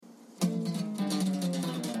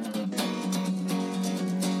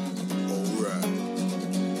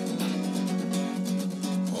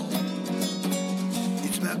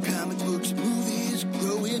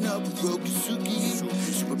broke Suki.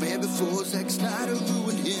 Superman before Zack Snyder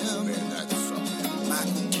ruined him.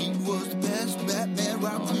 Michael Keaton was the best Batman.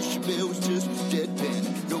 Rob Christian Bale was just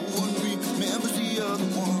deadpan. No one remembers the other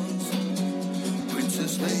ones.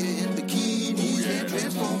 Princess Leia in bikinis and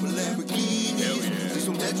Transformer Lamborghinis. Please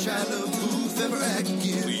don't let Shia LaBeouf ever act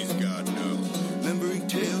again. Please, God, no. Remembering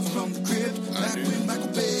tales from the crypt, back when Michael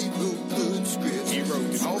Bay wrote good scripts. He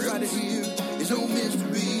wrote the All script. right here is no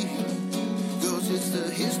mystery, 'cause it's the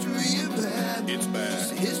history of bad. It's bad. It's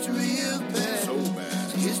the history of bad. So bad.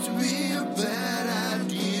 It's the history of bad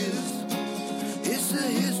ideas. It's the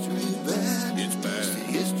history of bad. It's bad. It's the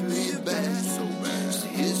history of bad. So bad. It's the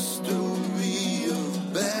history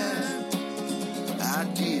of bad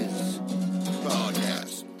ideas.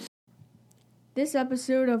 Podcast. This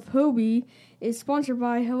episode of Hobie is sponsored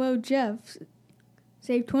by Hello Jeff.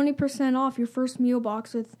 Save 20% off your first meal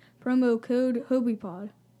box with promo code HobiePod.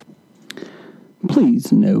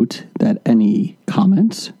 Please note that any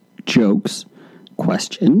comments, jokes,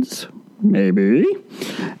 questions, maybe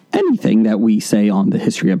anything that we say on the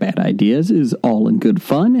history of bad ideas is all in good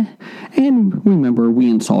fun. And remember, we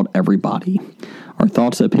insult everybody. Our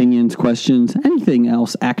thoughts, opinions, questions, anything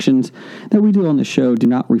else, actions that we do on the show do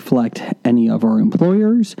not reflect any of our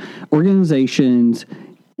employers, organizations,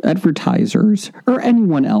 advertisers, or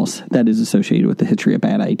anyone else that is associated with the history of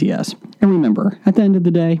bad ideas. And remember, at the end of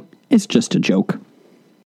the day, it's just a joke.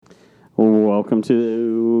 Welcome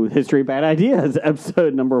to History of Bad Ideas,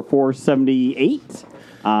 episode number 478.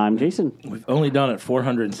 I'm Jason. We've only done it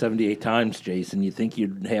 478 times, Jason. You think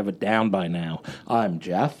you'd have it down by now. I'm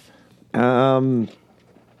Jeff.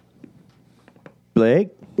 Blake?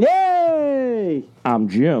 Yay! I'm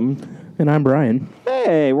Jim. And I'm Brian.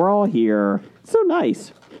 Hey, we're all here. So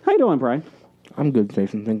nice. How you doing, Brian? I'm good,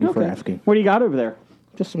 Jason. Thank you for asking. What do you got over there?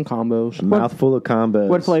 Just some combos. A mouthful of combos.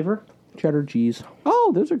 What flavor? Cheddar cheese.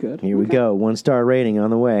 Oh, those are good. Here we go. 1-star rating on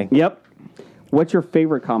the way. Yep. What's your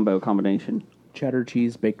favorite combination? Cheddar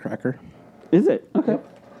cheese baked cracker. Is it? Okay.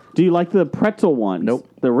 Do you like the pretzel ones? Nope.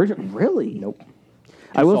 The original? Really? Nope.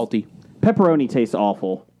 I will. Salty. Pepperoni tastes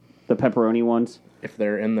awful. The pepperoni ones. If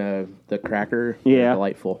they're in the cracker, Yeah. they're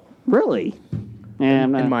delightful. Really?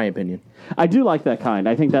 And In my opinion. I do like that kind.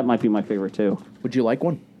 I think that might be my favorite too. Would you like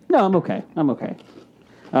one? No, I'm okay.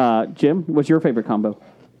 Jim, what's your favorite combo?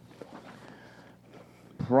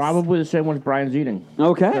 Probably the same one as Brian's eating.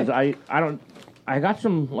 Okay. Because I got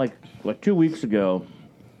some like 2 weeks ago,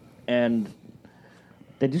 and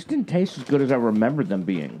they just didn't taste as good as I remembered them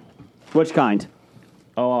being. Which kind?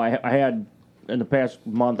 Oh, I had, in the past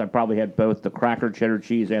month, I probably had both the cracker cheddar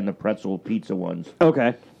cheese and the pretzel pizza ones.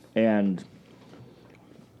 Okay. And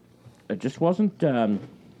it just wasn't, Didn't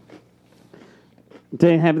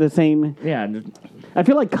have the same. yeah. I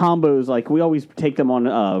feel like combos, like we always take them on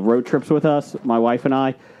road trips with us, my wife and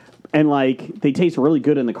I, and like they taste really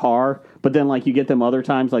good in the car, but then like you get them other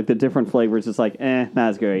times, like the different flavors, it's like, not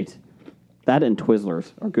as great. That and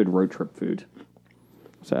Twizzlers are good road trip food.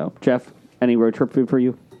 So, Jeff, any road trip food for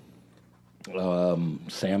you?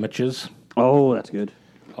 Sandwiches. Oh, that's good.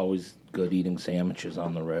 Always good eating sandwiches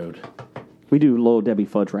on the road. We do Little Debbie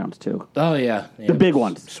fudge rounds too. Oh, yeah. The big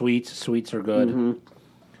ones. Sweets are good. Mm-hmm.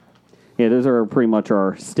 Yeah, those are pretty much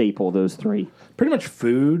our staple, those three. Pretty much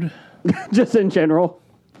food. Just in general.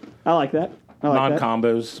 I like that.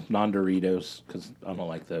 Non-combos, non-Doritos, because I don't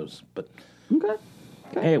like those. But Okay.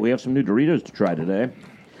 Hey, we have some new Doritos to try today.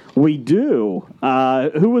 We do.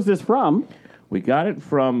 Who was this from? We got it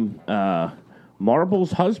from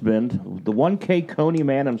Marble's husband, the 1K Coney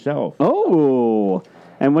man himself. Oh,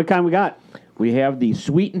 and what kind we got? We have the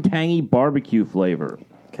sweet and tangy barbecue flavor.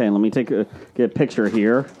 Okay, let me get a picture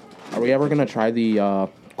here. Are we ever going to try the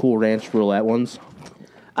Cool Ranch roulette ones?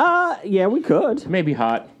 Yeah, we could. Maybe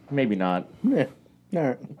hot, maybe not. Yeah.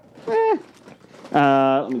 All right.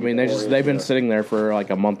 I I mean, they've been sitting there for like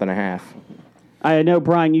a month and a half. I know,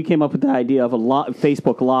 Brian, you came up with the idea of a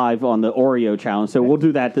Facebook Live on the Oreo challenge, so we'll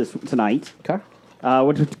do that tonight. Okay.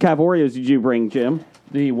 What kind of Oreos did you bring, Jim?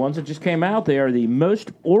 The ones that just came out, they are the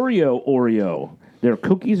most Oreo. They're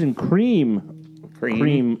cookies and cream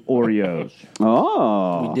Oreos.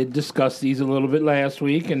 Oh. we did discuss these a little bit last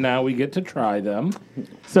week, and now we get to try them.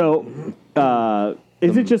 So,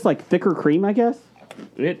 is it just like thicker cream, I guess?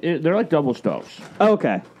 They're like double stuffs.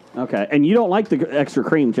 Okay. And you don't like the extra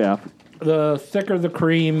cream, Jeff? The thicker the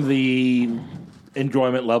cream, the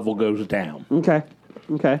enjoyment level goes down. Okay.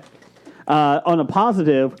 On a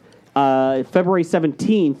positive, February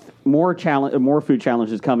 17th, more food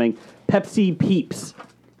challenges coming. Pepsi Peeps.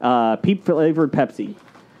 Peep flavored Pepsi.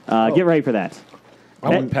 Get ready for that. I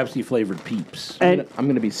want Pepsi flavored Peeps. I'm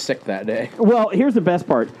going to be sick that day. Well, here's the best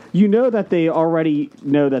part. You know that they already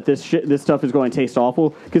know that this stuff is going to taste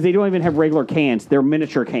awful because they don't even have regular cans. They're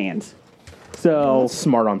miniature cans. So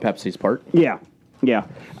Smart on Pepsi's part. yeah.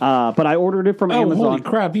 But I ordered it from Oh, Amazon. holy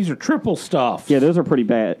crap! These are triple stuffs. Yeah, those are pretty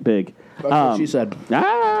big. That's what she said.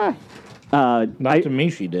 Not to me,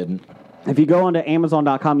 she didn't. If you go onto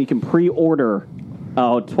Amazon.com, you can pre-order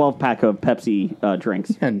a 12-pack of Pepsi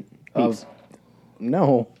drinks. And Peeps.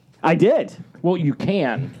 no. I did. Well, you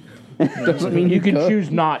can. Doesn't mean You can could.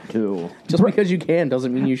 choose not to. Just because you can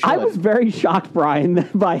doesn't mean you should. I was very shocked, Brian,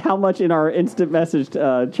 by how much in our instant message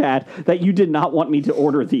chat that you did not want me to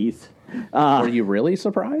order these. Were you really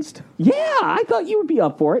surprised? Yeah, I thought you would be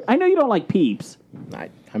up for it. I know you don't like Peeps.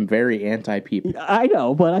 I'm very anti-peep. I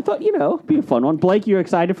know, but I thought, it'd be a fun one. Blake, you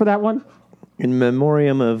excited for that one? In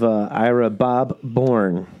memoriam of Ira Bob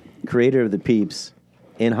Bourne, creator of the Peeps,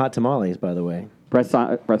 and Hot Tamales, by the way. Breath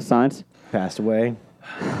Science? Passed away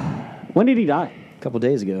When did he die? a couple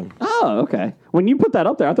days ago. Oh, okay. When you put that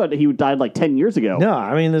up there, I thought he died like 10 years ago. No,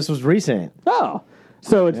 I mean, this was recent. Oh.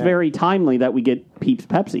 So it's very timely that we get Peeps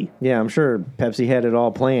Pepsi. Yeah, I'm sure Pepsi had it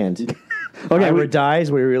all planned. Okay, Ira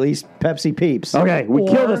dies, we release Pepsi Peeps. Okay, we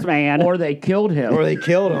kill this man. Or they killed him. Or they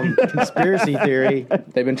killed him. Conspiracy theory.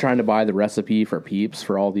 They've been trying to buy the recipe for Peeps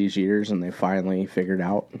for all these years, and they finally figured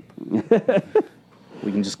out we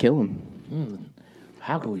can just kill him.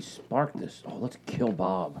 How can we spark this? Oh, let's kill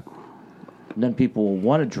Bob. And then people will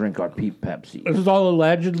want to drink our Peep Pepsi. This is all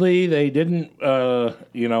allegedly. They didn't,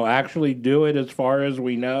 actually do it as far as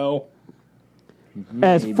we know.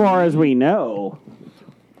 As far as we know.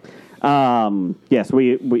 Yes,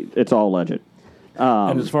 we it's all alleged.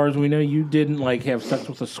 And as far as we know, you didn't, have sex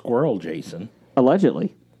with a squirrel, Jason.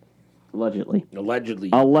 Allegedly. Allegedly.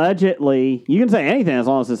 Allegedly. You can say anything as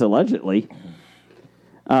long as it's allegedly.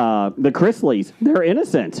 The Chrisleys, they're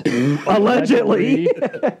innocent. Allegedly.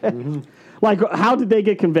 How did they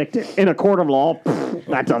get convicted? In a court of law?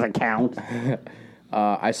 That doesn't count.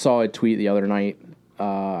 I saw a tweet the other night.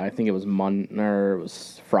 I think it was it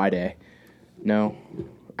was Friday. No,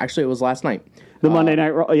 actually, it was last night. The Monday Night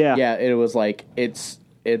Raw, yeah. Yeah, it was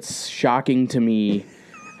it's shocking to me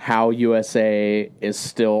how USA is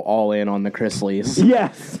still all in on the Chrisleys.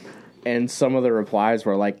 Yes. And some of the replies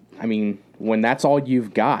were when that's all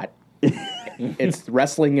you've got, it's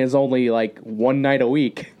wrestling is only one night a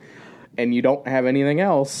week, and you don't have anything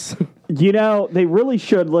else. They really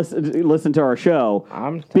should listen to our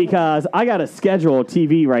show because I got a schedule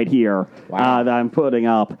TV right here that I'm putting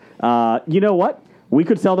up. You know what? We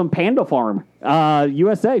could sell them Panda Farm.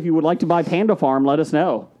 USA, if you would like to buy Panda Farm, let us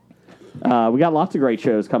know. We got lots of great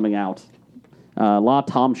shows coming out. A lot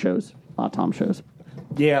of Tom shows.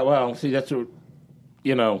 Yeah, well, see, that's what,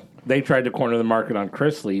 they tried to corner the market on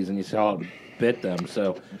Chrisley's, and you saw it bit them.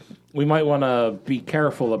 So we might want to be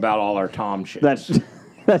careful about all our Tom shows.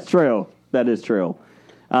 That's true. That is true.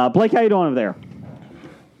 Blake, how you doing over there?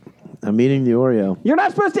 I'm eating the Oreo. You're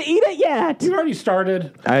not supposed to eat it yet. You already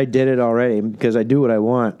started. I did it already because I do what I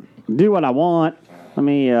want. Do what I want. Let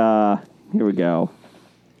me, here we go.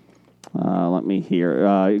 Let me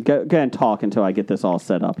hear. Go ahead and talk until I get this all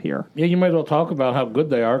set up here. Yeah, you might as well talk about how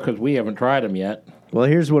good they are because we haven't tried them yet. Well,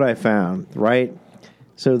 here's what I found, right?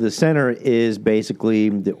 So the center is basically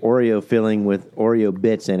the Oreo filling with Oreo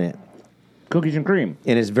bits in it. Cookies and cream.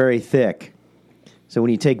 And it's very thick. So when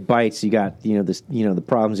you take bites, you got, the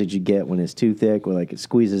problems that you get when it's too thick, where it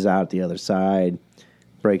squeezes out the other side,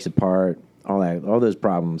 breaks apart, all those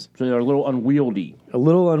problems. So they're a little unwieldy. A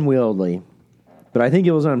little unwieldy. But I think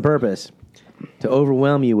it was on purpose to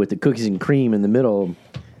overwhelm you with the cookies and cream in the middle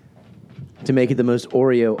to make it the most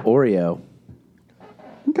Oreo.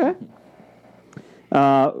 Okay.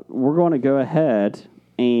 We're going to go ahead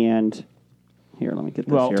and here. Let me get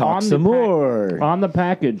this here. Talk some more. On the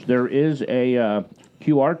package, there is a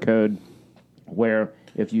QR code where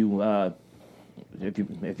if you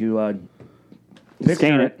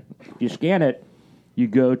scan it, you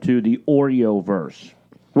go to the Oreo verse.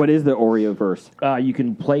 What is the Oreo verse? You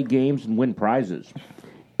can play games and win prizes.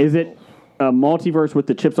 Is it a multiverse with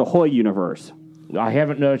the Chips Ahoy universe? I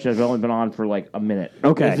haven't noticed. I've only been on for a minute.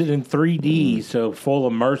 Okay. Is it in 3D, so full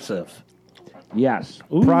immersive? Yes.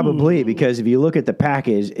 Ooh. Probably, because if you look at the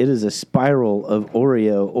package, it is a spiral of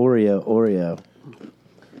Oreo.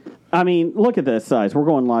 I mean, look at this size. We're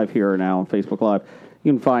going live here now on Facebook Live.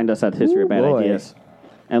 You can find us at History of Bad Ideas.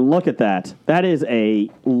 And look at that. That is a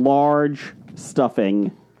large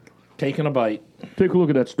stuffing. Taking a bite. Take a look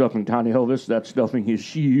at that stuffing, Tiny Hill. That stuffing is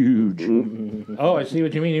huge. Oh, I see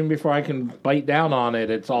what you mean. Even before I can bite down on it,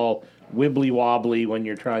 it's all wibbly wobbly when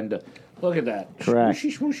you're trying to Look at that. Correct.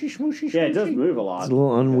 Smooshy, smooshy, smooshy, Yeah, it does smooshy. move a lot. It's a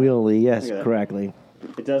little unwieldy. Yes, Look at that. correctly.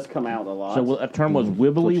 It does come out a lot. So a term was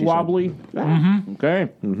wibbly she said. wobbly. Mm-hmm. Okay,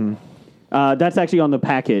 That's actually on the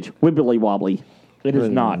package. Wibbly wobbly. it is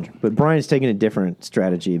not. But Brian's taking a different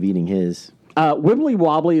strategy of eating his. Wibbly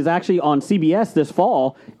Wobbly is actually on CBS this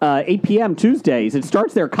fall, 8 p.m. Tuesdays. It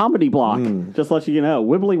starts their comedy block. Just to let you know.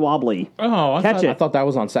 Wibbly Wobbly. Oh, I Catch thought, it. I thought that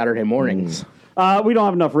was on Saturday mornings. We don't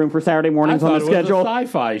have enough room for Saturday I mornings on thought the it was schedule. a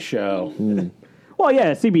sci-fi show. Well,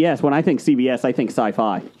 yeah, CBS. When I think CBS, I think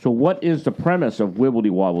sci-fi. So what is the premise of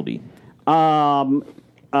wibbly wobbly?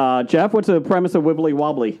 Jeff, what's the premise of Wibbly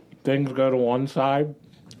Wobbly? Things go to one side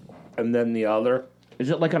and then the other. Is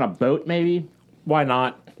it like on a boat, maybe? Why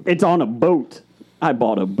not? It's on a boat. I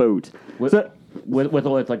bought a boat. With, So- with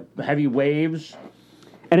like heavy waves?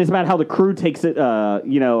 and it's about how the crew takes it,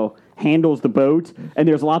 handles the boat, and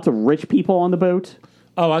there's lots of rich people on the boat.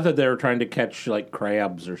 Oh, I thought they were trying to catch like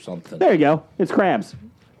crabs or something. There you go. It's crabs.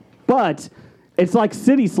 But it's like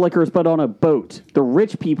City Slickers, but on a boat. The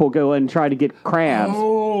rich people go and try to get crabs.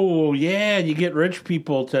 Oh, yeah, you get rich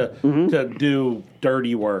people to do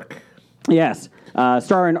dirty work. Yes.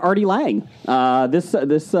 Starring Artie Lang this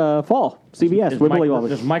fall. CBS. Wibbly Wobbly.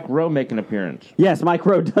 Does Mike Rowe make an appearance? Yes, Mike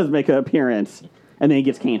Rowe does make an appearance, and then he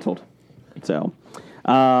gets canceled. So,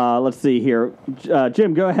 let's see here.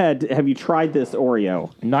 Jim, go ahead. Have you tried this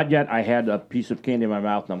Oreo? Not yet. I had a piece of candy in my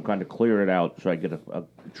mouth, and I'm trying to clear it out so I get a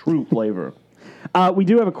true flavor. We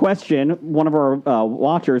do have a question. One of our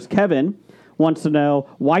watchers, Kevin, wants to know,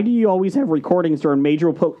 why do you always have recordings during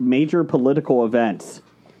major political events?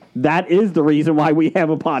 That is the reason why we have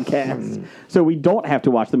a podcast. So we don't have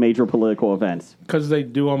to watch the major political events. Because they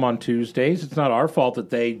do them on Tuesdays. It's not our fault that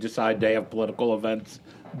they decide they have political events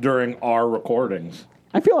during our recordings.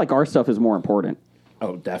 I feel like our stuff is more important.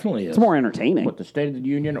 Oh, definitely is. It's more entertaining. What, the State of the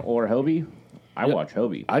Union or Hobie? I watch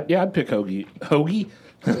Hobie. I'd pick hoagie. Hoagie?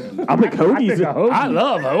 I'll pick hoagies. I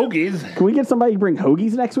love hoagies. Can we get somebody to bring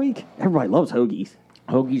hoagies next week? Everybody loves hoagies.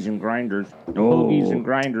 Hoagies and grinders. Oh. Hoagies and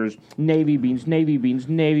grinders. Navy beans, navy beans,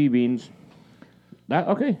 navy beans.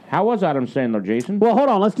 Okay. How was Adam Sandler, Jason? Well, hold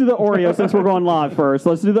on. Let's do the Oreo since we're going live first.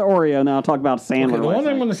 Let's do the Oreo, and then I'll talk about Sandler. Okay, the one last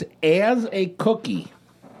I'm night. going to say, as a cookie,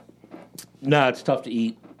 no, it's tough to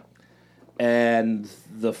eat. And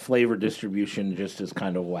the flavor distribution just is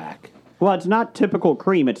kind of whack. Well, it's not typical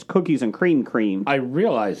cream. It's cookies and cream. I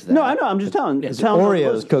realize that. No, I know. I'm just telling. It's telling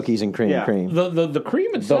Oreos, cookies, and cream. Yeah. cream. The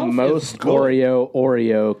cream The itself is most good.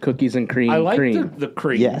 Oreo cookies and cream. I like cream. the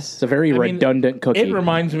cream. Yes. It's a very redundant cookie. It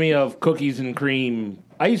reminds me of cookies and cream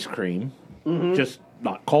ice cream, just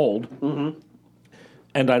not cold.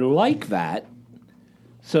 And I like that.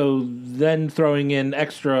 So then throwing in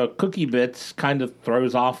extra cookie bits kind of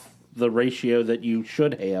throws off the ratio that you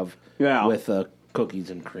should have with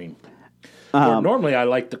cookies and cream. Normally I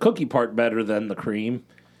like the cookie part better than the cream.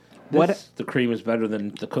 The cream is better than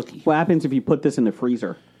the cookie. What happens if you put this in the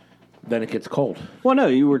freezer? Then it gets cold. Well, no,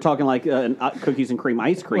 you were talking like cookies and cream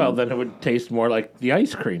ice cream. Well, then it would taste more like the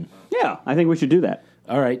ice cream. Yeah, I think we should do that.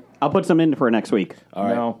 All right. I'll put some in for next week. All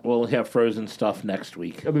right. No. We'll have frozen stuff next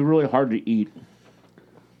week. It'll be really hard to eat.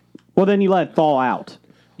 Well, then you let it thaw out.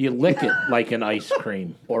 You lick it like an ice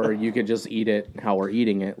cream. Or you could just eat it how we're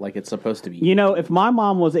eating it, like it's supposed to be. You know, if my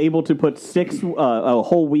mom was able to put a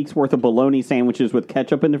whole week's worth of bologna sandwiches with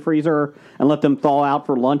ketchup in the freezer and let them thaw out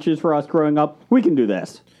for lunches for us growing up, we can do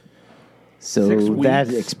this. So 6 that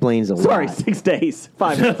weeks. explains a Sorry, lot. 6 days.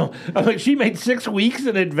 5 days. I'm like, she made 6 weeks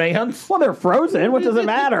in advance. Well, they're frozen. What does it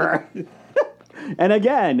matter? And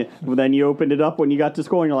again, then you opened it up when you got to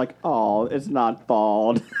school and you're like, oh, it's not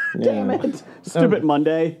thawed. Damn it. Stupid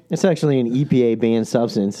Monday. It's actually an EPA banned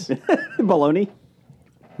substance. Bologna.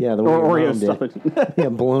 Yeah, the Or one Oreo your mom stuff. did. Yeah,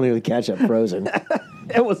 bologna with ketchup frozen.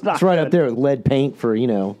 It was not It's right good. up there with lead paint for,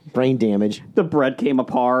 brain damage. The bread came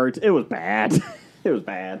apart. It was bad. It was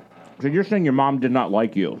bad. So you're saying your mom did not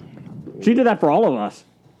like you? She did that for all of us.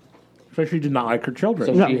 So she did not like her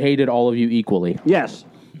children. So she hated all of you equally. Yes.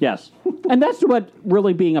 Yes. And that's what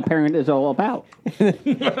really being a parent is all about. And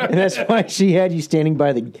that's why she had you standing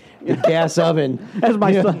by the gas oven. As my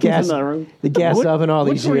You know, son's gas, in the room. the gas oven all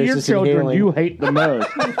these Which one of years. your just children inhaling. do you hate the most?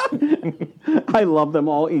 I love them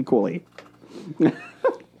all equally.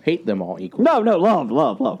 Hate them all equally. No,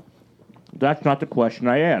 love. That's not the question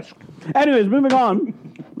I asked. Anyways, moving on.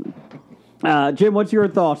 Jim, what's your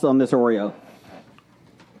thoughts on this Oreo?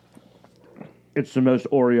 It's the most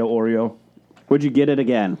Oreo. Would you get it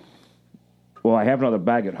again? Well, I have another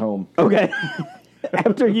bag at home. Okay.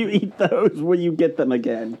 After you eat those, will you get them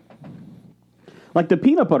again? Like the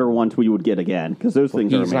peanut butter ones we would get again, because those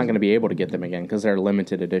things are He's amazing. not going to be able to get them again because they're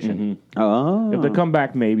limited edition. Oh. If they come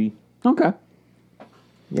back, maybe. Okay.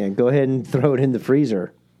 Yeah, go ahead and throw it in the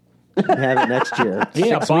freezer. Have it next year.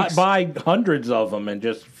 Yeah, buy hundreds of them and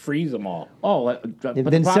just freeze them all. Oh, And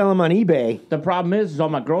then sell them on eBay. The problem is all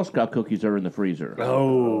my Girl Scout cookies are in the freezer.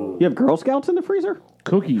 Oh. You have Girl Scouts in the freezer?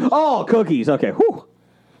 Cookies. Oh, cookies. Okay. Whew.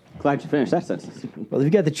 Glad you finished that sentence. Well, if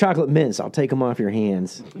you got the chocolate mints, I'll take them off your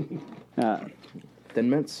hands. Thin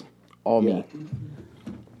Mints, all me.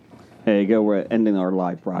 There you go. We're ending our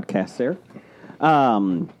live broadcast there.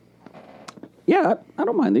 Yeah, I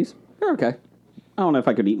don't mind these. They're okay. I don't know if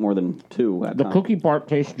I could eat more than two at a The time. cookie part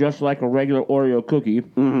tastes just like a regular Oreo cookie.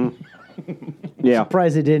 Yeah.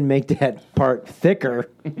 Surprised they didn't make that part thicker.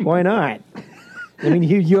 Why not? I mean,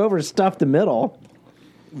 you overstuffed the middle.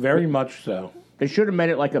 Very much so. They should have made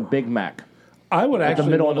it like a Big Mac. I would Like actually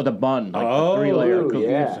the middle wanna- with a bun. Like Oh, a 3-layer cookie.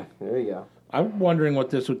 Yeah, there you go. I'm wondering what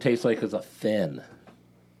this would taste like as a thin.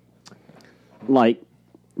 Like,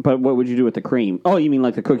 but what would you do with the cream? Oh, you mean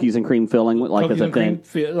like the cookies and cream filling, like Cookies as a and cream,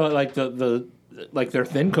 thin? like like they're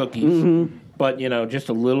thin cookies, but just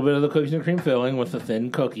a little bit of the cookies and cream filling with a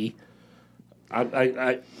thin cookie.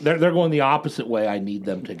 They're going the opposite way I need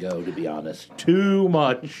them to go. To be honest, too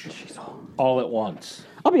much all at once.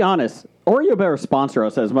 I'll be honest. Oreo better sponsor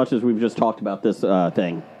us as much as we've just talked about this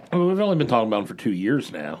thing. Well, we've only been talking about them for 2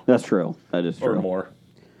 years now, That's true. That is or true. more.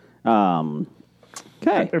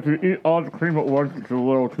 Okay. If you eat all the cream at once, it's a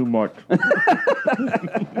little too much.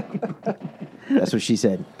 That's what she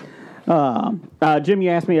said. Jim, you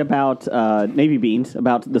asked me about Navy Beans,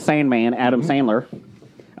 about the Sandman, Adam Sandler.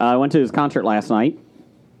 I went to his concert last night,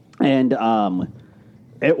 and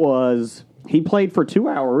he played for 2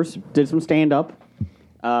 hours, did some stand-up,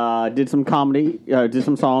 did some comedy, did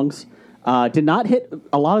some songs, did not hit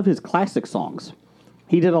a lot of his classic songs.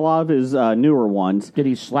 He did a lot of his newer ones. Did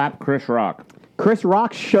he slap Chris Rock? Chris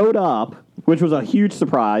Rock showed up, which was a huge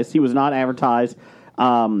surprise. He was not advertised.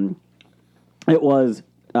 It was,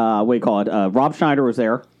 what do you call it? Rob Schneider was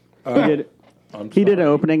there. He did an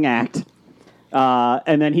opening act.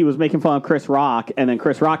 And then he was making fun of Chris Rock, and then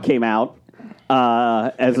Chris Rock came out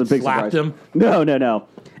as a big slapped surprise. him? No.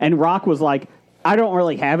 And Rock was like, I don't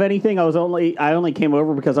really have anything. I only came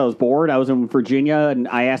over because I was bored. I was in Virginia, and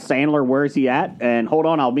I asked Sandler, where is he at? And hold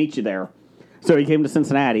on, I'll meet you there. So he came to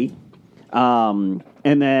Cincinnati. And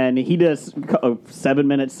then he did a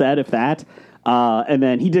 7-minute set, if that. And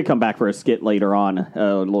then he did come back for a skit later on,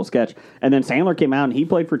 a little sketch. And then Sandler came out, and he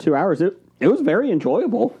played for 2 hours. It was very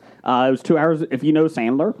enjoyable. It was 2 hours, if you know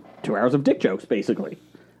Sandler, 2 hours of dick jokes, basically,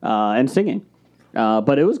 and singing.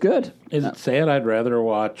 But it was good. Is it sad I'd rather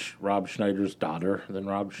watch Rob Schneider's daughter than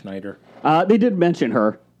Rob Schneider? They did mention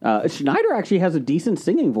her. Schneider actually has a decent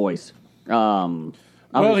singing voice. Well,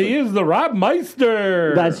 Obviously. he is the Rob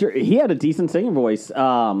Meister. He had a decent singing voice.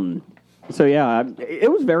 So yeah,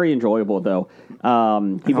 it was very enjoyable though. How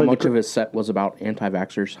much of his set was about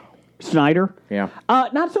anti-vaxxers? Schneider? Yeah.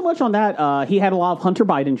 Not so much on that. He had a lot of Hunter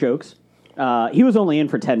Biden jokes. He was only in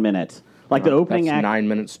for 10 minutes. Like the opening That's act. 9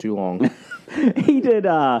 minutes too long. He did,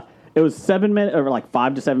 it was 7 minutes, or like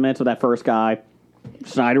 5 to 7 minutes with that first guy.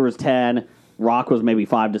 Schneider was 10. Rock was maybe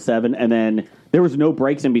 5 to 7. And then there was no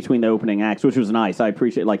breaks in between the opening acts, which was nice. I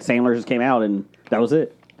appreciate like Sandler just came out and that was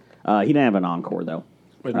it. He didn't have an encore though.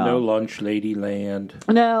 With no lunch, Ladyland.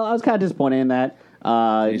 No, I was kind of disappointed in that.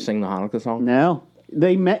 Did he sing the Hanukkah song? No.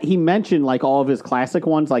 He mentioned like all of his classic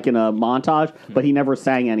ones, like in a montage, but he never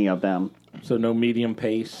sang any of them. So no medium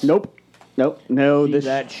pace. Nope. No. See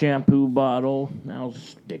that shampoo bottle? Now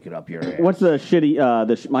stick it up your ass. What's the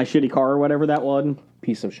shitty? My shitty car or whatever that one.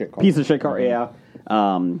 Piece of shit car. Piece of shit car. Yeah.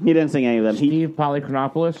 He didn't sing any of them. Steve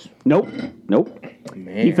Polychronopoulos? Nope.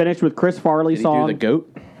 Man. He finished with Chris Farley Did he song. do the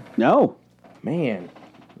goat? No. Man.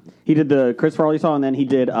 He did the Chris Farley song, and then he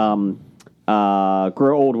did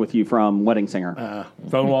 "Grow Old with You" from Wedding Singer.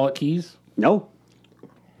 Phone wallet keys. No.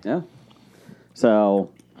 Yeah. So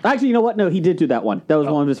actually, you know what? No, he did do that one. That was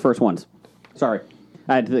one of his first ones. Sorry,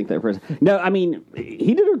 I had to think there first. No, I mean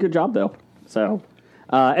he did a good job though. So,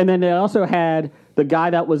 and then they also had the guy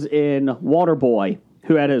that was in Waterboy,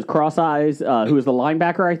 who had his cross eyes, who was the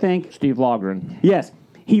linebacker, I think. Steve Logren. Yes,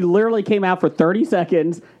 he literally came out for 30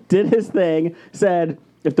 seconds, did his thing, said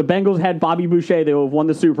if the Bengals had Bobby Boucher, they would have won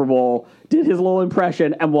the Super Bowl. Did his little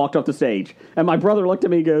impression and walked off the stage. And my brother looked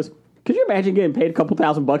at me and goes, "Could you imagine getting paid a couple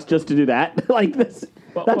 $1,000 just to do that? Like this?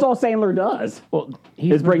 That's all Sandler does. Well,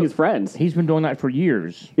 Is bring his friends. He's been doing that for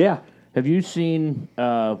years. Yeah. Have you seen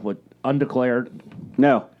what Undeclared?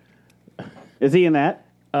 No. Is he in that?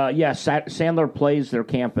 Yeah, Sandler plays their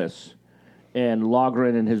campus, and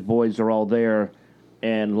Logren and his boys are all there,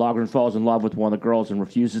 and Logren falls in love with one of the girls and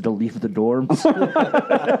refuses to leave the dorms.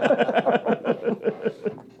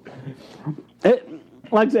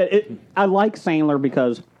 like I said, I like Sandler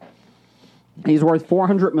because he's worth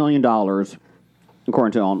 $400 million,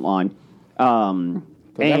 according to online. And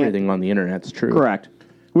everything on the internet's true. correct.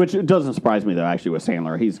 Which doesn't surprise me, though, actually, with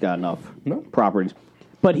Sandler. He's got enough properties.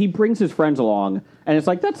 But he brings his friends along, and it's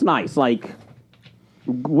like, that's nice. Like,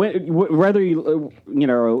 whether you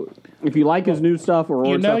know, if you like his new stuff or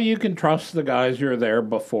You old know, stuff. you can trust the guys who are there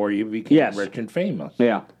before you became Yes. rich and famous.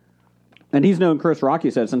 Yeah. And he's known Chris Rock,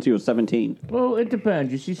 he said, since he was 17. Well, it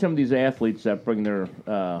depends. You see some of these athletes that bring their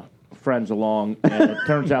friends along, and it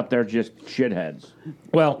turns out they're just shitheads.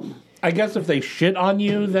 Well, I guess if they shit on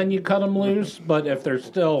you, then you cut them loose. But if they're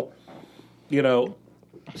still, you know,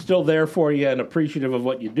 still there for you and appreciative of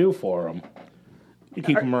what you do for them, you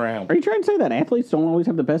keep them around. Are you trying to say that athletes don't always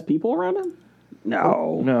have the best people around them?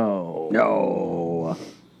 No. No.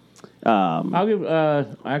 I'll give.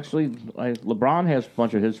 Actually, LeBron has a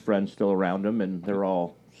bunch of his friends still around him, and they're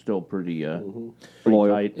all still pretty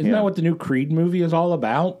Loyal. tight. Isn't that what the new Creed movie is all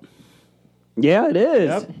about? Yeah, it is.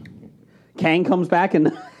 Yep. Kang comes back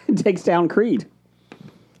and takes down Creed.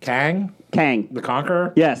 Kang, Kang. the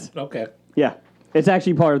Conqueror? Yes. Okay. Yeah. It's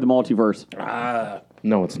actually part of the multiverse.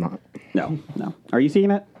 No, it's not. No. Are you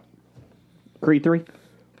seeing it? Creed 3?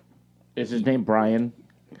 Is his name Brian?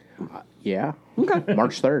 Yeah. Okay.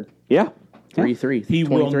 March 3rd. Yeah. 3-3. He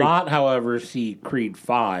will 23. not, however, see Creed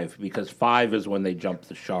 5 because 5 is when they jump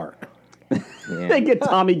the shark. They get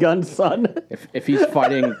Tommy Gunn's son. If he's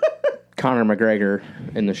fighting Conor McGregor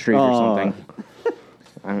in the street or something,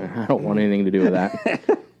 I don't want anything to do with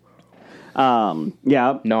that.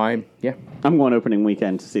 Yeah. No, I'm going opening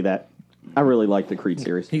weekend to see that. I really like the Creed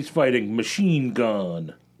series. He's fighting Machine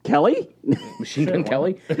Gun. Kelly? Machine Gun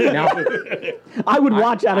Kelly. Now, I would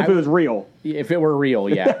watch that if it was real. if it were real,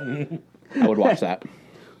 yeah, I would watch that.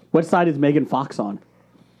 What side is Megan Fox on?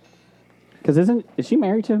 Because is she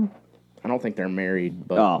married to him? I don't think they're married,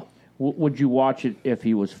 but Oh. Would you watch it if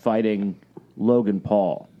he was fighting Logan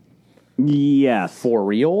Paul Yes. for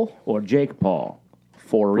real, or Jake Paul?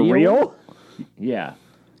 for real, Real? Yeah.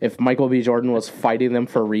 If Michael B. Jordan was fighting them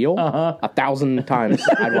for real, 1,000 times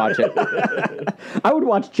I'd watch it. I would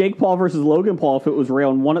watch Jake Paul versus Logan Paul if it was real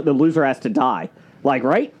and the loser has to die. Like,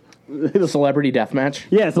 right? Celebrity deathmatch.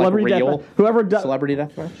 Yeah, celebrity like real deathmatch. Whoever does. celebrity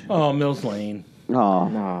deathmatch. Oh, Mills Lane.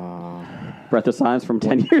 Oh. Breath of Science from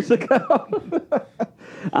 10 years ago.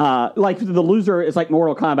 Like, the loser is like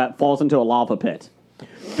Mortal Kombat falls into a lava pit.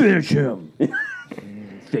 Finish him.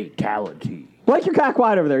 Fatality. Blake, you're kind of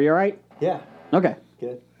quiet over there. You all right? Yeah. Okay.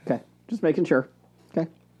 Good. Okay. Just making sure. Okay.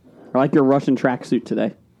 I like your Russian tracksuit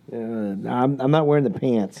today. I'm not wearing the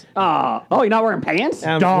pants. Oh, you're not wearing pants?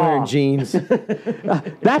 I'm wearing jeans.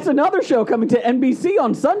 That's another show coming to NBC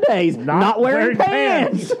on Sundays. Not wearing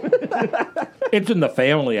pants. It's in the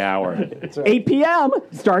family hour. 8 p.m.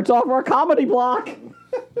 starts off our comedy block.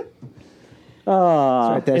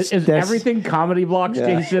 Right, Is everything comedy blocks,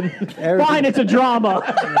 Jason? Fine, it's a drama.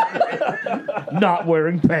 Not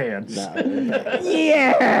wearing pants.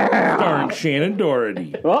 Yeah. Starring Shannon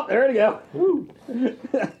Doherty. Well, there you go.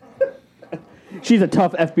 She's a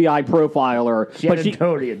tough FBI profiler. Shannon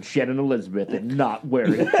Doherty and Shannon Elizabeth and not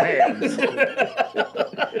wearing pants.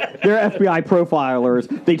 They're FBI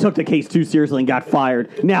profilers. They took the case too seriously and got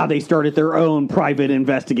fired. Now they started their own private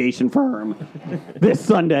investigation firm. This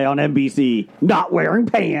Sunday on NBC. Not wearing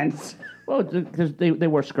pants. Well, because they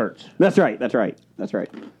wear skirts. That's right.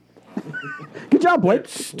 Good job, Blake.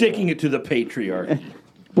 Sticking it to the patriarchy.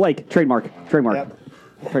 Blake, trademark. Trademark.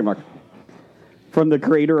 From the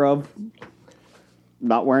creator of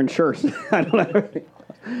Not Wearing Shirts. I don't know.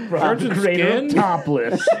 Shirts and skin?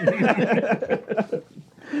 Topless.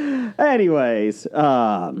 Anyways,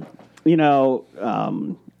 real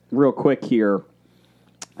quick here.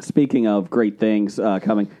 Speaking of great things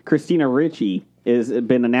coming, Christina Ricci is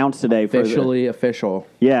been announced today for Official.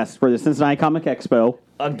 Yes, for the Cincinnati Comic Expo.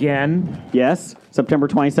 Again. Yes, September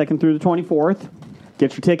 22nd through the 24th.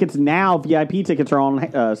 Get your tickets now. VIP tickets are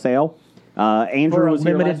on sale. Andrew For a was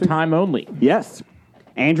here limited last week. time only. Yes,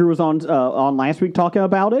 Andrew was on last week talking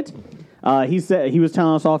about it. He said he was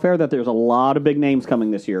telling us off air that there's a lot of big names coming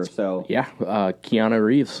this year. So Yeah, Keanu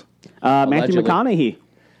Reeves. Matthew Allegedly.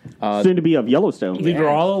 McConaughey, soon to be of Yellowstone. These are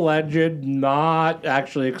all alleged, not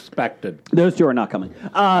actually expected. Those two are not coming.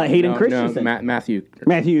 Hayden Christensen. Matthew.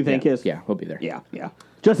 Matthew, you think is? Yeah, he'll be there. Yeah.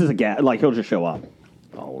 Just as a guest, like he'll just show up.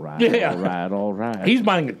 All right. Yeah. All right. He's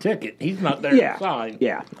buying a ticket. He's not there Yeah. to sign.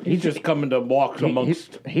 Yeah. He's just coming to walk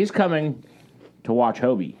amongst. He's coming to watch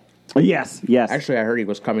Hobie. Yes. Actually, I heard he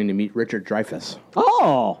was coming to meet Richard Dreyfuss.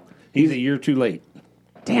 Oh, He's a year too late.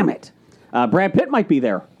 damn it! Brad Pitt might be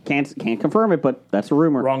there. Can't confirm it, but that's a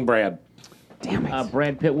rumor. Wrong Brad. Damn it.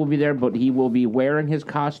 Brad Pitt will be there, but he will be wearing his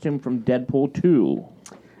costume from Deadpool 2.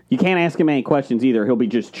 You can't ask him any questions either. He'll be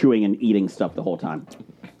just chewing and eating stuff the whole time.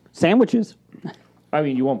 Sandwiches. I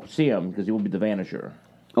mean, you won't see him because he will be the Vanisher.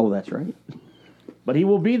 Oh, that's right. But he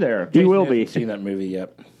will be there. He will Hasn't be. seen that movie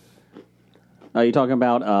yet. Are you talking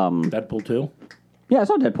about... Deadpool 2? Yeah, I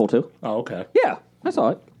saw Deadpool 2. Oh, okay. Yeah, I saw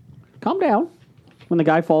it. Calm down. When the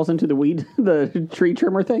guy falls into the weed, the tree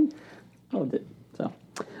trimmer thing. Oh, so.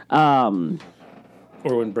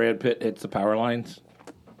 Or when Brad Pitt hits the power lines.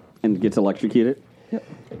 And gets electrocuted. Yep.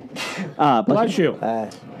 Bless you.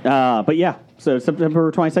 But yeah, so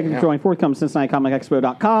September 22nd to 24th, come to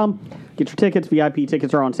CincinnatiComicExpo.com. Get your tickets. VIP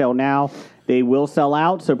tickets are on sale now. They will sell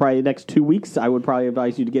out, so probably the next 2 weeks. I would probably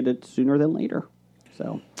advise you to get it sooner than later.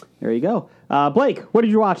 So there you go. Blake, what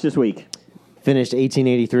did you watch this week? Finished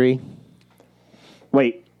 1883.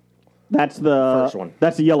 Wait, that's the First one.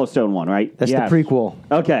 That's the Yellowstone one, right? That's Yes. the prequel.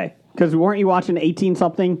 Okay, because weren't you watching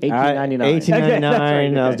 18-something? 1899. 1899. Okay, that's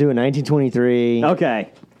right, I was okay. doing 1923. Okay.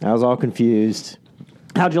 I was all confused.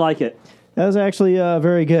 How'd you like it? That was actually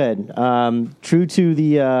very good. True to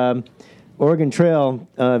the Oregon Trail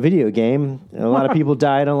video game. A lot of people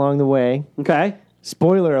died along the way. Okay.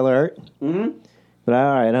 Spoiler alert. Mm-hmm. But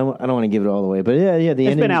all right, I don't want to give it all away. But yeah, the It's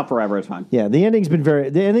ending. been out forever. It's fine. Yeah, the ending's been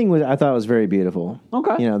the ending was I thought was very beautiful.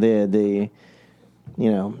 Okay. You know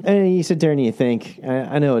and you sit there and you think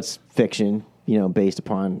I know it's fiction, based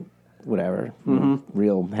upon whatever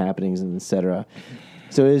real happenings and etc.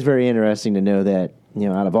 So it is very interesting to know that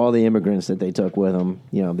out of all the immigrants that they took with them,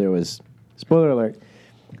 there was spoiler alert.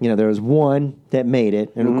 There was one that made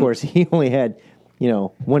it, and of course he only had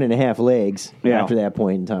 1.5 legs after that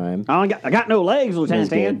point in time. I got no legs, Lieutenant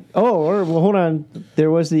Dan. Well, hold on.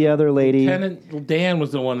 There was the other lady. Lieutenant Dan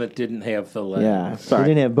was the one that didn't have the legs. Yeah, Sorry. They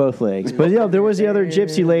didn't have both legs. But there was the other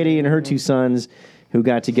gypsy lady and her 2 sons who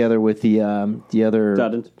got together with the other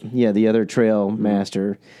Duddons. Yeah, the other trail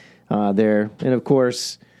master there, and of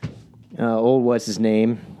course, old what's his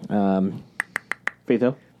name?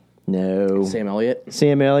 Faitho. No, Sam Elliott.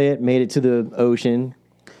 Sam Elliott made it to the ocean.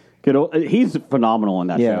 Good old, he's phenomenal in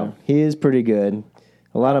that Yeah, show. he is pretty good.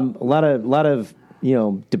 A lot of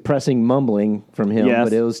depressing mumbling from him, Yes.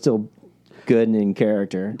 but it was still good and in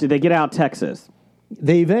character. Did they get out Texas?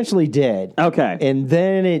 They eventually did. Okay. And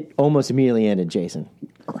then it almost immediately ended, Jason.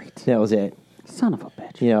 Great. That was it. Son of a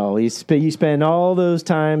bitch. You spend all those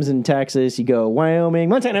times in Texas, you go Wyoming,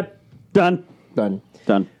 Montana, Done. done.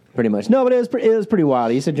 Done. Pretty much. No, but it was pretty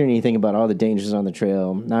wild. You sit there and you think about all the dangers on the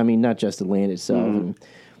trail. I mean, not just the land itself. And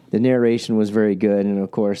the narration was very good. And,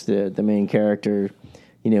 of course, the main character,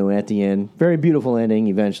 at the end. Very beautiful ending,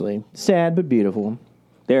 eventually. Sad, but beautiful.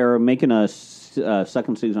 They're making a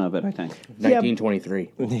second season of it, I think.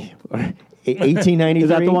 1923. 1893. Is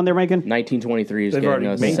that the one they're making? 1923 is They've getting already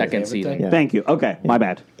a made it, second haven't season. they? Yeah. Thank you. Okay, my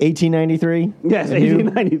bad. 1893? Yes, A new-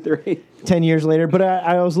 1893. 10 years later. But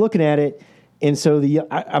I was looking at it, and so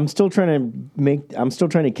I'm still trying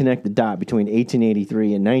to connect the dot between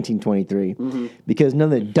 1883 and 1923 because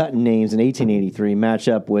none of the Dutton names in 1883 match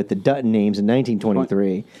up with the Dutton names in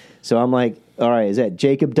 1923. So I'm like, all right, is that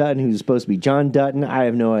Jacob Dutton, who's supposed to be John Dutton? I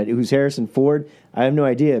have no idea. Who's Harrison Ford? I have no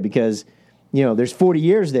idea because there's 40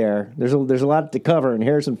 years there. There's a lot to cover, and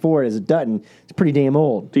Harrison Ford as a Dutton is pretty damn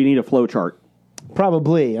old. Do you need a flow chart?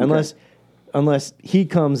 Probably, unless he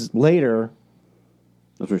comes later.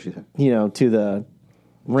 That's what she said. To the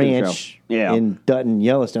ranch Yeah. in Dutton,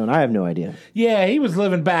 Yellowstone. I have no idea. Yeah, he was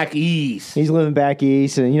living back east. He's living back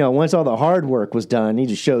east, and once all the hard work was done, he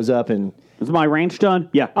just shows up, and Is my ranch done?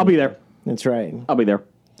 Yeah, I'll be there. that's right. I'll be there.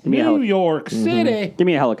 Give me a New York City. Give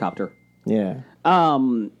me a helicopter. Yeah,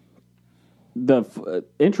 The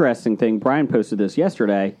interesting thing, Brian posted this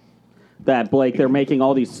yesterday, that Blake, they're making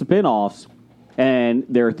all these spin-offs, and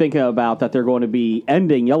they're thinking about that they're going to be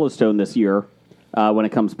ending Yellowstone this year when it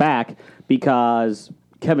comes back because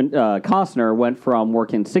Kevin Costner went from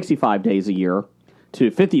working 65 days a year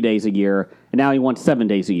to 50 days a year, and now he wants 7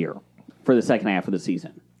 days a year for the second half of the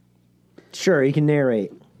season. sure, he can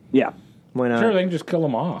narrate. Yeah. Why not? Sure, they can just kill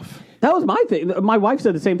him off. That was my thing. My wife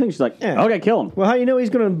said the same thing. She's like, Yeah. okay, kill him. Well, how do you know he's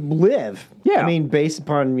going to live? Yeah. I mean, based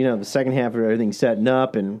upon the second half of everything setting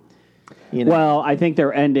up, and Well, I think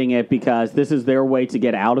they're ending it because this is their way to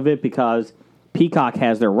get out of it because Peacock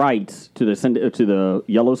has their rights to the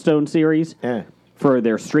Yellowstone series Yeah. for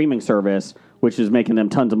their streaming service, which is making them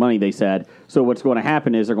tons of money, they said. So what's going to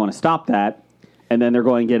happen is they're going to stop that, and then they're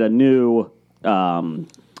going to get a new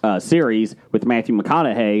series with Matthew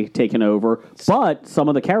McConaughey taking over. But some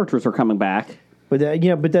of the characters are coming back. But that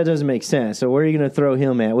doesn't make sense. So where are you going to throw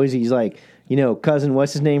him at? What is he? He's like cousin,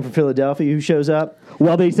 what's his name from Philadelphia, who shows up?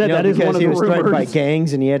 Well, they said that is one because of he the was threatened by rumors.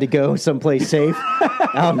 gangs and he had to go someplace safe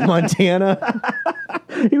out in Montana.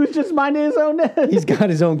 He was just minding his own business. He's got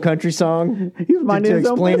his own country song. He was minding to his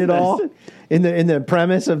own explain it all business. in the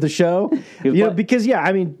premise of the show. Because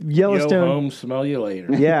Go Yellowstone. home, smell you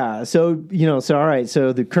later. Yeah, so all right.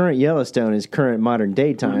 So the current Yellowstone is current modern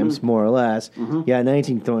day times, more or less. You got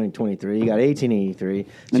 1923, you got 1883. So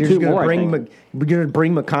And you're two just more, I going to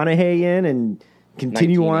bring McConaughey in and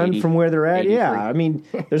continue on 1980, from where they're at. 83. Yeah, I mean,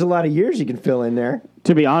 there's a lot of years you can fill in there.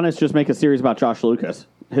 To be honest, just make a series about Josh Lucas,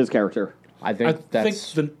 his character. I think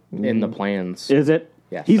that's in the plans. Is it?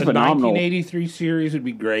 Yes. He's The phenomenal. 1983 series would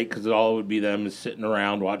be great because all it would be them is sitting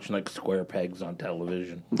around watching like square pegs on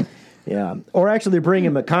television. Yeah, or actually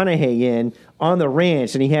bringing McConaughey in on the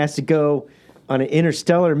ranch, and he has to go on an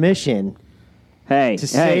interstellar mission Hey, to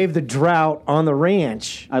save the drought on the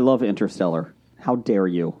ranch. I love Interstellar. How dare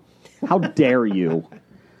you? How dare you?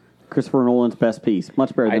 Christopher Nolan's best piece. Much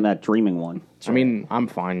better than that dreaming one. I mean, I'm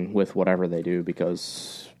fine with whatever they do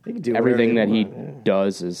because They can do whatever everything they that he want,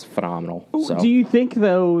 does is phenomenal. So Do you think,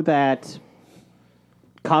 though, that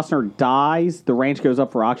Costner dies, the ranch goes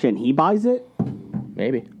up for auction, and he buys it?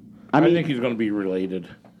 maybe. I mean, think he's going to be related.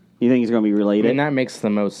 you think he's going to be I related? mean, that makes the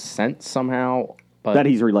most sense somehow. But that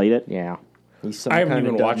he's related? yeah. He's some I haven't kind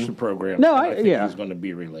even of watched dummy. the program. No, but I- think yeah. he's going to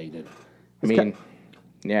be related. I mean,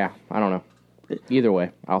 yeah. I don't know. Either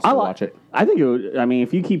way, I'll still watch it I think it would. I mean,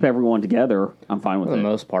 if you keep everyone together, I'm fine with for the it.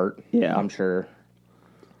 most part. Yeah. I'm sure.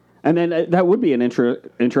 And then that would be an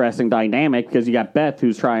interesting dynamic because you got Beth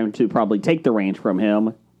who's trying to probably take the ranch from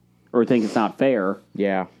him or think it's not fair.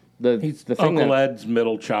 Yeah. He's The thing Uncle that Ed's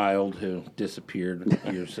middle child who disappeared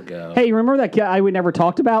years ago. Hey, remember that guy we never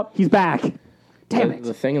talked about? He's back. Damn it.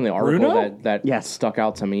 the thing in the article Bruno? that Yes. stuck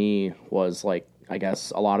out to me was like I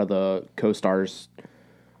guess a lot of the co-stars.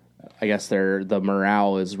 I guess the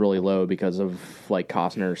morale is really low because of like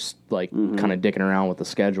Costner's like kind of dicking around with the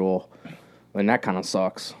schedule, and that kind of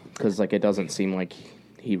sucks because like it doesn't seem like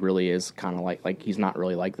he really is kind of like he's not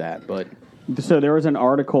really like that. But So there was an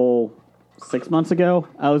article 6 months ago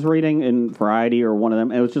I was reading in Variety or one of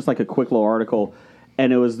them. It was just like a quick little article,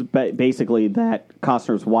 and it was basically that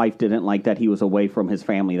Costner's wife didn't like that he was away from his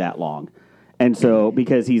family that long, and so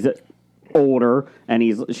because he's older and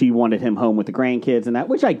she wanted him home with the grandkids and that,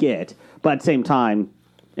 which I get, but at the same time,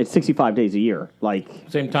 it's 65 days a year. Like,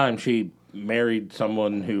 Same time, she married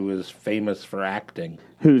someone who is famous for acting.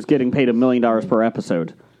 who's getting paid $1 million per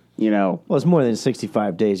episode? Well, it's more than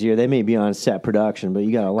 65 days a year. They may be on set production, but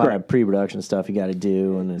you got a lot Correct. of pre-production stuff you got to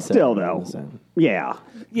do. And it's Still, though. Yeah.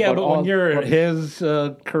 Yeah, But but when all- you're in his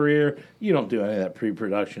career, you don't do any of that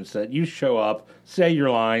pre-production stuff. You show up, say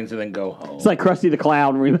your lines, and then go home. It's like Krusty the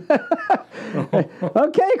Clown.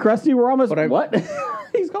 Okay, Krusty, we're almost... What?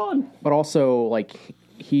 He's gone. But also, like,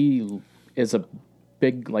 he is a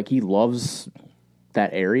big, like, he loves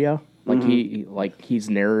that area. Like, he's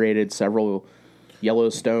narrated several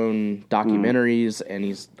Yellowstone documentaries, and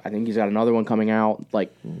I think he's got another one coming out,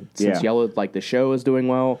 like, since Yeah. the show is doing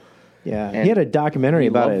well. Yeah, And he had a documentary he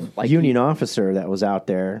about loved, a like, Union officer that was out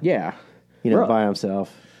there, Yeah. Really? by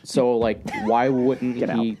himself. So, like, why wouldn't Get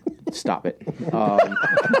he stop it?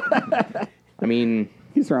 I mean,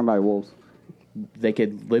 He's surrounded by wolves. they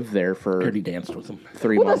could live there for Dirty danced with him.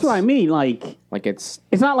 3 Well, months. that's what I mean. Like, Like, it's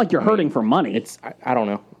it's not like you're hurting for money. I don't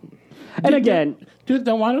know. And again, Dude,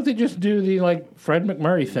 then why don't they just do the like Fred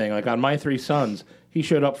McMurray thing? Like on My Three Sons, he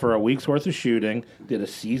showed up for a week's worth of shooting, did a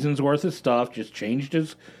season's worth of stuff, just changed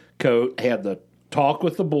his coat, had the talk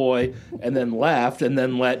with the boy, and then left, and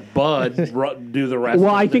then let Bud do the rest. well,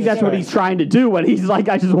 of I the think that's what show. he's trying to do when he's like,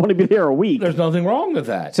 I just want to be there a week. There's nothing wrong with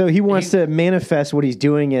that. So he wants to manifest what he's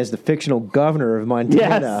doing as the fictional governor of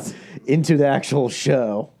Montana Yes. into the actual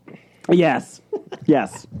show. Yes.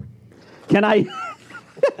 Yes. Can I...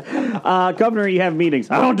 Governor, you have meetings.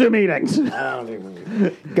 I don't do meetings.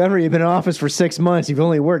 Governor, you've been in office for 6 months. You've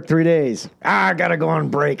only worked 3 days. I gotta go on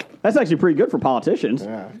break. That's actually pretty good for politicians.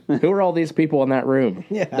 Who are all these people in that room?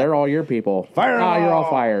 Yeah. They're all your people. Fire 'em You're all all.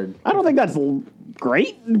 fired. I don't think that's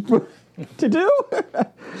great to do.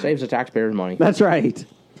 Saves the taxpayers money. That's right.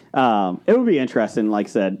 It would be interesting, like I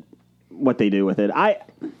said, what they do with it.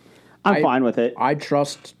 I'm fine with it. I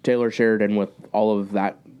trust Taylor Sheridan with all of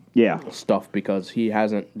that Yeah. stuff because he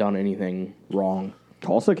hasn't done anything wrong.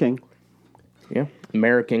 Tulsa King. Yeah.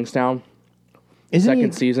 Mayor of Kingstown, Isn't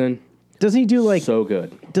second he? season, Doesn't he do like? so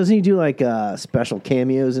good. Doesn't he do like special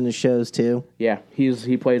cameos in the shows too? Yeah, he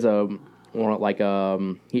plays he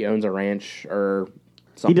owns a ranch or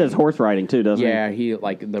He something. does horse riding too, doesn't Yeah, he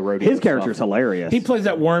like the rodeo. he? His character's stuff. hilarious. He plays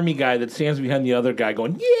that wormy guy that stands behind the other guy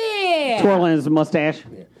going, yeah! twirling his mustache.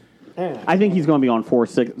 I think he's going to be on the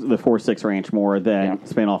 4-6 Ranch more than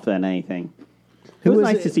spin off than anything. It was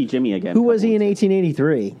nice to see Jimmy again. Who was he in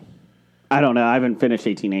 1883 I don't know. I haven't finished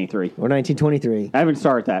 1883. or 1923 I haven't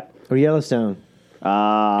started that. or Yellowstone? He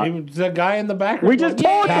was the guy in the background. We just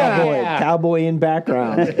told you. Cowboy in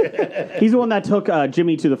background. He's the one that took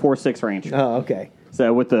Jimmy to the 4-6 Ranch. Oh, okay.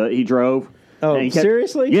 So he drove. Oh, and he kept-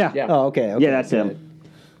 seriously? Yeah. Oh, okay. Yeah, that's him.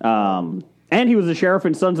 And he was a sheriff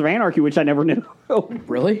in Sons of Anarchy, which I never knew.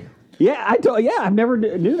 Really? Yeah, I never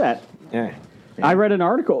knew that. Yeah. I read an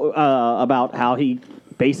article about how he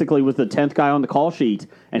basically was the 10th guy on the call sheet,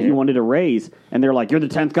 and he wanted a raise. And they're like, "You're the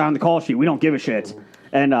 10th guy on the call sheet. We don't give a shit."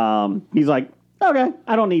 And he's like, "Okay,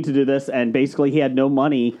 I don't need to do this." And basically, he had no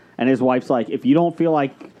money. And his wife's like, "If you don't feel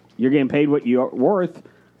like you're getting paid what you're worth,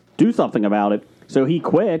 do something about it." So he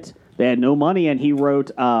quit. They had no money, and he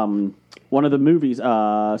wrote one of the movies,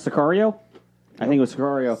 Sicario. I think it was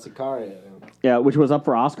Sicario. Yeah, which was up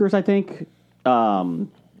for Oscars, I think. A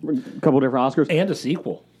couple different Oscars. And a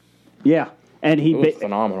sequel. Yeah. And he It was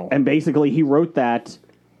phenomenal. And basically he wrote that,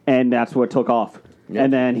 and that's what took off. Yep.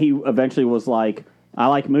 And then he eventually was like, "I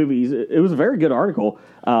like movies." It was a very good article.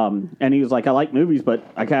 And he was like, "I like movies, but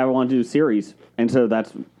I kind of want to do a series." And so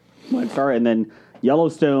that's when it started. And then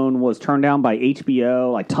Yellowstone was turned down by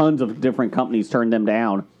HBO. Like tons of different companies turned them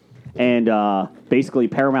down. And basically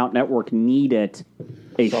Paramount Network needed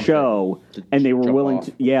a show, and they were jump willing off.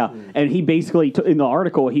 to. Yeah, and he basically in the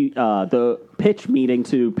article, the pitch meeting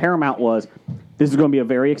to Paramount was, "This is going to be a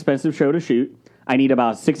very expensive show to shoot. I need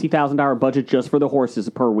about $60,000 budget just for the horses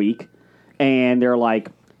per week," and they're like,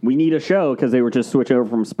 "We need a show," because they were just switching over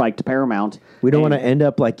from Spike to Paramount. We don't want to end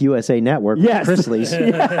up like USA Network with Yes. Chrisley's.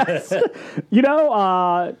 Yes,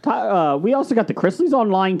 we also got the Chrisleys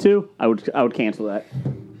online too. I would cancel that.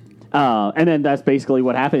 And then that's basically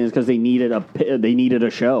what happened, is because they needed a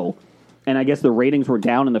show, and I guess the ratings were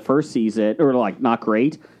down in the first season, or like not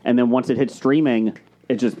great, and then once it hit streaming,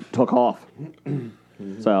 it just took off.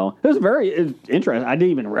 So it was very interesting. I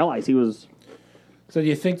didn't even realize he was. So do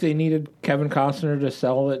you think they needed Kevin Costner to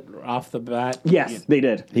sell it off the bat? Yes, they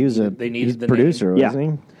did. He was They needed he's the producer, Yeah.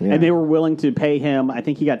 wasn't he? Yeah. And they were willing to pay him. I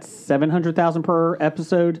think he got $700,000 per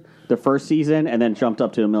episode the first season, and then jumped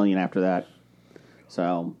up to $1 million after that.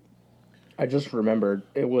 So. I just remembered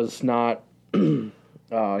it was not.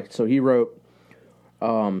 So he wrote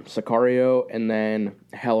Sicario and then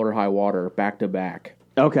Hell or High Water back to back.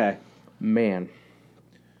 Okay. Man,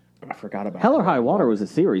 I forgot about Hell or that. High Water was a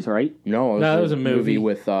series, right? No, No, it was a movie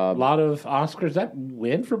with A lot of Oscars. That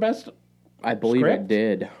win for best I believe script? it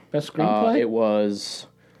did. best screenplay. It was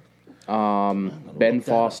Ben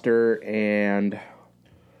Foster and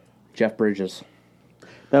Jeff Bridges.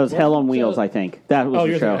 That was Hell on so- Wheels, I think. That was the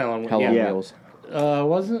you're show. thinking Hell on Hell yeah. on Yeah. Wheels.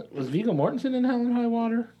 Was Viggo Mortensen in Hell and High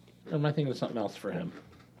Water? Or am I thinking of something else for him?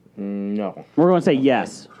 No. We're going to say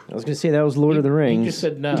yes. I was going to say that was Lord of the You Rings. just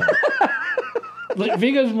said no. Like,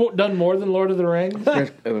 Viggo's done more than Lord of the Rings.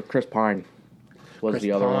 Chris Pine was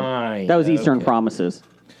the other one. Fine. That was Eastern Okay. Promises.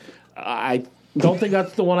 I don't think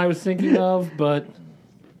that's the one I was thinking of, but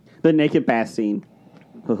The naked bath scene.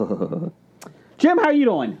 Jim, how are you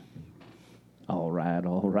doing? All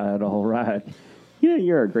right. Yeah,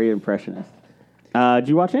 you're a great impressionist. Did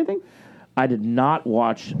you watch anything? I did not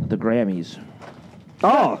watch the Grammys.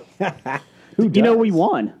 Oh. You know, we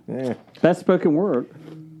won. Yeah. Best spoken word.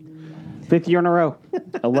 5th year in a row.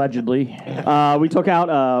 Allegedly. We took out,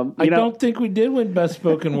 I don't think we did win Best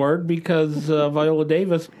Spoken Word because Viola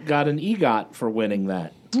Davis got an EGOT for winning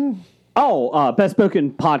that. Best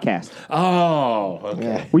spoken podcast. Oh,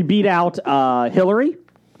 okay. We beat out Hillary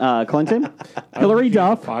Clinton, Hillary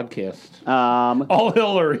Duff, Podcast. all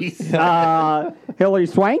Hillarys. Hillary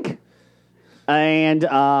Swank, and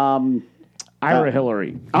Ira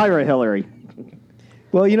Hillary. Ira Hillary.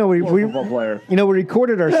 Well, we Football player. we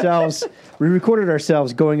recorded ourselves. We recorded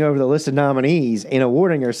ourselves going over the list of nominees and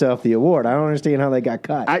awarding ourselves the award. I don't understand how they got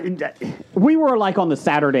cut. We were like on the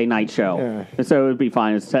Saturday night show, Yeah. so it would be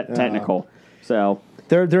fine. It's technical. So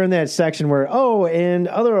They're in that section where and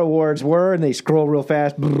other awards were, and they scroll real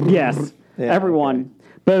fast. yes, Yeah, everyone.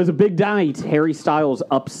 But it was a big night. Harry Styles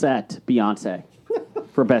upset Beyonce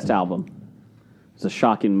for best album. It's a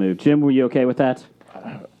shocking move. Jim, were you okay with that?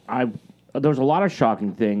 There was a lot of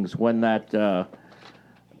shocking things when that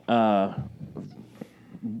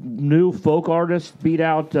new folk artist beat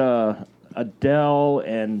out Adele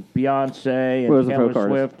and Beyonce What was and the Taylor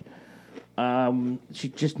folk Swift.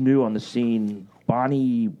 She's just new on the scene.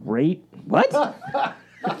 Bonnie Raitt. What?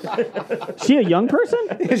 She a young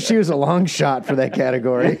person? She was a long shot for that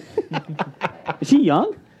category. Is she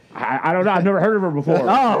young? I don't know. I've never heard of her before.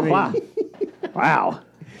 Oh, wow. Wow.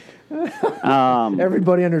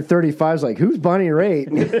 Everybody under 35 is like, who's Bonnie Raitt?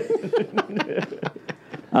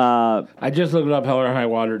 I just looked it up. Hell or High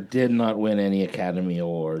Water did not win any Academy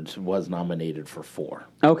Awards. Was nominated for 4.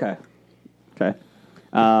 Okay.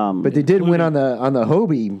 But they did win on the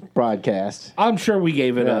Hobie broadcast. I'm sure we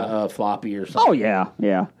gave it a floppy or something. Oh,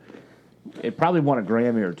 yeah. It probably won a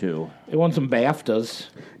Grammy or two. It won some BAFTAs.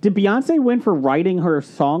 Did Beyonce win for writing her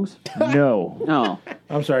songs? No. Oh.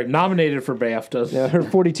 I'm sorry, nominated for BAFTAs. Yeah, her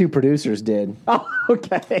 42 producers did. Oh,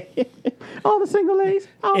 okay. All the single A's.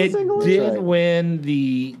 It did Right. win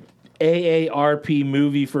the AARP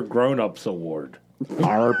Movie for Grown-Ups Award.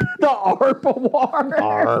 ARP. The ARP Award.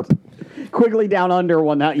 ARP. Quigley Down Under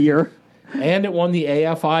won that year. And it won the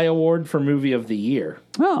AFI Award for Movie of the Year.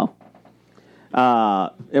 Oh.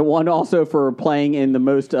 It won also for playing in the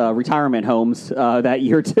most retirement homes that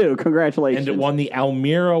year, too. Congratulations. And it won the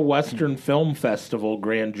Almira Western Film Festival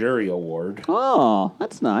Grand Jury Award. Oh,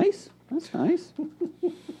 that's nice.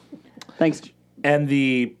 Thanks. And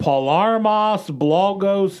the Palermas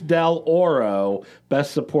Blogos del Oro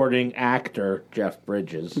Best Supporting Actor, Jeff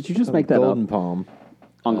Bridges. Did you just make that Golden up? Palm.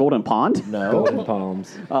 On Golden Pond? Golden No,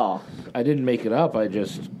 Palms. Oh, I didn't make it up. I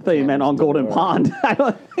just... I thought you meant on Golden Pond. I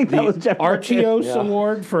don't think that was The Jeff Bridges. Archios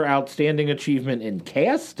Award for Outstanding Achievement in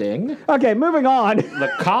Casting. Okay, moving on.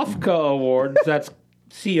 The Kafka Awards, that's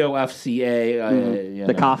COFCA.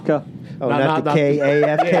 The Kafka. Oh, not the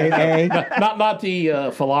KAFKA. Not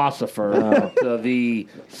the philosopher. But, the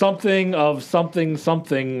something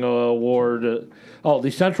award.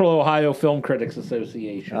 The Central Ohio Film Critics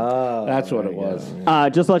Association. Oh, that's what it was.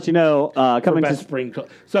 Just to let you know, For coming best to spring.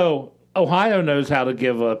 So Ohio knows how to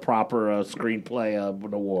give a proper screenplay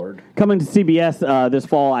an award. CBS this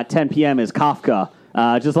fall at 10 p.m. is Kafka.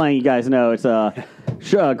 Just letting you guys know, it's a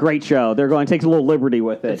great show. They're going to take a little liberty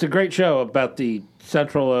with it. It's a great show about the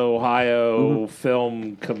Central Ohio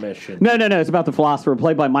Film Commission. No, it's about the philosopher,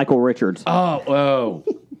 played by Michael Richards. Oh.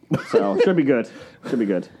 So should be good.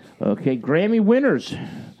 Okay, Grammy winners.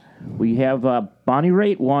 We have Bonnie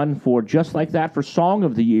Raitt won for Just Like That for Song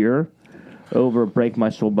of the Year over Break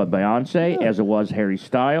My Soul by Beyonce, as it was Harry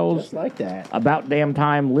Styles. Just like that. About Damn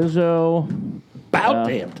Time, Lizzo. About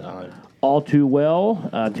damn time. All Too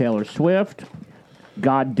Well, Taylor Swift.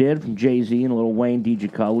 God Did from Jay-Z and Lil Wayne,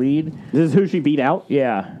 DJ Khaled. This is who she beat out?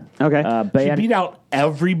 Yeah. Okay. She Bad, beat out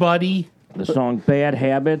everybody. the song Bad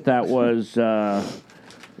Habit, that was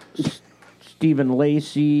Stephen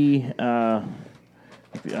Lacey,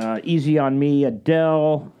 Easy on Me,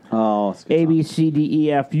 Adele, oh, it's a good song.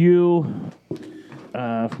 ABCDEFU,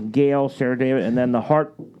 from Gail, Sarah David, and then The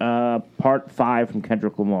Heart, Part 5 from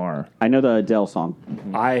Kendrick Lamar. I know the Adele song.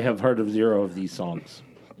 I have heard of 0 of these songs.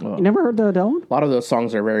 You never heard the Adele one? A lot of those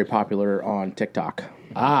songs are very popular on TikTok.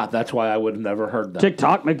 That's why I would have never heard them.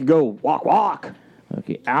 TikTok make you go walk, walk.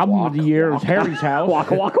 Okay, Album of the Year is Harry's House.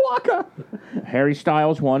 Waka, waka, waka. Harry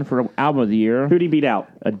Styles won for Album of the Year. Who'd he beat out?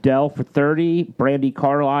 Adele for 30, Brandy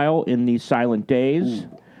Carlisle in These Silent Days,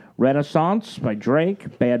 Renaissance by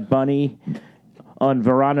Drake, Bad Bunny on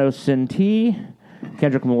Verano Sinti,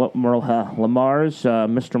 Kendrick Lamar's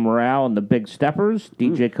Mr. Morale and the Big Steppers,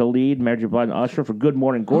 DJ Khaled, Mary J. Blige and Usher for Good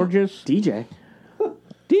Morning Gorgeous, DJ.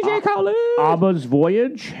 DJ Khaled. ABBA's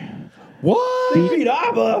Voyage, What? Is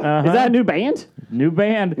that a new band? new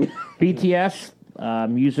band, BTS,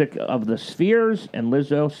 Music of the Spheres, and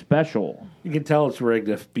Lizzo Special. You can tell it's rigged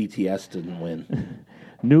if BTS didn't win.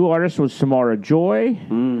 New artist was Samara Joy.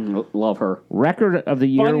 Love her. Record of the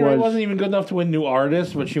year Bonnie Raitt was wasn't even good enough to win New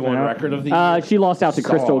Artist, but she won Yeah. Record of the Year. She lost out to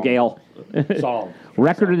Crystal Song. Gale. Song.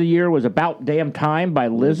 Record of the year was About Damn Time by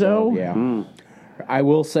Lizzo. Yeah. I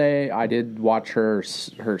will say I did watch her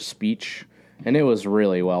speech, and it was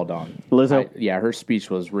really well done. Lizzo? Her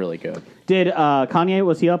speech was really good. Did Kanye,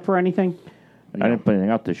 was he up for anything? I didn't put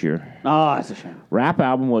anything out this year. Oh, that's a shame. Rap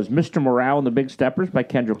album was Mr. Morale and the Big Steppers by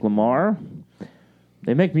Kendrick Lamar.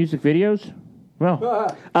 They make music videos?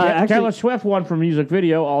 Well, actually- Taylor Swift won for music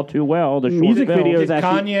video All Too Well. The short Music film. videos Did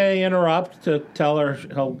actually. Kanye interrupt to tell her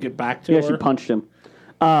he'll get back to Yeah, her? she punched him.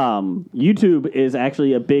 YouTube is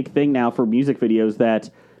actually a big thing now for music videos that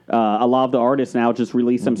a lot of the artists now just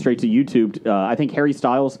release them straight to YouTube. I think Harry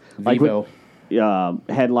Styles Vivo.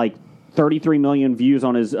 had like 33 million views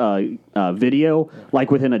on his video like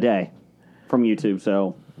within a day from YouTube.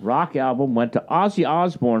 So Rock album went to Ozzy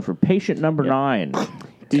Osbourne for Patient Number 9.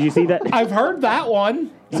 did you see that? I've heard that one.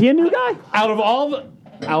 Is he a new guy? Out of all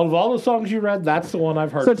the songs you read, that's the one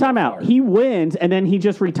I've heard. So time out. far. He wins and then he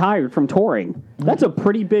just retired from touring. That's a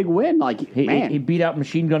pretty big win. Like man. He beat out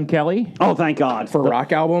Machine Gun Kelly. Oh, thank God. For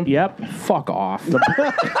rock album? Yep. Fuck off. The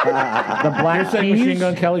Black You're saying Machine Keys.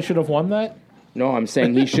 Gun Kelly should have won that? No, I'm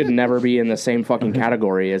saying he should never be in the same fucking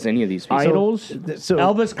category as any of these people. Idols. so-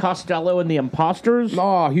 Elvis Costello and the Imposters.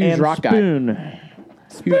 Oh, huge and rock guy.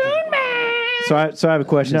 Spoon. So I have a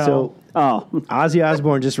question. No. So Ozzy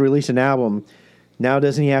Osbourne just released an album. Now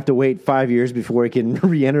doesn't he have to wait 5 years before he can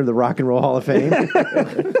re-enter the Rock and Roll Hall of Fame?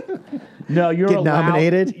 No, you're Get allowed,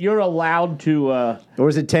 nominated? You're allowed to. Or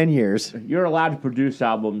is it 10 years? You're allowed to produce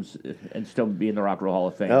albums and still be in the Rock and Roll Hall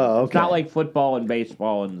of Fame. Oh, It's okay. not like football and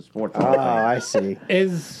baseball and sports. Oh, I see.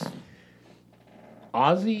 Is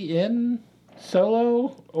Ozzy in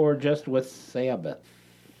solo or just with Sabbath?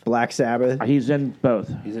 Black Sabbath. He's in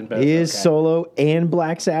both. He's in both. He is okay. solo and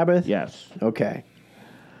Black Sabbath? Yes. Okay.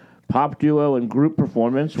 Pop duo and group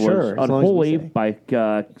performance was Sure, as long as we Unholy say.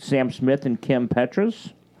 by Sam Smith and Kim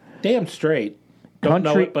Petras. Damn straight. Don't know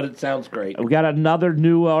Country- it, but it sounds great. We got another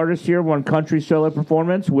new artist here, one country solo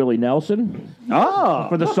performance, Willie Nelson, Oh,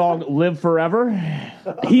 for the song Live Forever.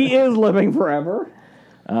 he is living forever.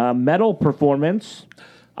 Metal performance,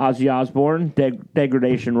 Ozzy Osbourne,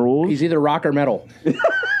 Degradation Rules. He's either rock or metal,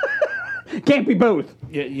 Can't be both.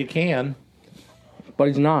 You can. but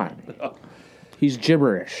he's not. He's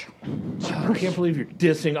gibberish. I can't believe you're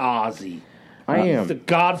dissing Ozzy. I He's am. the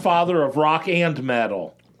godfather of rock and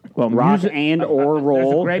metal. Well, Rock and or There's a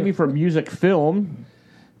roll. Grammy for music film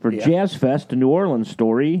for Yeah. Jazz Fest, a New Orleans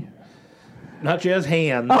story. Not jazz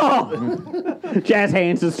hands. Jazz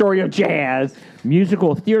Hands, the story of jazz.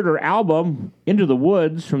 Musical theater album, Into the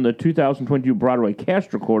Woods, from the 2022 Broadway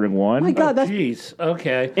cast recording one. My God, that's Jeez.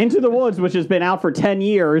 Okay. Into the Woods, which has been out for 10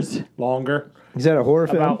 years. Longer. Is that a horror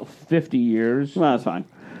film? About 50 years. Well, that's fine.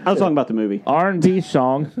 I was talking about the movie. R&B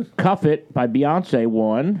song, Cuff It by Beyonce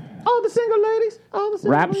won. Oh, the single ladies. Oh, the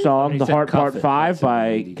single Rap ladies. song, He The said Heart Cuff Part It, 5 not Single by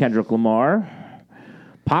Ladies. Kendrick Lamar.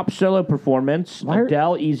 Pop solo performance, Why are-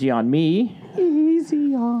 Adele, Easy on Me.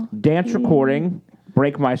 Easy on. Dance recording,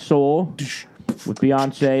 Break My Soul, with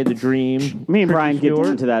Beyonce, The Dream. Me and Brian get Stewart.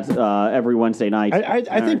 into that every Wednesday night.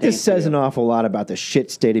 I think this says an awful lot about the shit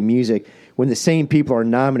state of music when the same people are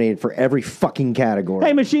nominated for every fucking category.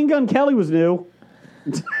 Hey, Machine Gun Kelly was new.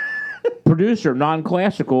 Producer,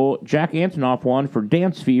 non-classical, Jack Antonoff won for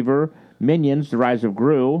Dance Fever, Minions, The Rise of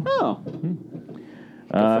Gru. Oh.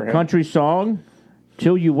 Country song,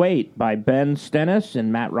 Till You Wait by Ben Stennis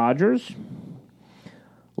and Matt Rogers.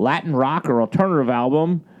 Latin rock or alternative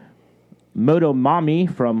album, Moto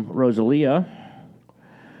Mami from Rosalia.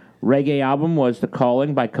 Reggae album was The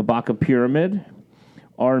Calling by Kabaka Pyramid.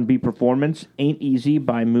 R&B performance, Ain't Easy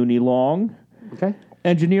by Mooney Long. Okay.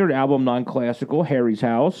 Engineered album, non-classical, Harry's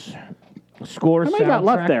House. Score How many got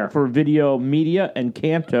left soundtrack there? for Video Media and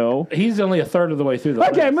Canto. He's only a third of the way through the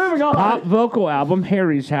Okay, list. moving on. Pop vocal album,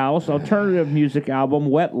 Harry's House. Alternative music album,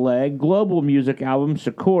 Wet Leg. Global music album,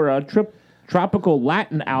 Sakura. Tropical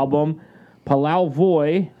Latin album, Palau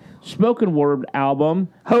Voy. Spoken word album,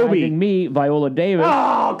 Hobie. Finding Me, Viola Davis.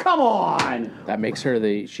 Oh, come on. That makes her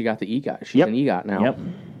she got the EGOT. She's Yep. an EGOT now. Yep.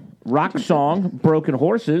 Rock song, Broken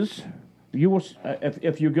Horses. You will,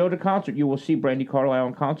 if you go to concert, you will see Brandi Carlile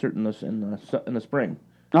in concert in the spring.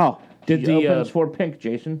 Oh. Did She the opens for Pink,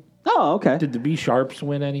 Jason. Oh, okay. did the B Sharps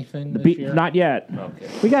win anything this year? Not yet. Okay.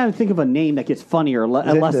 We got to think of a name that gets funnier less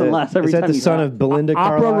and less every is that time the you son talk. of Belinda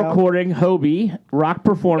Opera Carlisle? recording, Hobie. Rock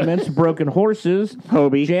performance, Broken Horses.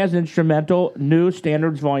 Hobie. Jazz instrumental, New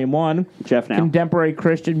Standards Volume 1. Jeff now. Contemporary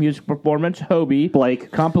Christian music performance, Hobie.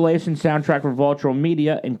 Blake. Compilation soundtrack for Vultural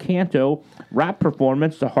Media and Canto. Rap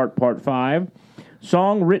performance, The Heart Part 5.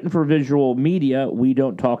 Song written for visual media, We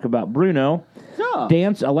Don't Talk About Bruno. Oh.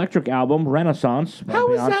 Dance electric album, Renaissance by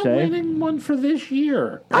How is that Beyonce. winning one for this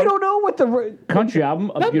year? I don't know what the... Country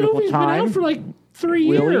album, A That Beautiful movie's Time. been out for like 3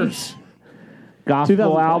 years. Gospel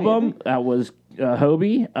 2020. album, that was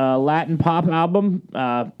Hobie. Latin pop album,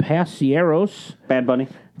 Pasieros. Bad Bunny.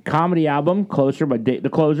 Comedy album, The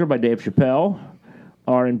Closer by Dave Chappelle.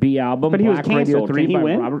 R&B album, But he was Black Radio canceled. 3 Can he by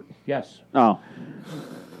win? Robert. Yes. Oh.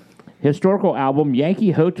 Historical album, Yankee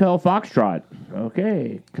Hotel Foxtrot.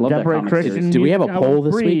 Okay. Love that Contemporary comic Christian series. Do we have a music poll album,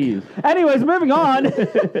 this week? Breathe. Anyways, moving on.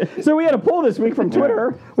 So we had a poll this week from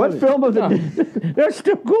Twitter. What film of the... They're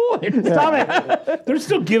still going. Stop it. They're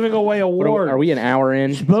still giving away awards. Are we an hour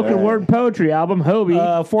in? Spoken word poetry album,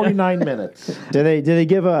 Hobie. 49 minutes. Did they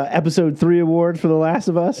give a episode 3 award for The Last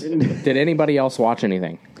of Us? Did anybody else watch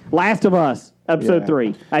anything? Last of Us, episode Yeah.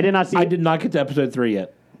 3. I did not see I it. did not get to episode 3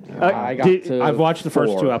 yet. I got did- to I've watched the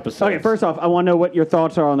first 4. 2 episodes. Okay, first off, I want to know what your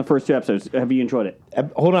thoughts are on the first 2 episodes. Have you enjoyed it?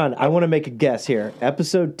 Hold on, I want to make a guess here.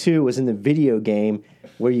 Episode 2 was in the video game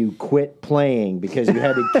where you quit playing because you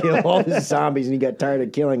had to kill all the zombies and you got tired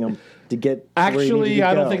of killing them to get to where you needed Actually, to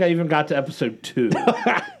I don't go. think I even got to episode 2.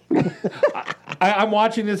 I'm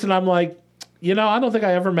watching this and I'm like, You know, I don't think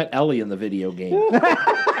I ever met Ellie in the video game.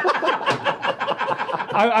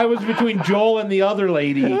 I was between Joel and the other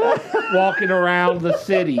lady walking around the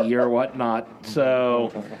city or whatnot.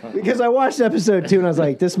 So Because I watched episode 2 and I was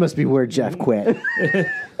like, this must be where Jeff quit.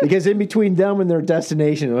 Because in between them and their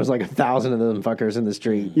destination, there was like 1,000 of them fuckers in the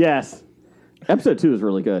street. Yes. Episode 2 is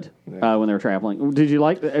really good when they were traveling. Did you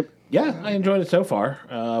like it? yeah, I enjoyed it so far.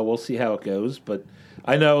 We'll see how it goes, but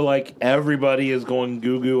I know like everybody is going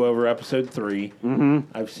goo over episode 3. Mm-hmm.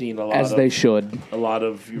 I've seen a lot As they should. A lot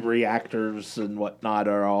of reactors and whatnot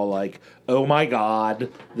are all like, "Oh my god,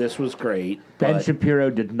 this was great." Ben But- Shapiro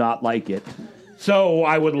did not like it. so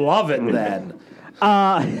I would love it then.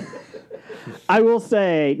 I will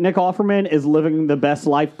say Nick Offerman is living the best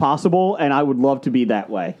life possible, and I would love to be that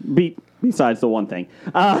way. Besides the one thing.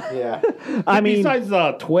 Yeah. I mean, Besides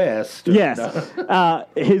the twist, yes.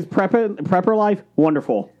 His prepper life,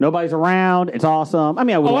 wonderful. Nobody's around. It's awesome. I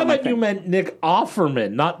mean, I would Oh, I want my thought you thing. meant Nick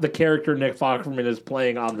Offerman, not the character Nick Offerman is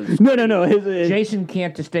playing on the No. His Jason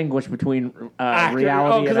can't distinguish between actor.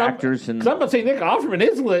 reality and 'cause actors. I'm about to say Nick Offerman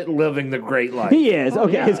is living the great life. He is.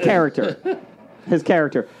 Okay, yeah. his character. His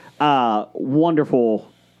character. Wonderful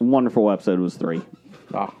episode was 3.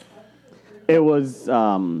 It was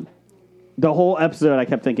the whole episode I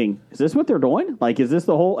kept thinking, is this what they're doing? Like, is this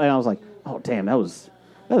the whole? And I was like, oh damn, that was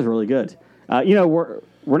really good. You know,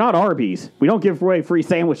 we're not Arby's. We don't give away free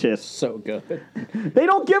sandwiches. So good. They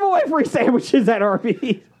don't give away free sandwiches at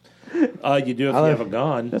Arby's. You do if you have a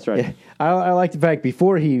gun. That's right. Yeah. I like the fact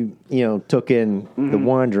before he, took in the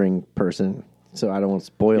wandering person, so I don't want to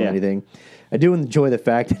spoil Yeah. anything. I do enjoy the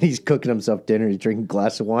fact that he's cooking himself dinner, he's drinking a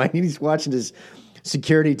glass of wine, and he's watching his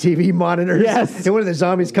security TV monitors. Yes. And one of the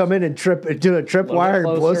zombies come in and do a tripwire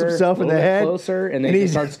and blows himself in the head. Closer, and then he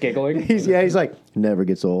starts giggling. He's like, never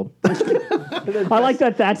gets old. I like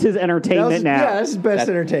that. That's his entertainment now. Yeah, that's his best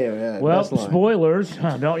entertainment. Yeah, Well, best line. spoilers.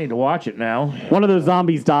 Don't need to watch it now. One of those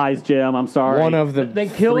zombies dies, Jim. I'm sorry. One of the They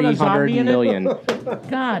killed a 300 zombie in it? million.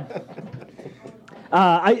 God.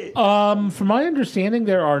 From my understanding,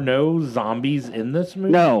 there are no zombies in this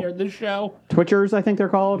movie No. or this show. Twitchers, I think they're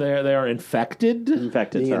called. They are infected.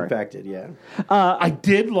 Infected. Being Sorry. infected, yeah. I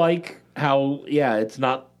did like how it's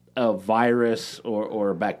not a virus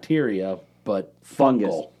or bacteria, but Fungus.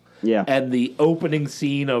 fungal. Yeah. And the opening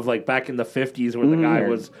scene of like back in the 50s where the guy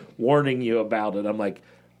was warning you about it, I'm like,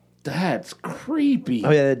 that's creepy.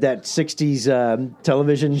 Oh, yeah, that 60s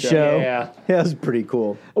television show. Yeah. That was pretty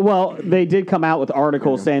cool. Well, they did come out with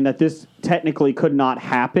articles saying that this technically could not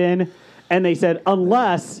happen, and they said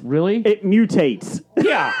unless Really? it mutates.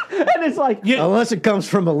 Yeah. And it's like Unless it comes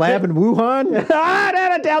from a lab in Wuhan.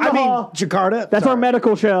 down the hall. Jakarta. That's our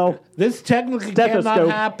medical show. This technically Stethoscope. cannot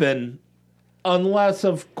happen unless,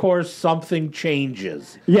 of course, something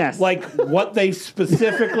changes. Yes. Like what they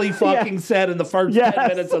specifically fucking said in the first Yes. 10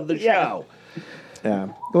 minutes of the Yeah. show. Yeah.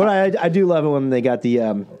 Well, I do love it when they got the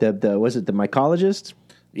was it the mycologist?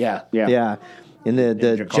 Yeah. Yeah. Yeah. And the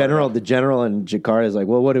Jakarta. general in Jakarta is like,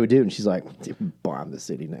 well, what do we do? And she's like, bomb the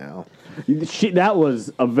city now. That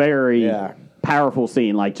was a very Yeah. powerful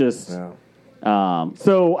scene. Like just. Yeah.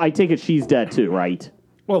 So I take it she's dead too, right?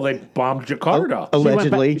 Well, they bombed Jakarta.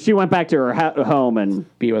 Allegedly, She went back to her home and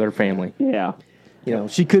Be with her family. yeah.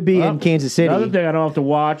 she could be in Kansas City. Another thing I don't have to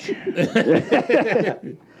watch.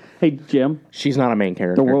 Hey Jim, She's not a main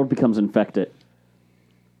character. the world becomes infected.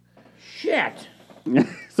 Shit.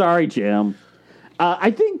 Sorry, Jim.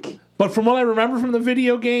 I think But from what I remember from the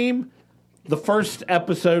video game, the first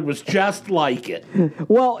episode was just like it.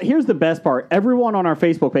 Well, here's the best part. Everyone on our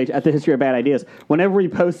Facebook page at the History of Bad Ideas, whenever we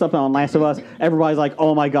post something on Last of Us, everybody's like,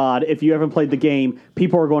 oh my God, if you haven't played the game,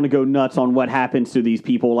 people are going to go nuts on what happens to these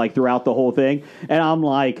people, like, throughout the whole thing. And I'm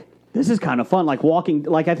like, this is kind of fun. Like,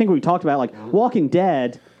 I think we talked about, like, Walking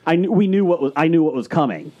Dead, I knew what was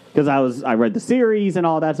coming, because I read the series and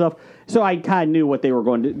all that stuff. So I kind of knew what they were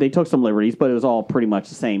going to, they took some liberties, but it was all pretty much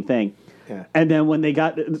the same thing. Yeah. And then when they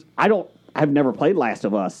got, I've never played Last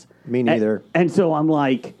of Us. Me neither. And so I'm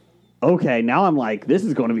like, okay, now I'm like, this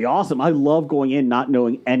is going to be awesome. I love going in not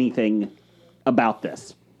knowing anything about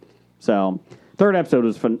this. So, third episode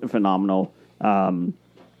was phenomenal. What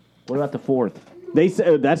about the fourth? They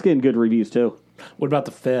say that's getting good reviews too. What about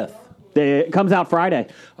the fifth? It comes out Friday.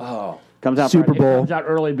 Oh. Comes out Super Friday. Bowl. Comes out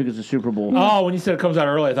early because of Super Bowl. Oh, when you said it comes out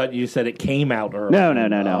early, I thought you said it came out early. No.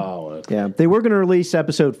 Oh, okay. Yeah, they were going to release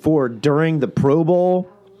episode 4 during the Pro Bowl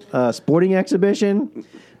sporting exhibition,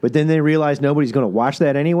 but then they realized nobody's going to watch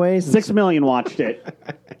that anyways. 6 million watched it.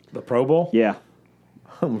 The Pro Bowl? Yeah.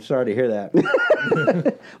 I'm sorry to hear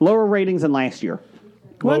that. Lower ratings than last year.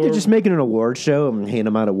 Why don't they just make it an award show and hand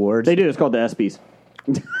them out awards? They do. It's called the ESPYs.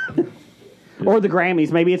 Or the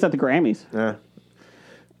Grammys. Maybe it's at the Grammys. No.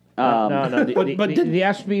 But The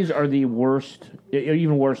ESPYs are the worst,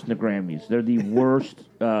 even worse than the Grammys. They're the worst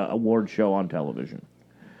award show on television.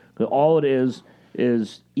 'Cause all it is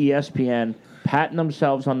ESPN patting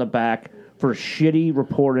themselves on the back for shitty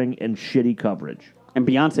reporting and shitty coverage. And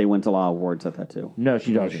Beyonce wins a lot of awards at that, too. No,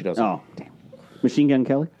 she doesn't. She doesn't. Oh, damn. Machine Gun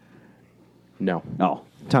Kelly? No. Oh.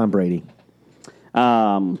 Tom Brady.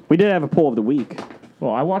 We did have a poll of the week.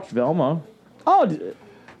 Well, I watched Velma. Oh,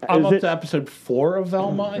 I'm is up it- to episode 4 of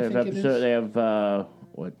Velma, I think it is. They have,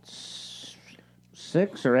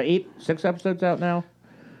 6 or 8? 6 episodes out now?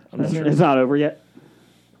 it's not over yet.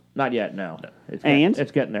 Not yet, no. It's And?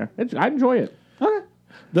 it's getting there. I enjoy it. Okay.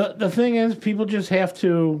 The thing is, people just have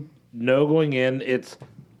to know going in, it's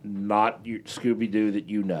not your Scooby-Doo that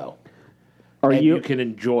you know. And you can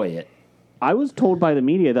enjoy it. I was told by the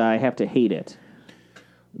media that I have to hate it.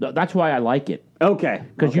 That's why I like it. Okay.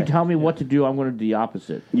 Because you tell me what to do, I'm going to do the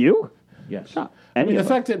opposite. You? Yes. I mean, the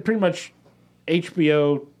fact that pretty much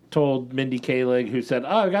HBO told Mindy Kaling, who said,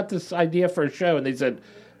 I got this idea for a show, and they said,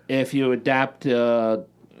 if you adapt the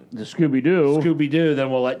Scooby-Doo,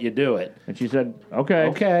 then we'll let you do it. And she said, okay.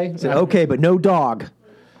 Okay. Said, okay, but no dog.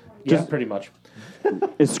 Yeah, pretty much.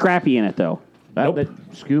 Is Scrappy in it, though? That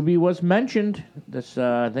Scooby was mentioned, this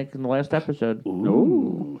I think, in the last episode.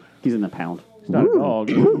 Ooh. He's in the pound. It's not a dog.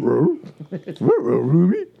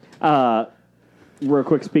 Real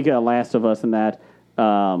quick, speaking of Last of Us and that,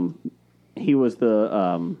 he was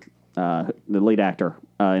the lead actor.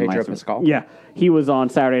 In Pedro Last of Us. Pascal? Yeah. He was on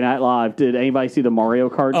Saturday Night Live. Did anybody see the Mario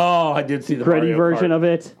Kart Oh, I did see the gritty Mario version Kart. of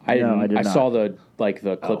it? I did not. saw the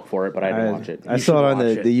clip for it, but I didn't watch it. I You saw it should on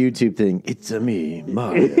watch it. the YouTube thing. It's a me,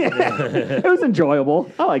 Mario. It was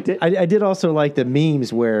enjoyable. I liked it. I did also like the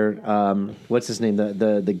memes where what's his name?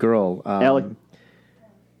 The girl. Ellie.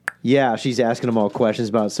 Yeah, she's asking them all questions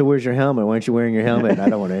about. So where's your helmet? Why aren't you wearing your helmet? I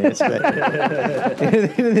don't want to answer that.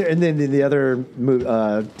 And then the other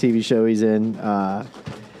TV show he's in,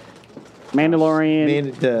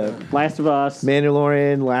 Mandalorian, Last of Us.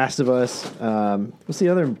 Mandalorian, Last of Us. What's the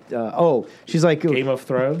other? She's like Game of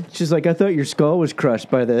Thrones. She's like, I thought your skull was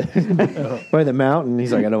crushed by the by the mountain.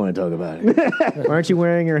 He's like, I don't want to talk about it. Why aren't you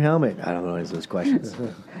wearing your helmet? I don't know any of those questions.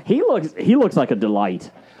 He looks like a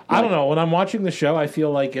delight. I don't know. When I'm watching the show, I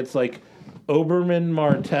feel like it's like Oberyn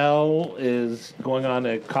Martell is going on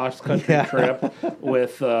a cross-country trip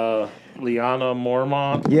with Lyanna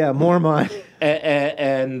Mormont. Yeah, Mormont.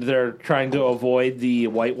 And they're trying to avoid the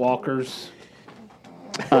White Walkers.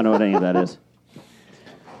 I don't know what any of that is.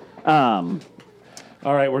 All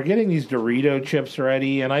right, we're getting these Dorito chips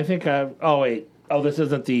ready, and I think this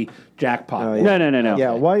isn't the jackpot. Oh, yeah. No.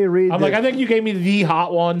 Yeah, while you read, I'm like, I think you gave me the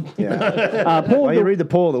hot one. yeah. While you read the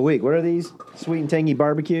poll of the week, what are these? Sweet and tangy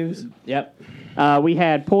barbecues. Yep. We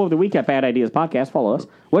had poll of the week at Bad Ideas Podcast. Follow us.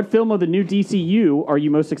 What film of the new DCU are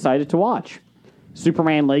you most excited to watch?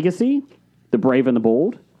 Superman Legacy, The Brave and the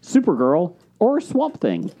Bold, Supergirl, or Swamp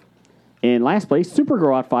Thing? In last place,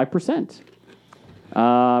 Supergirl at 5%.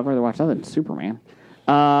 I'd rather watch that than Superman.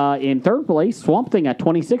 In third place, Swamp Thing at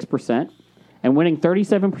 26%. And winning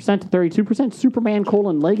 37% to 32%, Superman: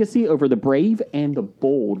 Legacy over The Brave and the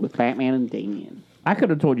Bold with Batman and Damian. I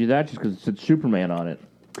could have told you that just because it said Superman on it.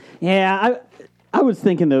 Yeah, I was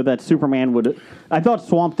thinking, though, that Superman would... I thought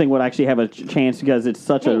Swamp Thing would actually have a chance because it's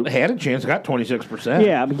such a... Had a chance, got 26%.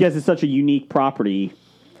 Yeah, because it's such a unique property.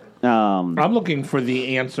 I'm looking for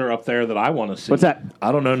the answer up there that I want to see. What's that?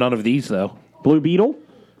 I don't know none of these, though. Blue Beetle,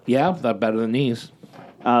 Yeah, that's better than these.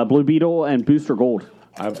 Blue Beetle, and Booster Gold.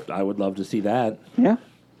 I would love to see that. Yeah.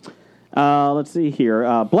 Let's see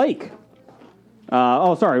here. Blake.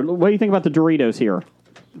 Sorry. What do you think about the Doritos here?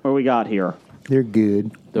 What do we got here? They're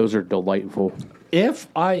good. Those are delightful. If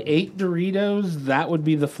I ate Doritos, that would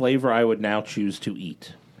be the flavor I would now choose to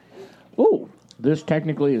eat. Ooh. This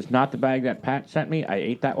technically is not the bag that Pat sent me. I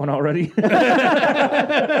ate that one already.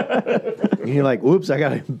 And you're like, whoops, I got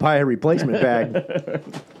to buy a replacement bag.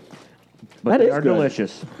 But That they is are good.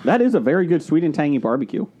 delicious. That is a very good sweet and tangy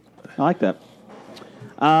barbecue. I like that.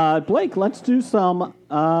 Blake, let's do some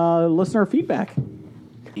listener feedback.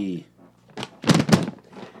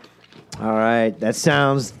 All right, that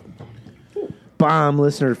sounds bomb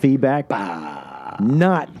listener feedback.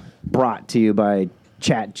 Not brought to you by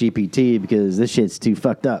ChatGPT because this shit's too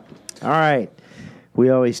fucked up. All right, we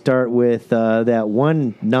always start with that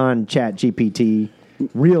one non-ChatGPT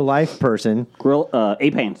real life person,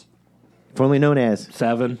 Ape Hands. formerly known as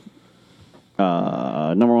 7.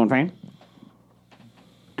 Number one fan.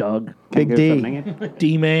 Doug. Big Can't D, hear something.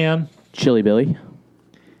 D-Man. Chili Billy.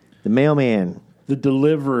 the mailman. The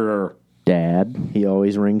Deliverer. Dad. He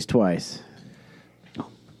always rings twice.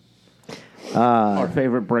 Our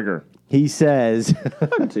favorite Brigger. He says, I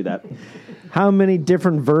can see that. how many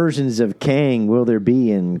different versions of Kang will there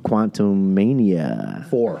be in Quantum Mania?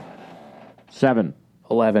 4. 7.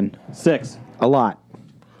 11. 6. A lot.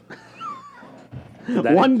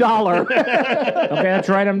 $1. Okay, let's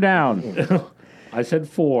write them down. I said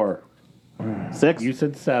 4. 6. You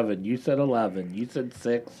said 7. You said 11. You said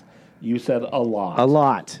 6. You said a lot. A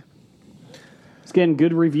lot. It's getting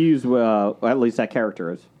good reviews, at least that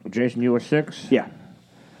character is. Jason, you were 6? Yeah.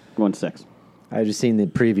 Going 6. I've just seen the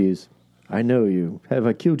previews. I know you. Have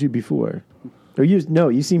I killed you before? Or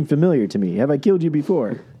you seem familiar to me. Have I killed you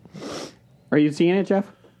before? Are you seeing it, Jeff?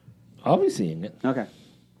 I'll be seeing it. Okay.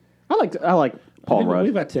 I like Paul Rudd.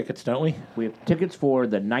 We've got tickets, don't we? We have tickets for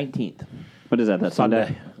the 19th. What is that? That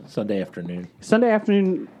Sunday? Sunday afternoon. Sunday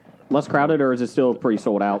afternoon, less crowded, or is it still pretty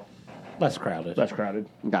sold out? Less crowded. Less crowded.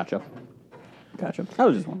 Gotcha. I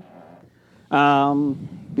was just one.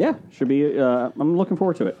 Yeah, should be. I'm looking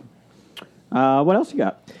forward to it. What else you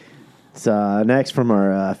got? It's next from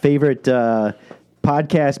our favorite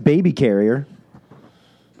podcast baby carrier,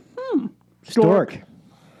 Stork.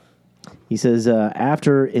 He says,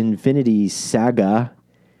 after Infinity Saga,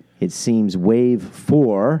 it seems Wave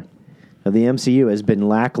 4 of the MCU has been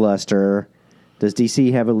lackluster. Does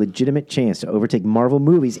DC have a legitimate chance to overtake Marvel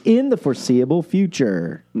movies in the foreseeable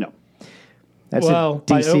future? No. That's Well, if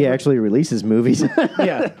DC by actually releases movies.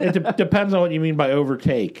 Yeah, it depends on what you mean by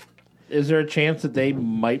overtake. Is there a chance that they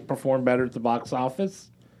might perform better at the box office?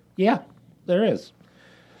 Yeah, there is.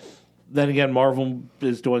 Then again, Marvel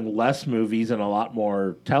is doing less movies and a lot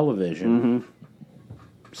more television.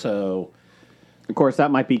 So, Of course,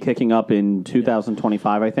 that might be kicking up in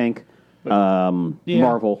 2025, I think.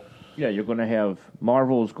 Marvel. Yeah, you're going to have...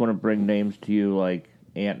 Marvel's going to bring names to you like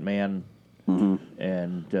Ant-Man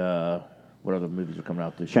and... what other movies are coming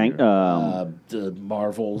out this year? the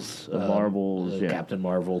Marvels. Marvels, yeah. Captain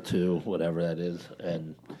Marvel 2, whatever that is.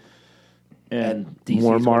 And DC's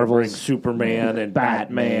More gonna Marvels. bring Superman and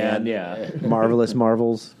Batman. yeah. Marvelous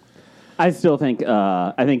Marvels. I still think.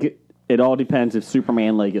 I think it all depends if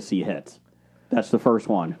Superman Legacy hits. That's the first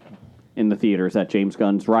one in the theaters that James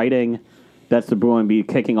Gunn's writing. That's the going to be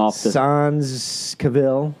kicking off the. Sans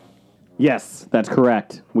Cavill. Yes, that's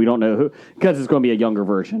correct. We don't know who because it's going to be a younger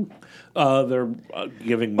version. They're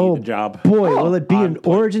giving me the job. Boy, will it be an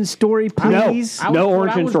origin story, please? No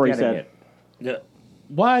origin story said. Yeah.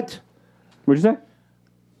 What? What'd you say?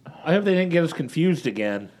 I hope they didn't get us confused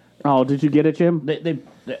again. Oh, did you get it, Jim?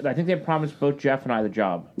 I think they promised both Jeff and I the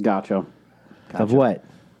job. Gotcha. Of what?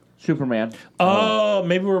 Superman. Oh,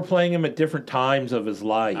 maybe we're playing him at different times of his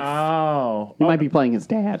life. Oh. You might be playing his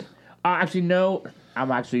dad. Actually, no.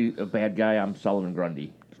 I'm actually a bad guy. I'm Solomon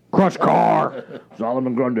Grundy. Crush Car.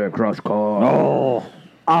 Solomon Grundy, Crush Car. Oh,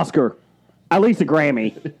 Oscar. At least a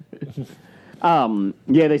Grammy.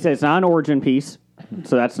 Yeah, they say it's not an origin piece,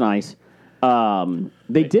 so that's nice.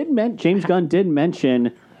 They did James Gunn did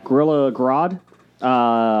mention Gorilla Grodd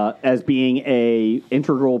as being a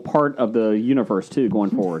integral part of the universe too,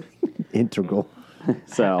 going forward. Integral.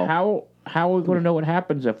 So How are we going to know what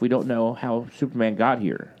happens if we don't know how Superman got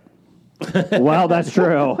here? well, that's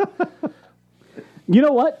true. You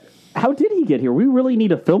know what? How did he get here? We really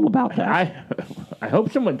need a film about that. I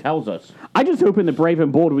hope someone tells us. I just hope in The Brave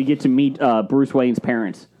and Bold we get to meet Bruce Wayne's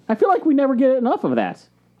parents. I feel like we never get enough of that.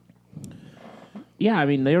 Yeah, I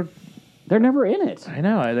mean, they're never in it. I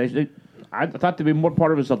know. I thought they'd be more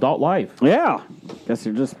part of his adult life. Yeah. Guess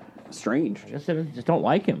they're just strange. I guess they just don't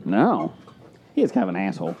like him. No. He is kind of an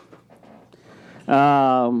asshole.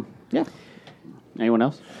 Yeah. Anyone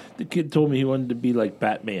else? The kid told me he wanted to be like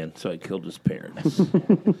Batman, so I killed his parents.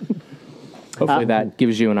 Hopefully that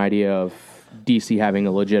gives you an idea of DC having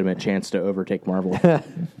a legitimate chance to overtake Marvel.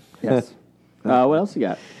 Yes. What else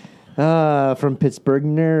you got? From Pittsburgh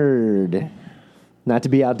Nerd. Not to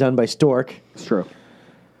be outdone by Stork. It's true.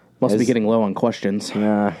 Must be getting low on questions.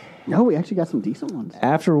 No, we actually got some decent ones.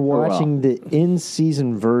 After watching the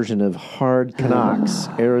in-season version of Hard Knocks,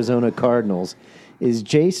 Arizona Cardinals, is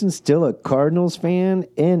Jason still a Cardinals fan?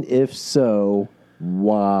 And if so,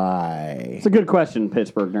 why? It's a good question,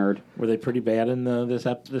 Pittsburgh Nerd. Were they pretty bad in this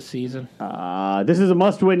season? This is a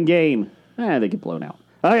must-win game. They get blown out.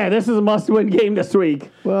 Okay, this is a must-win game this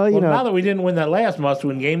week. Well, you know, now that we didn't win that last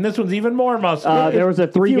must-win game, this one's even more must-win. There was a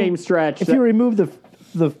 3-game stretch. If you remove the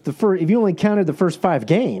first, if you only counted the first 5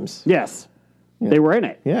 games, yes, they were in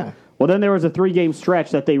it. Yeah. Well, then there was a 3-game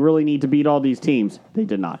stretch that they really need to beat all these teams. They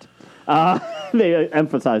did not. They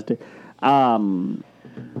emphasized it. Yeah,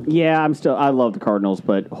 I love the Cardinals,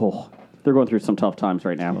 but they're going through some tough times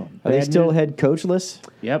right now. Are they still head coachless?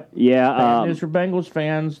 Yep. Yeah. Bad news for Bengals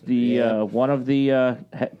fans. The one of the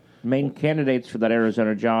main candidates for that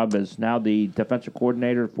Arizona job is now the defensive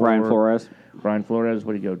coordinator for Brian Flores, Brian Flores.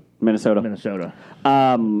 What do you go? Minnesota. Minnesota.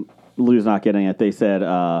 Lou's not getting it. They said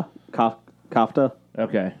Kafka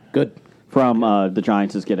Okay. Good. from the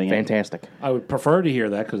Giants is getting it. Fantastic. I would prefer to hear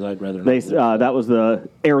that because I'd rather not. They that was the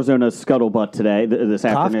Arizona scuttlebutt today. This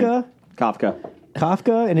afternoon.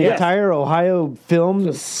 Kafka, an Yes. entire Ohio film.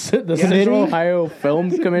 The Central Ohio Film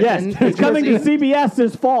Commission. Yes, it's coming to CBS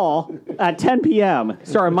this fall at 10 p.m.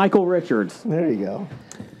 starring Michael Richards. There you go.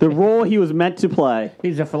 The role he was meant to play.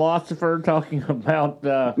 He's a philosopher talking about.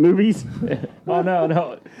 Movies? Oh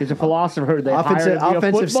no! He's a philosopher. They Offensive- hired to be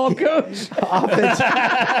a offensive football sch- coach.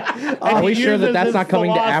 Are we He sure that uses that's his not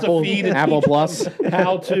coming to philosophy to Apple Plus?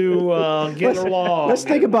 How to get along. Let's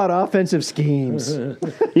think about offensive schemes.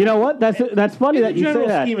 You know what? That's funny In that the you say general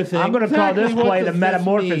that. scheme of things, I'm going to call this exactly what play the does this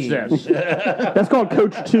metamorphosis. That's called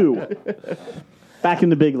Coach 2. Back in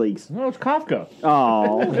the big leagues. No, it's Kafka.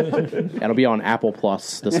 Oh. That'll be on Apple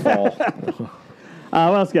Plus this fall. What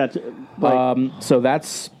else got you? So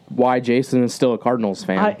that's why Jason is still a Cardinals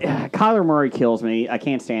fan. Kyler Murray kills me. I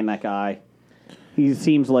can't stand that guy. He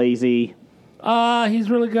seems lazy. He's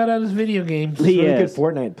really good at his video games. He Really good is.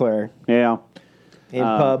 Fortnite player. Yeah. In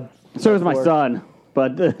pub. So is my son.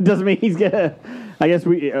 But doesn't mean he's gonna. I guess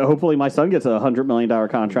hopefully my son gets a $100 million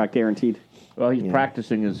contract guaranteed. Well, he's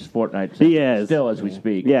practicing his Fortnite. He is. Still as we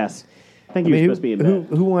speak. Yes. I think he was supposed to be in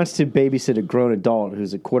bed. who wants to babysit a grown adult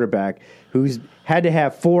who's a quarterback who's had to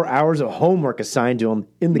have 4 hours of homework assigned to him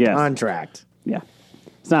in the Yes. contract? Yeah.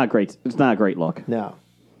 It's not a great look. No.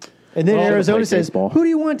 And then Well, Arizona play says, baseball. "Who do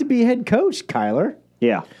you want to be head coach, Kyler?"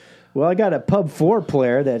 Yeah. Well, I got a Pub 4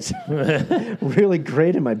 player that's really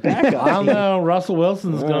great in my I backup. don't know. Russell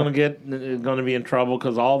Wilson's going to be in trouble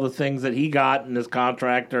because all the things that he got in his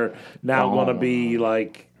contract are now going to be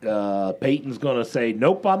like Peyton's going to say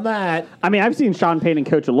nope on that. I mean, I've seen Sean Payton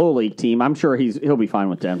coach a low league team. I'm sure he'll be fine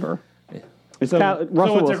with Denver. So Russell what they're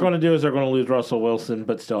Wilson. going to do is they're going to lose Russell Wilson,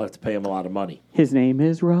 but still have to pay him a lot of money. His name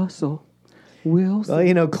is Russell Wilson. Well,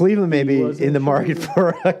 you know, Cleveland may be in the market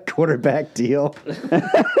for a quarterback deal.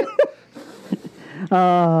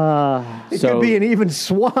 It So- could be an even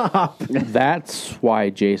swap. That's why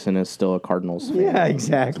Jason is still a Cardinals fan. Yeah,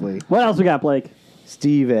 exactly. What else we got, Blake?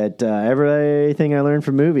 Steve, at everything I learned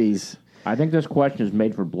from movies. I think this question is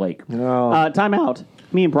made for Blake. Oh, Time out.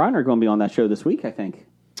 Me and Brian are going to be on that show this week, I think.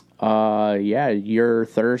 Yeah, you're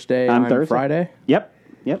Thursday. I'm I'm Thursday. Friday. Yep.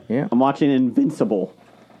 Yeah. I'm watching Invincible.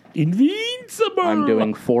 Invincible. I'm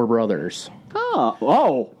doing Four Brothers.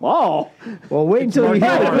 Oh. well, wait until you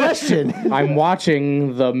hear the question. I'm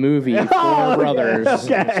watching the movie Four Brothers,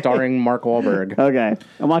 starring Mark Wahlberg. Okay.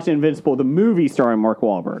 I'm watching Invincible, the movie starring Mark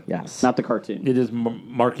Wahlberg. Yes. Not the cartoon. It is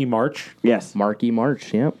Marky March. Yes. Marky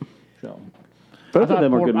March. Yep. So, Both of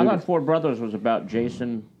them are good I movies. thought Four Brothers was about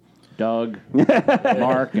Jason, Doug,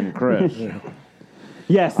 Mark, and Chris.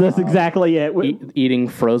 Yes, that's exactly it. Eating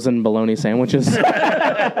frozen bologna sandwiches.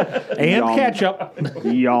 And Yum. ketchup.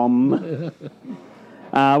 Yum.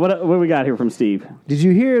 What we got here from Steve? Did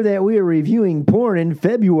you hear that we are reviewing porn in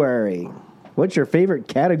February? What's your favorite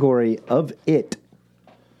category of it?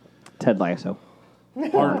 Ted Lasso.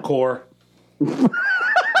 Hardcore.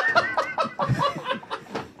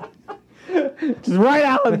 Just right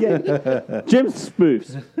out of the gate. Jim's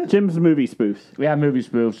spoofs. Jim's movie spoofs. Yeah, movie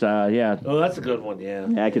spoofs. Yeah. Oh, that's a good one. Yeah.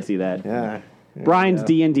 Yeah, I could see that. Yeah. Brian's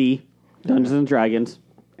D&D, Dungeons and Dragons,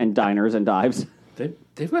 and Diners and Dives.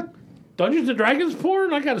 They've got Dungeons and Dragons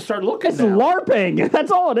porn. I got to start looking. It's now. LARPing.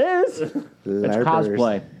 That's all it is. It's Larpers.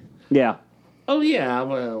 cosplay. Yeah. Oh yeah.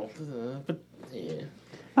 Well, but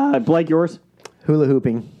yeah. Blake, yours? Hula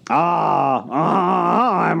hooping.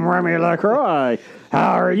 I'm Remy LaCroix.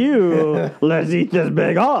 How are you? Let's eat this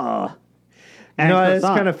big No, it's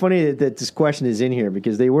kind of funny that this question is in here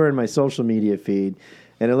because they were in my social media feed,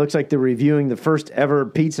 and it looks like they're reviewing the first ever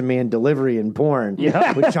Pizza Man delivery in porn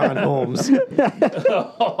with John Holmes.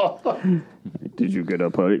 Did you get a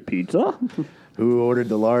pizza? Who ordered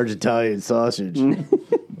the large Italian sausage?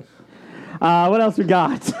 What else we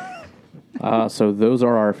got? So those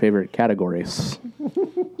are our favorite categories.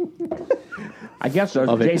 I guess so.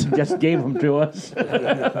 Of it. Jason just gave them to us.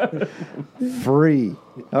 Free.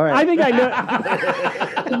 All right. I think I know.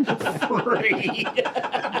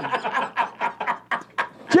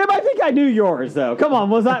 Jim, I think I knew yours, though. Come on,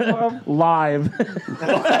 was that Live. No,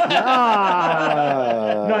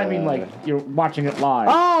 I mean like you're watching it live.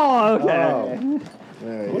 Oh, okay.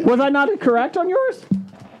 Was I not correct on yours?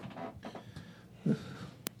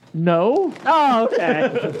 No. Oh,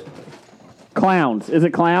 okay. Clowns. Is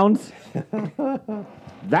it clowns?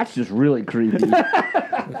 That's just really creepy.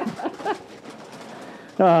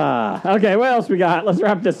 Okay, what else we got? Let's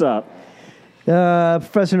wrap this up.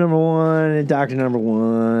 Professor number one and Doctor number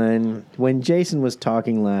one. When Jason was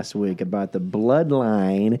talking last week about the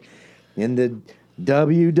bloodline in the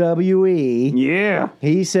WWE, Yeah.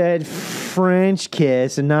 he said French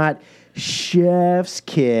kiss and not chef's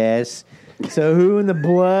kiss. So who in the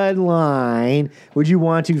bloodline would you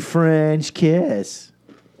want to French kiss?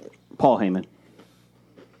 Paul Heyman.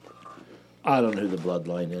 I don't know who the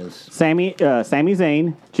bloodline is. Sami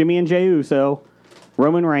Zayn, Jimmy and Jey Uso,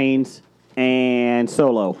 Roman Reigns, and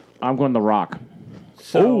Solo. I'm going The Rock.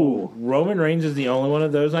 So Roman Reigns is the only one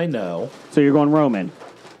of those I know, So you're going Roman.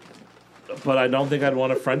 but I don't think I'd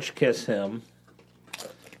want to French kiss him.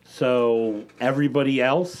 So everybody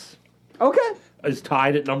else Okay. is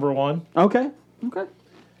tied at number one. Okay.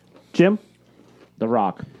 Jim? The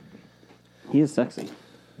Rock. He is sexy.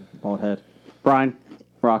 Bald head. Brian?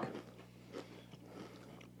 Rock?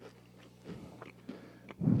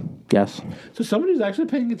 Yes. So somebody was actually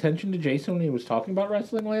paying attention to Jason when he was talking about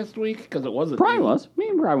wrestling last week? Because it wasn't Brian you. was. Me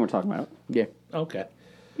and Brian were talking about it. Yeah. Okay.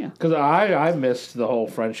 Yeah. Because I missed the whole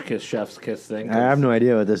French kiss, chef's kiss thing. I have no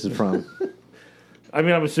idea what this is from. I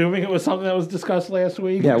mean, I'm assuming it was something that was discussed last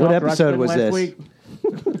week. Yeah, what Talked episode wrestling was last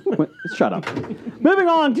this? week. Shut up. Moving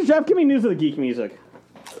on to Jeff. Give me news of the geek music.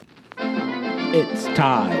 It's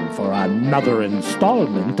time for another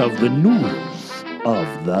installment of the news of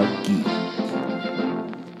the geek.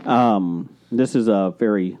 This is a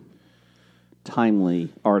very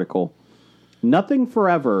timely article. Nothing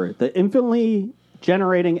Forever, the infinitely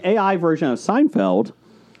generating AI version of Seinfeld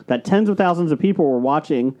that tens of thousands of people were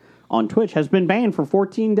watching on Twitch, has been banned for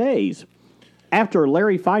 14 days after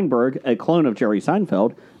Larry Feinberg, a clone of Jerry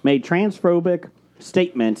Seinfeld, made transphobic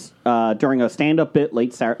statements during a stand-up bit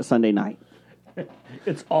late Sunday night.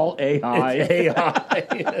 It's all AI.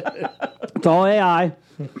 It's all AI,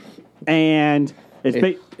 and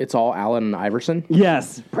It's all Allen Iverson.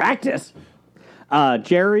 yes, practice.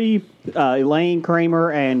 Jerry, Elaine,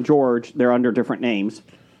 Kramer, and George, they're under different names.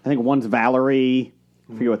 I think one's Valerie.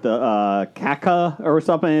 I forget what the Kaka or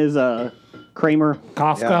something is. Kramer.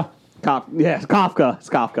 Kafka. Yes, Kafka. It's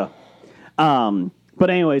Kafka. But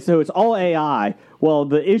anyway, so it's all AI. Well,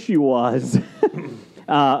 the issue was,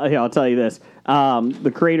 I'll tell you this.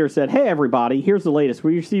 The creator said, "Hey, everybody, here's the latest.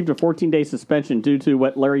 We received a 14-day suspension due to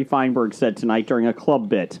what Larry Feinberg said tonight during a club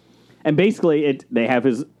bit." And basically, they have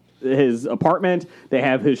his apartment. They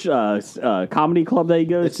have his comedy club that he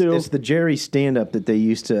goes to. It's the Jerry stand-up that they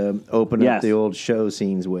used to open Yes. up the old show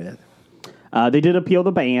scenes with. They did appeal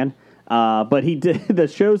the ban, but he did the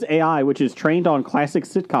show's AI, which is trained on classic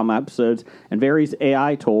sitcom episodes and varies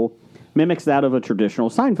AI tool, mimics that of a traditional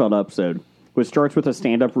Seinfeld episode, which starts with a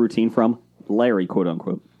stand-up routine from Larry, quote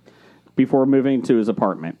unquote, before moving to his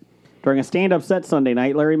apartment. During a stand-up set Sunday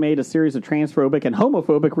night, Larry made a series of transphobic and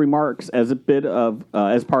homophobic remarks as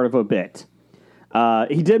part of a bit.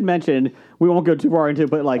 He did mention, we won't go too far into it,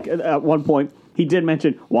 but like at one point he did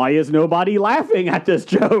mention, "Why is nobody laughing at this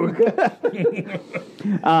joke?"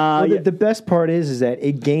 The best part is that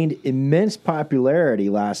it gained immense popularity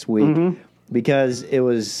last week because it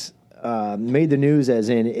was made the news, as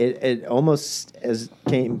in it almost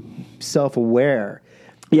came self-aware.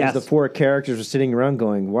 Yes. The four characters were sitting around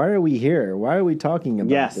going, "Why are we here? Why are we talking about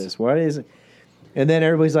Yes. this? What is it?" And then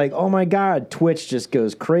everybody's like, "Oh my God, Twitch just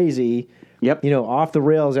goes crazy." Yep. Off the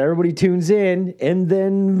rails. Everybody tunes in, and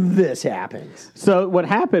then this happens. So what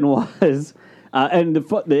happened was, and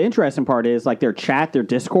the interesting part is, like, their chat, their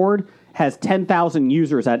Discord has 10,000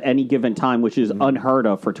 users at any given time, which is unheard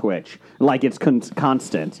of for Twitch. Like, it's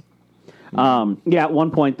constant. At one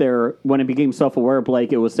point there, when it became self-aware,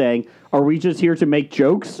 Blake, it was saying, "Are we just here to make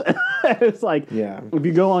jokes?" It's like, if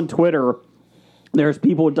you go on Twitter, there's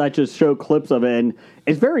people that just show clips of it, and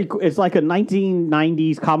it's like a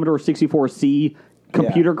 1990s Commodore 64C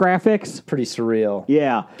computer graphics. Pretty surreal.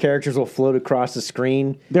 Yeah. Characters will float across the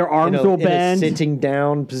screen. Their arms will in bend. a sitting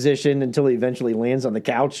down position until he eventually lands on the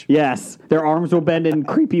couch. Yes, their arms will bend in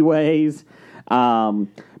creepy ways.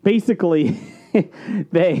 Basically,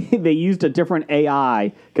 they used a different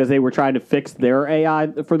AI because they were trying to fix their AI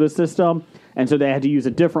for the system, and so they had to use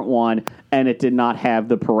a different one, and it did not have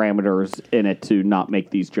the parameters in it to not make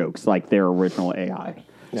these jokes like their original AI.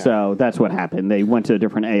 Yeah. So that's what happened. They went to a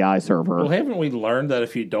different AI server. Well, haven't we learned that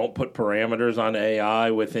if you don't put parameters on AI,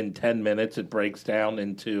 within 10 minutes it breaks down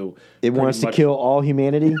into... It wants to kill all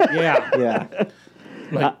humanity? Yeah.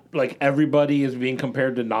 Yeah. Like everybody is being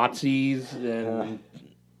compared to Nazis, and...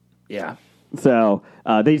 yeah. So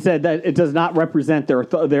they said that it does not represent their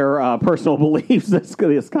personal beliefs,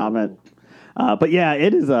 this comment. But yeah,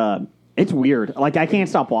 it is it's weird. Like, I can't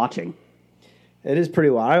stop watching. It is pretty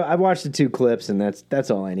wild. I watched the 2 clips, and that's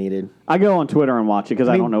all I needed. I go on Twitter and watch it because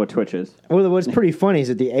I don't know what Twitch is. Well, what's pretty funny is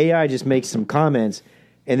that the AI just makes some comments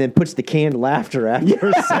and then puts the canned laughter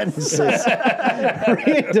after sentences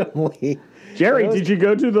randomly. Jerry, did you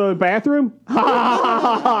go to the bathroom?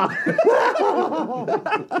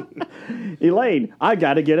 Elaine, I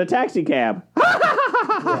got to get a taxi cab.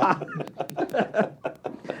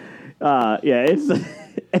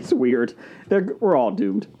 It's weird. We're all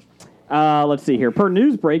doomed. Let's see here. Per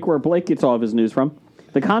Newsbreak, where Blake gets all of his news from,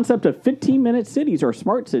 the concept of 15-minute cities or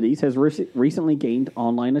smart cities has recently gained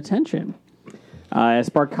online attention. Has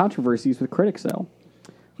sparked controversies with critics, though.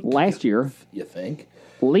 Last year, You think?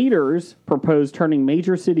 leaders proposed turning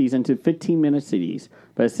major cities into 15-minute cities,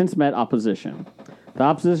 but has since met opposition. The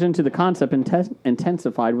opposition to the concept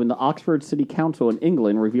intensified when the Oxford City Council in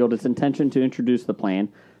England revealed its intention to introduce the plan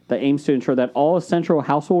that aims to ensure that all essential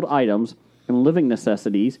household items and living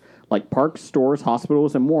necessities, like parks, stores,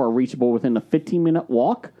 hospitals, and more, are reachable within a 15-minute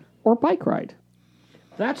walk or bike ride.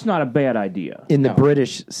 That's not a bad idea. In the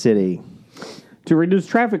British city. To reduce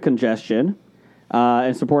traffic congestion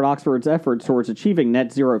and support Oxford's efforts towards achieving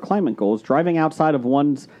net zero climate goals, driving outside of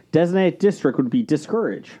one's designated district would be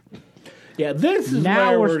discouraged. Yeah, this is Now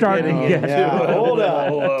where we're starting to getting get into Hold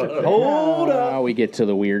up. Now we get to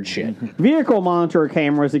the weird shit. Vehicle monitor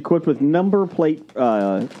cameras equipped with number plate,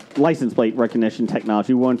 license plate recognition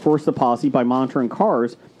technology will enforce the policy by monitoring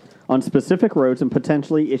cars on specific roads and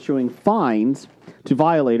potentially issuing fines to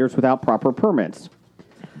violators without proper permits.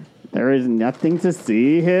 There is nothing to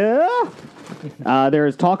see here. There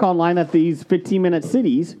is talk online that these 15-minute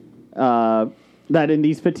cities,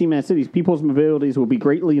 people's mobilities will be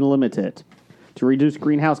greatly limited. To reduce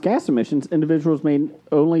greenhouse gas emissions, individuals may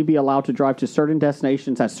only be allowed to drive to certain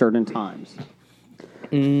destinations at certain times.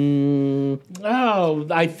 Oh,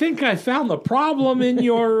 I think I found the problem in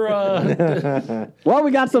your... Well,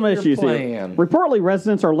 we got some issues here. plan. Reportedly,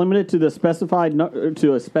 residents are limited to a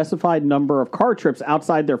specified number of car trips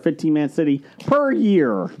outside their 15-minute city per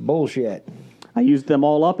year. Bullshit. I used them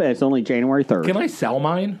all up, and it's only January 3rd. Can I sell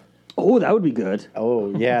mine? Oh, that would be good.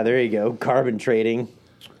 Oh, yeah, there you go. Carbon trading.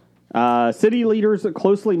 City leaders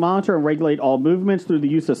closely monitor and regulate all movements through the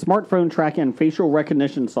use of smartphone tracking and facial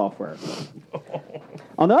recognition software.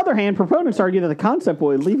 On the other hand, proponents argue that the concept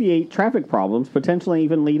will alleviate traffic problems, potentially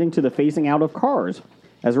even leading to the phasing out of cars,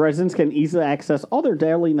 as residents can easily access all their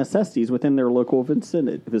daily necessities within their local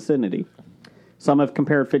vicinity. Some have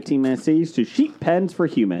compared 15-minute cities to sheep pens for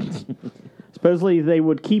humans. Supposedly, they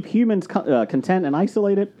would keep humans content and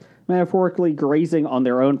isolated, metaphorically grazing on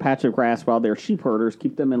their own patch of grass while their sheep herders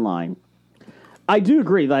keep them in line. I do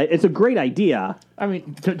agree that it's a great idea. I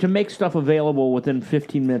mean, to make stuff available within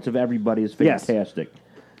 15 minutes of everybody is fantastic.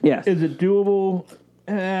 Yes. Is it doable?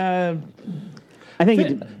 I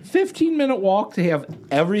think 15-minute walk to have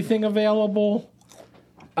everything available?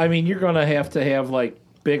 I mean, you're going to have, like,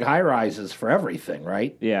 big high-rises for everything,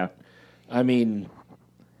 right? Yeah. I mean,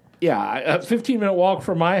 yeah, a 15-minute walk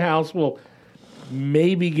from my house will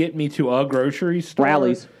maybe get me to a grocery store.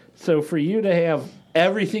 Rallies. So for you to have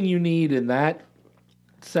everything you need in that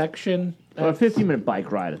section... Well, a 15-minute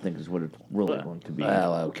bike ride, I think, is what it's really going to be.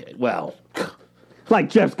 Well, okay. Well, like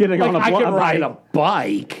Jeff's getting on a I can ride bike. a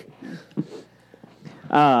bike.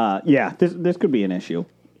 Yeah, this could be an issue.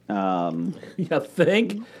 You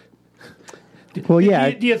think? Well,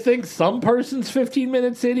 yeah. Do you think some person's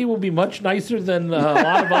 15-minute city will be much nicer than a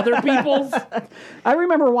lot of other people's? I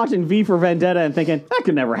remember watching V for Vendetta and thinking, that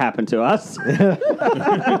could never happen to us.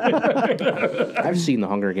 I've seen the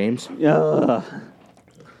Hunger Games.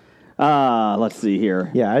 Let's see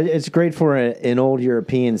here. Yeah, it's great for an old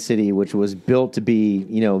European city, which was built to be,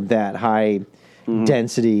 that high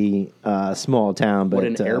density small town. But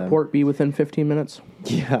Would an airport be within 15 minutes?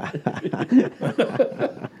 Yeah,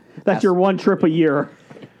 That's your one trip a year.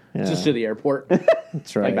 Just to the airport.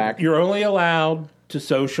 that's right. And back. You're only allowed to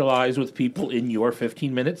socialize with people in your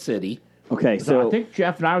 15-minute city. Okay, So so I think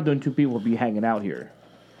Jeff and I are the only two people will be hanging out here.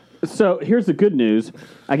 so here's the good news.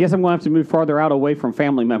 I guess I'm going to have to move farther out away from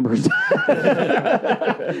family members.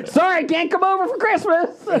 Sorry, can't come over for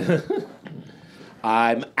Christmas.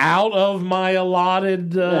 I'm out of my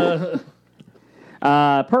allotted...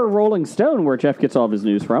 Per Rolling Stone, where Jeff gets all of his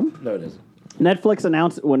news from, No, it isn't. Netflix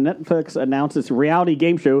announced its reality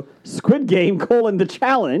game show, Squid Game: The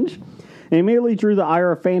Challenge, and immediately drew the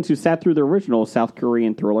ire of fans who sat through the original South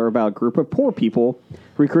Korean thriller about a group of poor people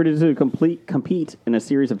recruited to compete in a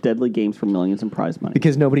series of deadly games for millions in prize money.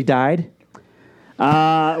 Because nobody died.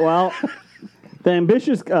 Well, the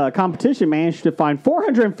ambitious competition managed to find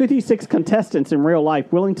 456 contestants in real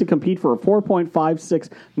life willing to compete for a $4.56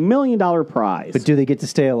 million prize. But do they get to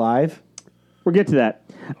stay alive? We'll get to that.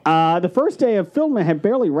 The first day of filming had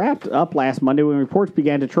barely wrapped up last Monday when reports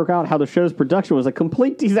began to trickle out how the show's production was a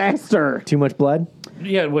complete disaster. Too much blood?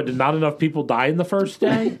 Yeah, what, did not enough people die in the first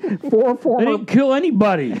day? Four They former didn't kill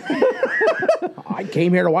anybody. I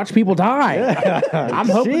came here to watch people die. I'm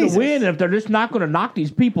hoping Jesus. to win. If they're just not going to knock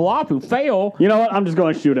these people off who fail, You know what? I'm just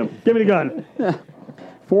going to shoot him. Give me the gun.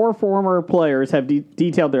 4 former players have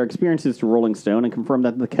detailed their experiences to Rolling Stone and confirmed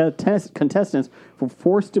that the contestants were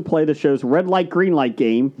forced to play the show's red light, green light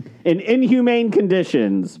game in inhumane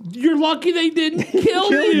conditions. You're lucky they didn't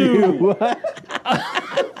kill you.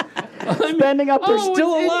 Spending up to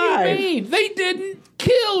still alive. They didn't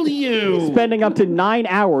kill you. spending up to 9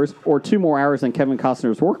 hours or 2 more hours than Kevin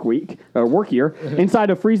Costner's work year inside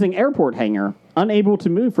a freezing airport hangar, unable to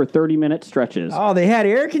move for 30-minute stretches. Oh, they had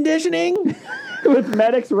air conditioning? With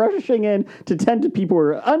medics rushing in to tend to people who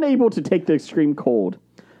are unable to take the extreme cold.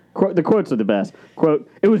 The quotes are the best. Quote,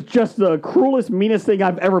 "It was just the cruelest, meanest thing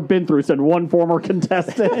I've ever been through," said one former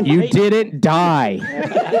contestant. You didn't die.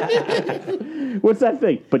 What's that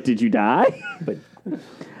thing? But did you die?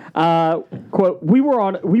 Quote, we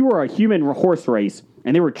were a human horse race,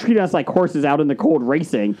 and they were treating us like horses out in the cold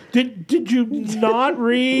racing. Did you not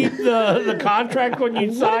read the contract when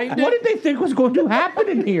you signed what it? did they think was going to happen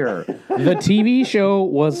in here? The TV show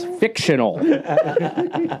was fictional.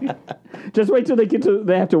 Just wait till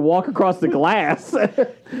they have to walk across the glass.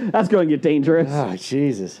 That's going to get dangerous. Oh,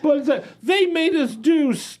 Jesus. But they made us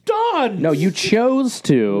do stunts. No, you chose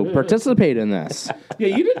to participate in this.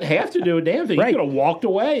 Yeah, you didn't have to do a damn thing. Right. You could have walked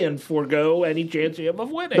away and forego any chance you have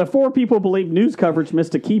of winning. The 4 people believe news coverage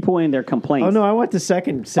missed a key point in their complaints. Oh, no, I want the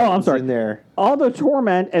second sentence I'm sorry. in there. All the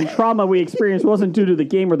torment and trauma we experienced wasn't due to the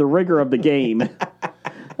game or the rigor of the game.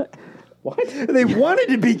 They wanted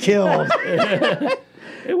to be killed.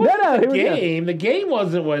 It wasn't No, the here we go. game. The game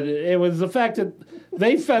wasn't what it was. The fact that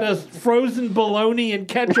they fed us frozen bologna and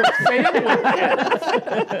ketchup sandwiches.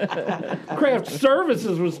 Craft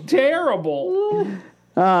Services was terrible.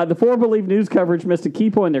 The 4 believe news coverage missed a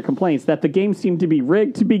key point in their complaints, that the game seemed to be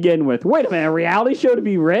rigged to begin with. Wait a minute, a reality show to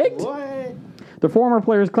be rigged? What? The former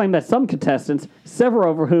players claim that some contestants,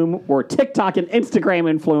 several of whom were TikTok and Instagram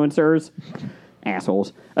influencers,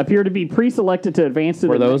 assholes, appear to be pre-selected to advance to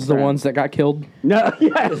Were the those next the round. ones that got killed? No,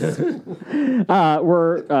 yes.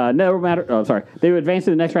 No matter. Oh, sorry. They would advance to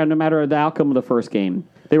the next round no matter the outcome of the first game.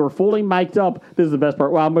 They were fully mic'd up. This is the best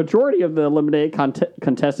part. While a majority of the eliminated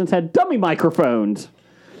contestants had dummy microphones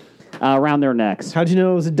around their necks. How'd you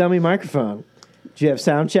know it was a dummy microphone? Did you have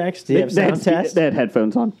sound checks? Did you have sound tests? They had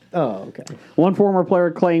headphones on. Oh, okay. One former player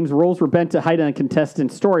claims roles were bent to heighten a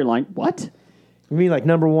contestant's storyline. What? You mean like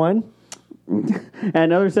number 1? And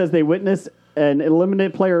another says they witnessed an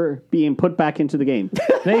eliminated player being put back into the game.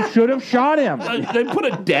 They should have shot him. They put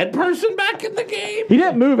a dead person back in the game. He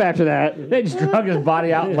didn't move after that. They just drug his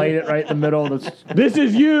body out and laid it right in the middle of the... This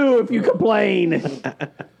is you if you complain.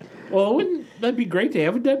 Well, wouldn't that be great to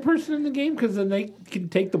have a dead person in the game? Because then they can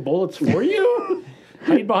take the bullets for you.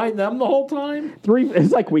 Hide behind them the whole time.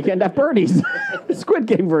 It's like Weekend at Bernie's. Squid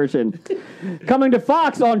Game version. Coming to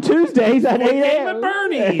Fox on Tuesdays at 8 Game at a.m.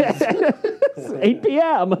 Bernie's. 8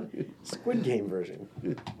 p.m. Squid Game version.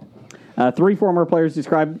 3 former players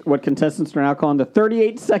described what contestants are now calling the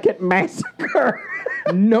 38-second massacre.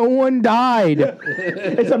 No one died.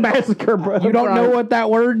 It's a massacre, bro. You don't know what that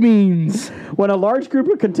word means. When a large group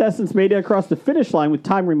of contestants made it across the finish line with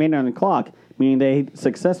time remaining on the clock, meaning they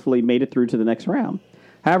successfully made it through to the next round.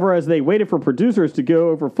 However, as they waited for producers to go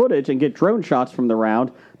over footage and get drone shots from the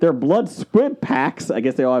round, their blood squib packs, I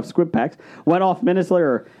guess they all have squib packs, went off minutes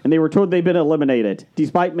later, and they were told they'd been eliminated,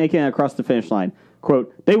 despite making it across the finish line.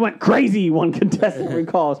 Quote, they went crazy, one contestant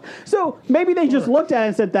recalls. So maybe they just looked at it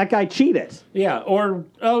and said, that guy cheated. Yeah, or,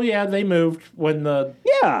 oh yeah, they moved when the...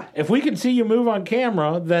 Yeah. If we can see you move on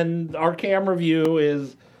camera, then our camera view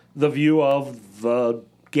is the view of the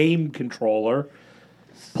game controller.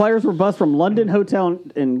 Players were bused from London Hotel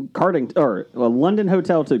in Cardington, or London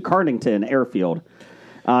Hotel to Cardington Airfield.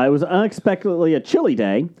 It was unexpectedly a chilly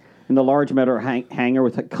day in the large metal hangar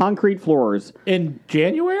with concrete floors. In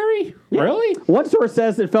January? Really? One source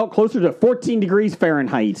says it felt closer to 14 degrees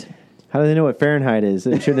Fahrenheit. How do they know what Fahrenheit is?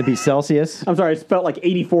 Shouldn't it be Celsius? I'm sorry, it felt like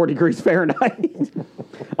 84 degrees Fahrenheit.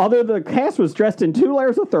 Although the cast was dressed in 2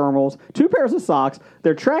 layers of thermals, 2 pairs of socks,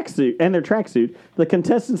 their tracksuit, the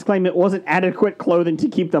contestants claim it wasn't adequate clothing to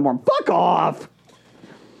keep them warm. Fuck off!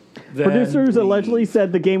 Producers allegedly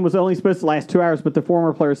said the game was only supposed to last 2 hours, but the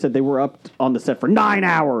former players said they were up on the set for 9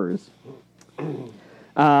 hours.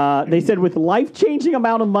 They said with life-changing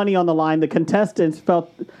amount of money on the line, the contestants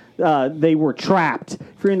felt they were trapped,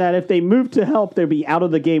 fearing that if they moved to help, they'd be out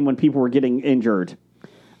of the game when people were getting injured.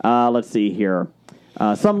 Let's see here.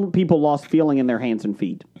 Some people lost feeling in their hands and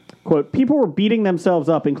feet. Quote, people were beating themselves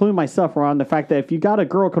up, including myself, around the fact that if you got a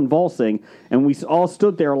girl convulsing and we all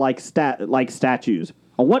stood there like statues,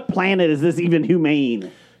 on what planet is this even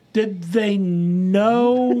humane? Did they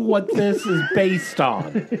know what this is based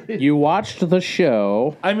on? You watched the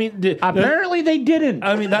show. I mean, Apparently they didn't.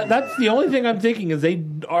 I mean, that's the only thing I'm thinking is they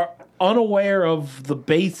are unaware of the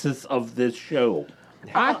basis of this show.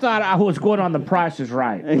 I thought I was going on The Price is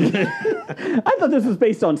Right. I thought this was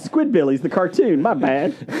based on Squidbillies, the cartoon. My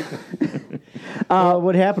bad.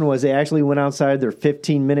 What happened was they actually went outside their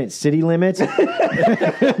 15-minute city limit. Now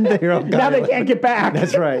they can't get back.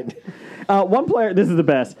 That's right. One player, this is the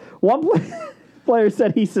best. One player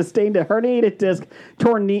said he sustained a herniated disc,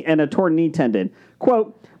 torn knee, and a torn knee tendon.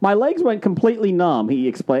 Quote, my legs went completely numb, he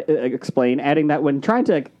explained, adding that when trying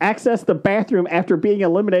to access the bathroom after being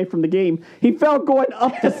eliminated from the game, he felt going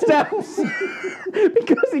up the steps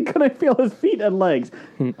because he couldn't feel his feet and legs.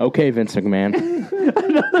 Okay, Vince McMahon.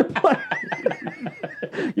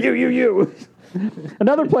 You.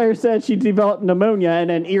 Another player said she developed pneumonia and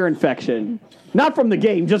an ear infection. Not from the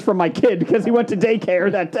game, just from my kid, because he went to daycare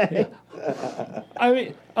that day. I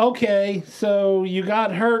mean, okay, so you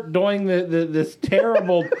got hurt doing this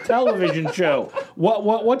terrible television show.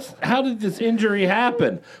 How did this injury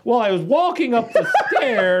happen? Well, I was walking up the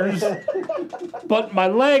stairs, but my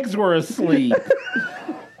legs were asleep.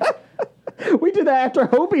 We do that after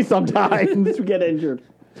Hobie sometimes. We get injured.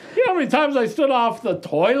 You know how many times I stood off the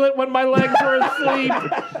toilet when my legs were asleep?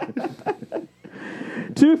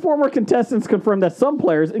 Two former contestants confirmed that some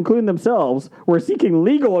players, including themselves, were seeking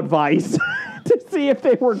legal advice to see if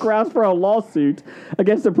they were grounds for a lawsuit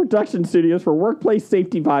against the production studios for workplace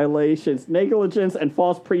safety violations, negligence, and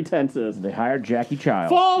false pretenses. They hired Jackie Child.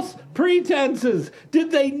 False pretenses.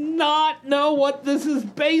 Did they not know what this is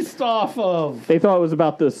based off of? They thought it was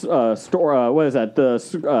about this store. What is that?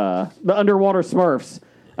 The underwater Smurfs.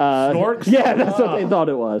 Snorks? Yeah, that's what they thought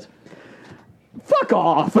it was. Fuck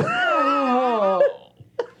off.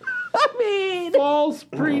 I mean, false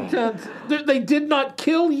pretense. They did not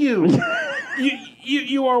kill you.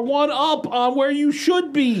 You are one up on where you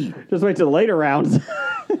should be. Just wait till the later rounds.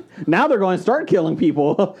 Now they're going to start killing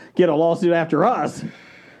people. Get a lawsuit after us.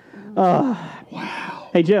 Wow.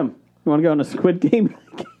 Hey, Jim, you want to go on a Squid Game?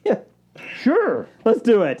 Sure. Let's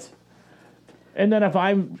do it. And then if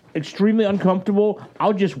I'm extremely uncomfortable,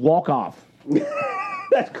 I'll just walk off.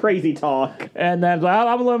 That's crazy talk. And then, well,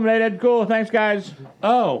 I'm eliminated. Cool. Thanks, guys.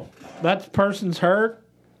 Oh, that person's hurt?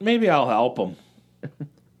 Maybe I'll help them.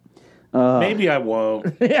 Maybe I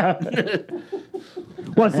won't. Yeah.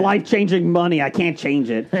 What's life-changing money? I can't change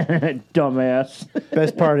it. Dumbass.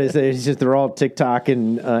 Best part is that it's just they're all TikTok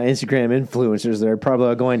and Instagram influencers. They're probably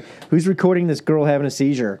all going, who's recording this girl having a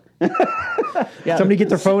seizure? Yeah. Somebody get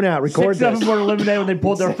their phone out, record 6 of this. them were eliminated when they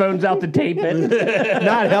pulled their phones out to tape it.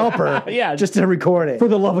 Not help her, Yeah. just to record it. For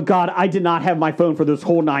the love of God, I did not have my phone for those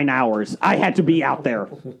whole 9 hours. I had to be out there.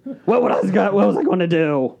 What was I going to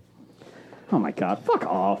do? Oh, my God. Fuck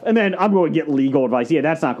off. And then I'm going to get legal advice. Yeah,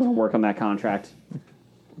 that's not going to work on that contract.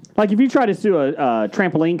 Like, if you try to sue a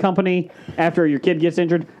trampoline company after your kid gets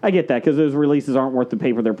injured, I get that because those releases aren't worth the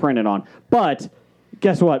paper they're printed on. But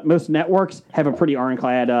guess what? Most networks have a pretty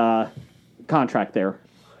ironclad contract there.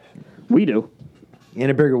 We do.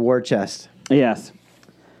 And a bigger war chest. Yes.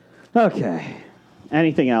 Okay.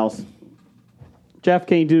 Anything else? Jeff,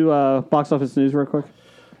 can you do box office news real quick?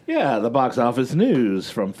 Yeah, the box office news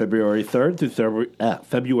from February 3rd through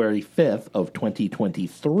February 5th of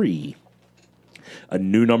 2023. A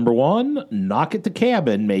new number one, Knock at the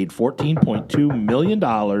Cabin, made $14.2 million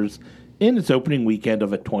in its opening weekend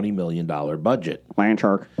of a $20 million budget.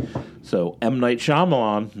 Landshark. So M. Night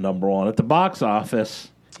Shyamalan, number one at the box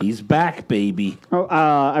office. He's back, baby. Oh,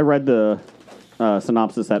 I read the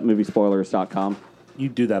synopsis at moviespoilers.com. You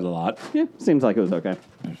do that a lot. Yeah, seems like it was okay.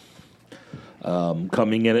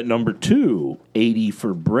 Coming in at number two, 80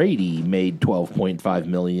 for Brady made $12.5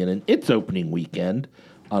 million in its opening weekend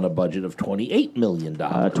on a budget of $28 million.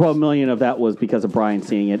 $12 million of that was because of Brian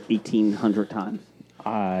seeing it 1,800 times.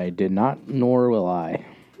 I did not, nor will I.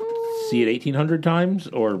 See it 1,800 times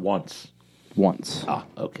or once? Once. Ah,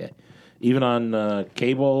 okay. Even on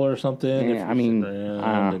cable or something? Yeah, I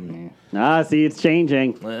mean, See, it's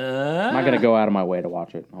changing. I'm not gonna go out of my way to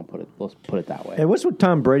watch it. Let's put it that way. Hey, what's with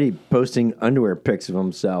Tom Brady posting underwear pics of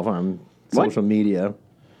himself on social media?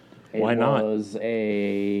 Why not? It was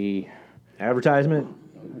a Advertisement?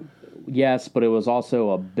 yes, but it was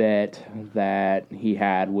also a bet that he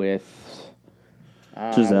had with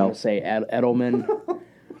I Giselle. want to say Edelman,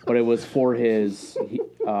 but it was for his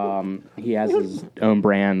He has his own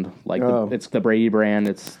brand. Like it's the Brady brand.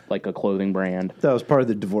 It's like a clothing brand. That was part of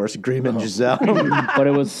the divorce agreement, Giselle. But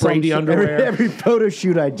it was Brady underwear. every photo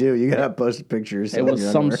shoot I do, you gotta post pictures. It was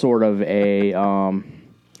some sort of a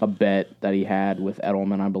bet that he had with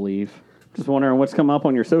Edelman, I believe. Just wondering what's come up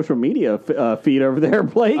on your social media feed over there,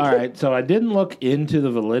 Blake. All right, so I didn't look into the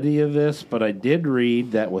validity of this, but I did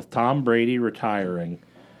read that with Tom Brady retiring,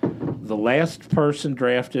 the last person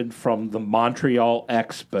drafted from the Montreal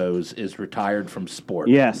Expos is retired from sport.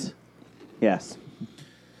 Yes.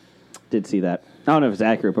 Did see that. I don't know if it's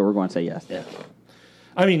accurate, but we're going to say yes. Yeah.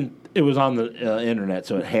 I mean, it was on the internet,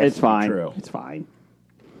 so it has to be true. It's fine.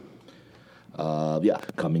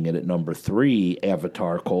 Coming in at number 3,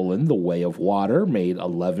 Avatar: The Way of Water made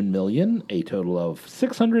 $11 million, a total of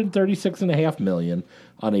 $636.5 million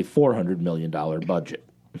on a $400 million budget.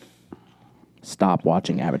 Stop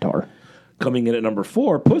watching Avatar. Coming in at number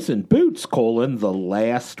 4, Puss in Boots: The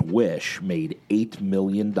Last Wish made $8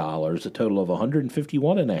 million, a total of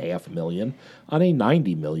 $151.5 million on a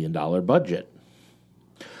 $90 million budget.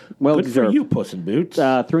 Well Good deserved. for you, Puss in Boots.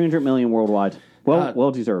 $300 million worldwide.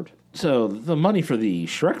 Well deserved. So the money for the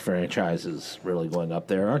Shrek franchise is really going up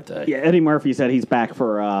there, aren't they? Yeah, Eddie Murphy said he's back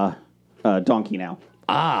for Donkey now.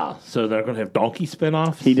 So they're going to have Donkey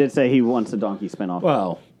spinoffs? He did say he wants a Donkey spinoff.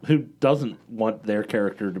 Well, who doesn't want their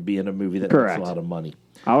character to be in a movie that Correct. makes a lot of money?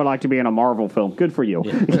 I would like to be in a Marvel film. Good for you.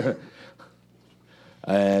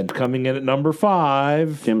 And coming in at number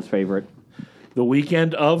 5, Jim's favorite. the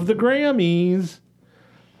weekend of the Grammys,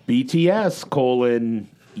 BTS: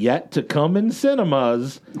 Yet to Come in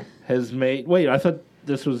Cinemas has made... Wait, I thought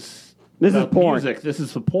this was... This is porn. Music. This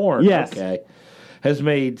is the porn. Yes. Okay. Has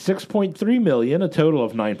made $6.3 million, a total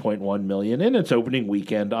of $9.1 million in its opening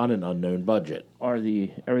weekend on an unknown budget. Are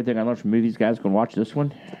the Everything I Learned from Movies guys going to watch this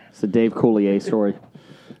one? It's a Dave Coulier story.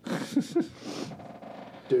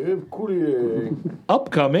 Dave Coulier.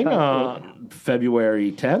 Upcoming on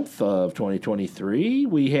February 10th of 2023,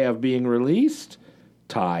 we have being released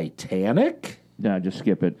Titanic. No, just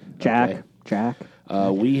skip it. Jack.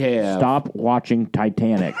 We have Stop watching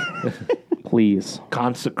Titanic. Please.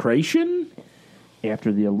 Consecration.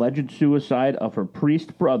 After the alleged suicide of her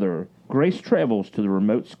priest brother, Grace travels to the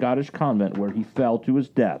remote Scottish convent where he fell to his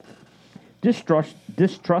death.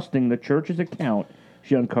 Distrusting the church's account,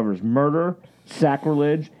 she uncovers murder,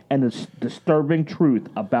 sacrilege, and a disturbing truth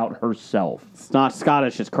about herself. It's not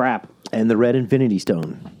Scottish, it's crap. And the Red Infinity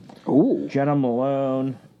Stone. Ooh. Jenna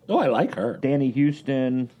Malone, Oh, I like her. Danny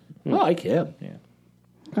Houston. I like him. Yeah.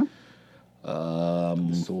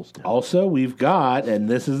 Also, we've got, and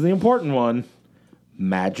this is the important one,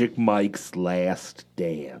 Magic Mike's Last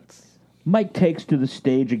Dance. Mike takes to the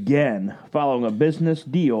stage again, following a business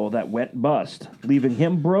deal that went bust, leaving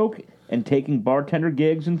him broke and taking bartender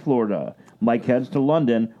gigs in Florida. Mike heads to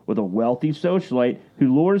London with a wealthy socialite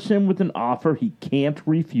who lures him with an offer he can't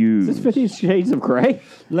refuse. Is this 50 Shades of Grey?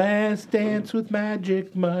 Last Dance with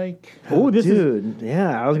Magic Mike. Oh, this Dude,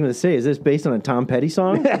 yeah, I was going to say, is this based on a Tom Petty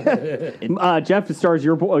song? is... Jeff, it stars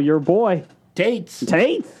your boy. Tates.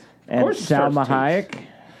 Tate. And course it starts Salma Tates. Hayek.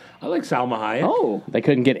 I like Salma Hayek. Oh. They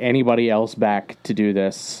couldn't get anybody else back to do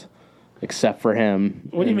this except for him.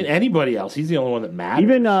 What do you mean anybody else? He's the only one that matters.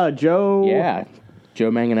 Even Joe... Yeah. Joe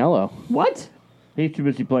Manganiello. What? He's too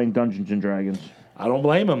busy playing Dungeons and Dragons, I don't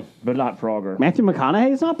blame him. but not Frogger. Matthew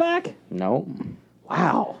McConaughey's not back? No.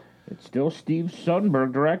 Wow. It's still Steve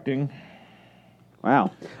Soderbergh directing.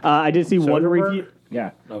 Wow. I did see one Soderbergh? review...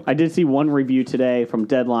 Yeah. I did see one review today from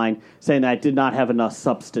Deadline saying that it did not have enough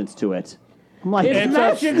substance to it. I'm like, It's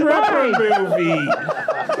a stripper movie.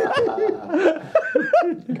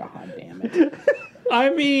 God damn it. I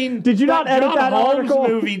mean, Did you not that edit John that Holmes article?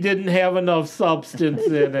 movie didn't have enough substance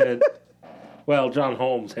in it. Well, John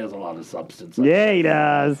Holmes has a lot of substance. yeah, he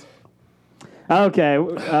does. Okay,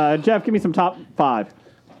 Jeff, give me some top 5.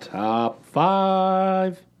 Top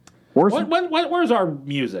 5. Worst. Where's our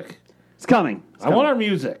music? It's coming. I want our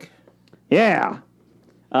music. Yeah.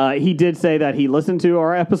 He did say that he listened to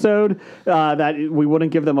our episode, that we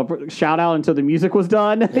wouldn't give them a shout out until the music was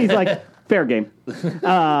done. He's like, fair game.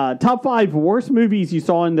 Top 5 worst movies you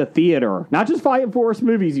saw in the theater. Not just 5 worst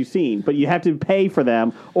movies you've seen, but you have to pay for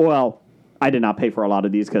them. Well, I did not pay for a lot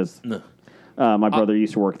of these because my brother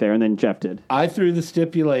used to work there, and then Jeff did. I threw the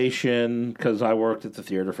stipulation, because I worked at the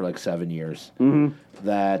theater for like 7 years,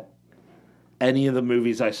 that any of the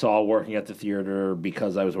movies I saw working at the theater,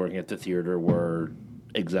 because I was working at the theater, were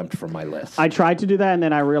exempt from my list. I tried to do that, and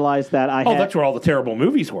then I realized that I had... that's where all the terrible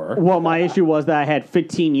movies were. Well, my issue was that I had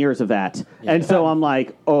 15 years of that. And so I'm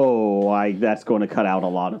like, that's going to cut out a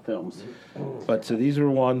lot of films. But so these were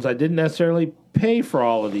ones I didn't necessarily pay for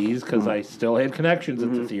all of these because I still had connections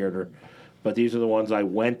at the theater. But these are the ones I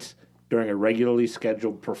went during a regularly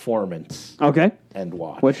scheduled performance Okay. and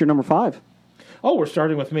watched. What's your number 5? Oh, we're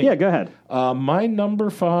starting with me. Yeah, go ahead. My number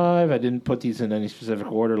 5, I didn't put these in any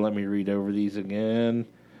specific order. Let me read over these again.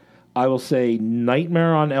 I will say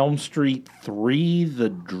Nightmare on Elm Street 3, The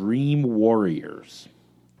Dream Warriors.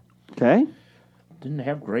 Okay. Didn't it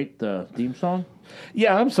have great theme song?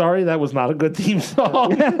 Yeah, I'm sorry. That was not a good theme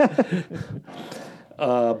song.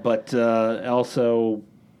 But also,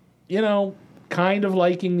 kind of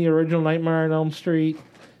liking the original Nightmare on Elm Street.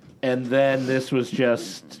 And then this was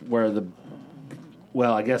just where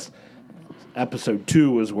I guess episode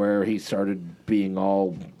 2 was where he started being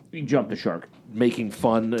all... He jumped the shark. Making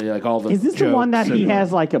fun, like all the Is this the one that he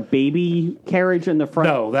has like a baby carriage in the front?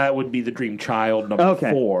 No, that would be the Dream Child number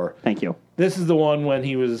 4. Thank you. This is the one when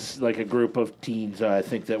he was like a group of teens, I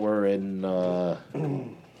think, that were in the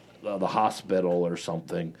hospital or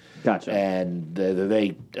something. Gotcha. And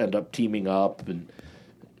they end up teaming up, and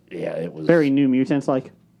it was Very New Mutants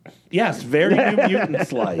like. Yes, very New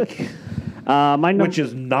Mutants like, which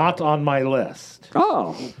is not on my list.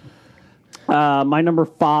 Oh, my number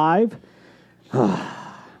 5. This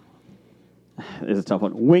is a tough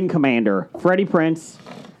one. Wing Commander, Freddie Prinze.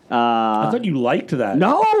 I thought you liked that.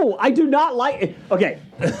 No, I do not like it. Okay.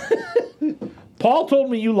 Paul told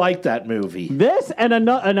me you liked that movie. This and an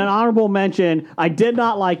honorable mention I did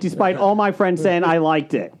not like, despite all my friends saying I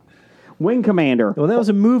liked it. Wing Commander. Well, that was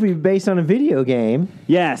a movie based on a video game.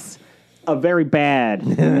 Yes. A very bad.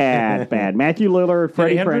 Matthew Lillard,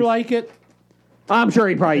 Freddie Did Andrew Prinze. like it? I'm sure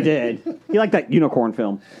he probably did. He liked that unicorn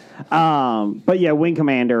film. But yeah, Wing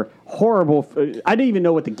Commander, horrible. I didn't even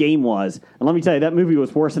know what the game was. And let me tell you, that movie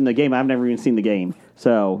was worse than the game. I've never even seen the game.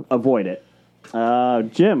 So avoid it.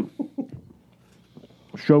 Jim.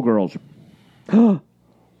 Showgirls.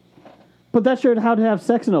 But that showed how to have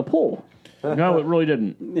sex in a pool. No, it really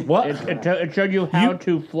didn't. What? It showed you how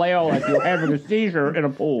to flail like you're having a seizure in a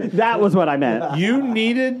pool. That was what I meant. You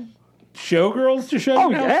needed Showgirls to show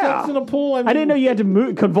you how sex in a pool? I didn't know you had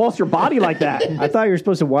to convulse your body like that. I thought you were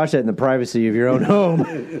supposed to watch that in the privacy of your own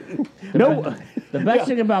home. No. The best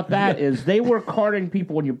thing about that is they were carding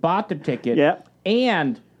people when you bought the ticket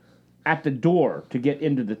and at the door to get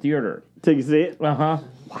into the theater. To see it? Uh-huh.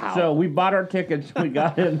 Wow. So we bought our tickets. We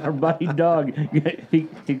got in. Our buddy Doug, he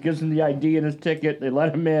gives him the ID and his ticket. They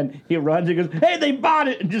let him in. He runs. He goes, "Hey, they bought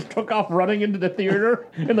it!" and just took off running into the theater.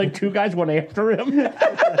 And like 2 guys went after him.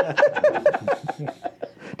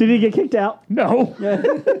 Did he get kicked out? No.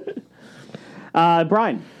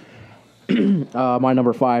 Brian. My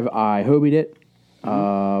number 5, I hobied it.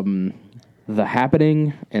 The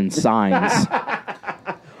Happening and Signs.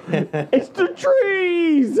 It's the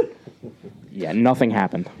trees! Yeah, nothing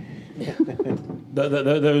happened.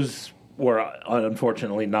 Those were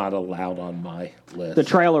unfortunately not allowed on my list. The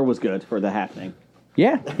trailer was good for The Happening.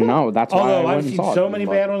 Yeah, no, that's why I Although went I've and seen saw so it. many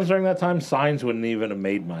bad ones during that time, Signs wouldn't even have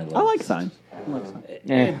made my list. I like Signs.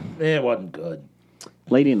 It wasn't good.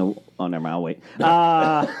 Lady in the... Oh, never mind. I'll wait.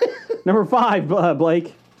 Number 5,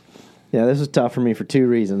 Blake. Yeah, this was tough for me for 2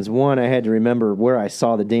 reasons. One, I had to remember where I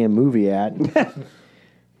saw the damn movie at.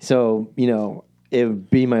 So, it would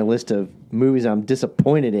be my list of movies I'm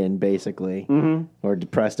disappointed in, basically, or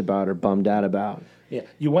depressed about or bummed out about. Yeah,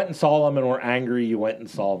 you went and saw them and were angry you went and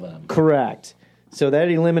saw them. Correct. So that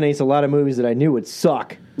eliminates a lot of movies that I knew would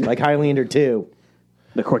suck, like Highlander 2.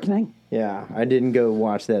 The Quickening? Yeah, I didn't go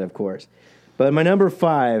watch that, of course. But my number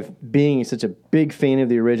 5, being such a big fan of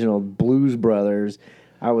the original Blues Brothers,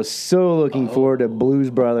 I was so looking forward to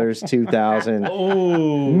Blues Brothers 2000.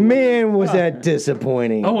 Oh. Man, was that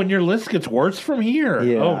disappointing. Oh, and your list gets worse from here.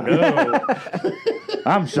 Yeah. Oh, no.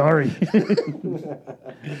 I'm sorry.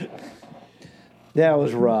 That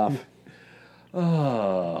was rough.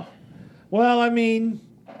 Well, I mean,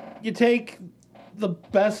 you take the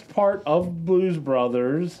best part of Blues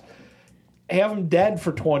Brothers, have them dead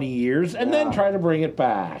for 20 years, and then try to bring it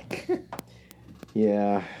back.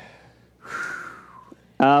 Yeah.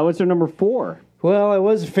 What's your number 4? Well, I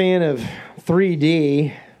was a fan of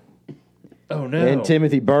 3D Oh, no. and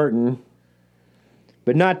Timothy Burton,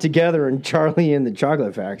 but not Together and Charlie and the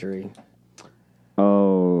Chocolate Factory.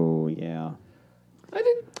 Oh, yeah. I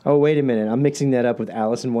didn't. Oh, wait a minute. I'm mixing that up with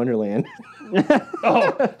Alice in Wonderland.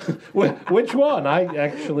 Which one? I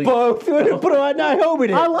actually... Both. But I hope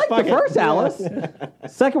it is. I like the first Alice.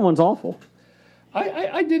 Second one's awful.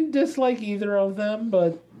 I didn't dislike either of them,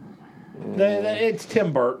 but It's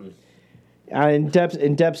Tim Burton. In Depths,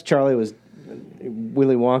 Willy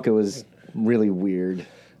Wonka was really weird.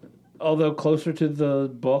 Although closer to the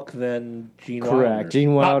book than Gene Wilder. Correct.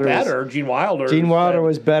 Gene Wilder Not better. Gene Wilder. Gene Wilder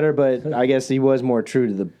was better, but I guess he was more true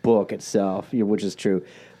to the book itself, which is true.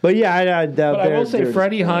 But yeah, but I will say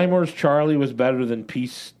Freddie Highmore's Charlie was better than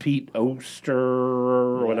Pete Oster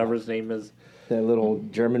or whatever his name is. That little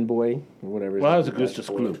German boy or whatever. Well, that was Augustus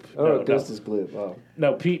Gloop. Oh, Augustus Gloop. Oh.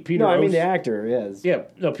 No, Peter. No, I mean the actor is. Yeah,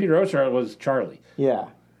 no, Peter Oster was Charlie. Yeah.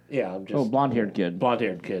 Yeah, I'm just blonde-haired kid.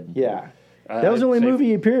 Blonde-haired kid. Yeah. That was the only movie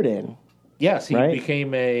he appeared in. Yes, he right?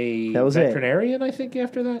 became a that was veterinarian, I think,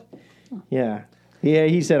 after that. Yeah. Yeah,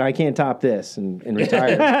 he said, I can't top this, and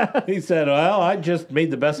retired. He said, well, I just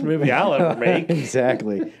made the best movie I'll ever make.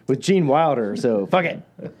 Exactly. With Gene Wilder, so fuck it.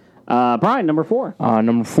 Brian, number 4.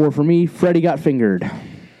 Number 4 for me, Freddy Got Fingered.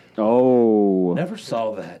 Oh. Never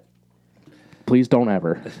saw that. Please don't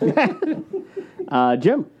ever.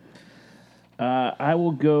 Jim. I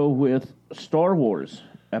will go with Star Wars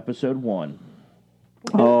Episode 1.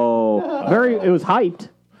 Oh. It was hyped.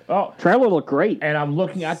 Oh, Trailer looked great. and I'm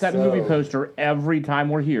looking at that movie poster every time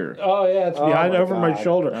we're here. Oh, yeah, it's behind over my God.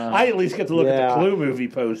 shoulder. I at least get to look at Yeah. the Clue movie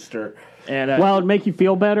poster. And Well, it'd make you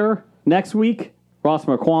feel better. Next week, Ross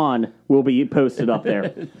McQuan will be posted up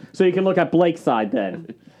there. So you can look at Blake's side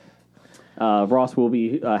then. Ross will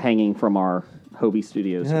be hanging from our Hobie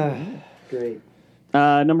Studios. Great.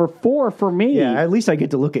 Number 4 for me. Yeah, at least I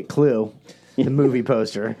get to look at Clue, the movie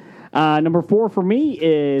poster. Number 4 for me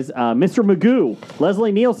is Mr. Magoo,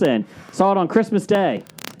 Leslie Nielsen. Saw it on Christmas Day.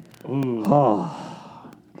 Ooh. Oh,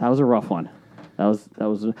 that was a rough one. That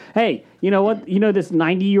was. Hey, you know what? You know this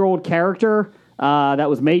 90-year-old character that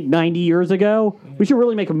was made 90 years ago? We should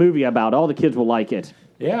really make a movie about it. All the kids will like it.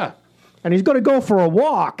 Yeah. And he's going to go for a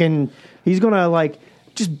walk, and he's going to,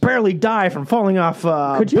 just barely die from falling off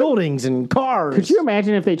buildings and cars. Could you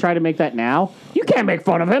imagine if they try to make that now? You can't make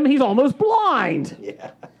fun of him. He's almost blind.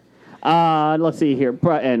 Yeah. Let's see here.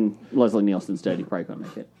 And Leslie Nielsen's dead. He probably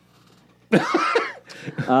couldn't make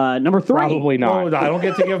it. Number 3. Probably Oh, not. I don't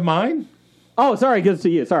get to give mine? Oh, sorry. It goes to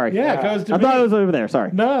you. Sorry. Yeah, it goes to I me. thought it was over there.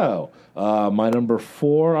 Sorry. No. My number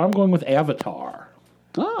 4, I'm going with Avatar.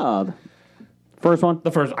 Oh, first one.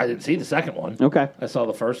 The first, I didn't see the second one. Okay. I saw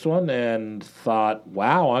the first one and thought,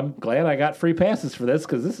 wow, I'm glad I got free passes for this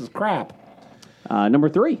because this is crap. Number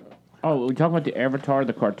 3. oh, we talking about the Avatar,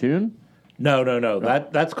 the cartoon? No.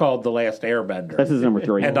 That's called The Last Airbender. This is number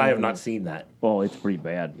 3. And I have not seen that. Oh, it's pretty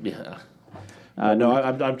bad. Yeah. No,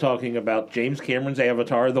 I'm talking about James Cameron's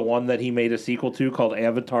Avatar, the one that he made a sequel to called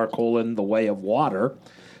Avatar: The Way of Water,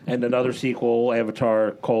 and another sequel,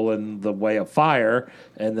 Avatar: The Way of Fire,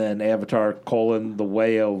 and then Avatar: The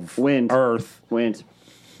Way of Wind. Earth. Wind.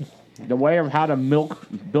 The way of how to milk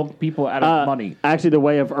people out of money. Actually, The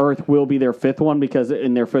Way of Earth will be their 5th one because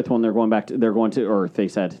in their 5th one they're going to Earth. They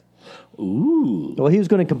said. Ooh. Well, he was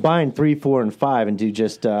going to combine 3, 4, and 5 and do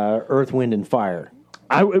just Earth, Wind, and Fire.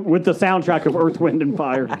 With the soundtrack of Earth, Wind, and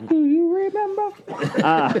Fire. Do you remember?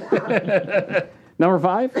 Number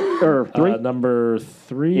 5 or 3? Number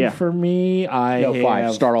 3 for me, I No, have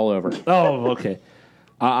 5. Start all over. Oh, okay.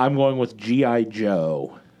 I'm going with G.I.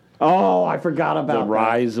 Joe, Oh, I forgot about The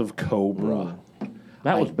Rise of Cobra.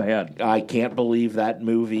 That was bad. I can't believe that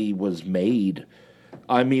movie was made.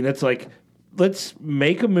 I mean, it's like, let's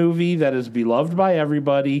make a movie that is beloved by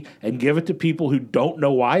everybody and give it to people who don't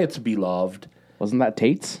know why it's beloved. Wasn't that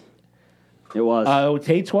Tate's? It was.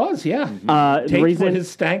 Tate's was, yeah. The Tate's reason put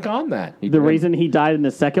his stank on that. the reason he died in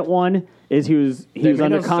the second one is he was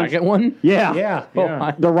under the second one? Yeah,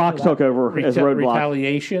 Yeah. The Rock took over as Roadblock.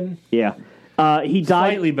 Retaliation. Yeah, he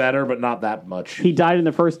died. Slightly better, but not that much. He died in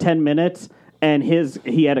the first 10 minutes, and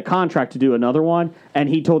he had a contract to do another one, and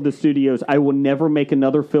he told the studios, "I will never make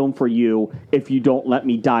another film for you if you don't let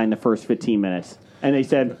me die in the first 15 minutes." And they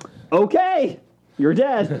said, "Okay, you're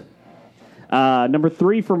dead." Number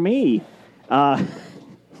 3 for me,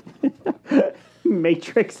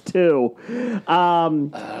 Matrix 2. So a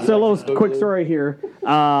little quick story here.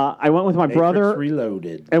 I went with my brother Matrix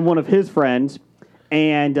Reloaded. and one of his friends,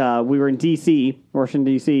 and we were in D.C., Washington,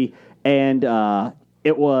 D.C., and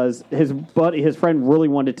it was his friend really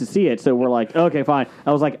wanted to see it, so we're like, okay, fine.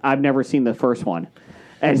 I was like, I've never seen the first one.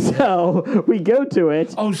 And so we go to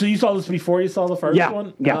it. Oh, so you saw this before you saw the first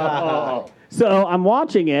one? Yeah. Oh. So I'm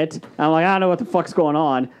watching it. And I'm like, I don't know what the fuck's going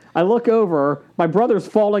on. I look over. My brother's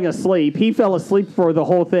falling asleep. He fell asleep for the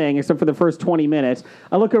whole thing, except for the first 20 minutes.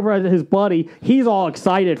 I look over at his buddy. He's all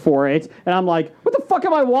excited for it. And I'm like, what the fuck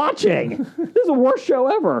am I watching? This is the worst show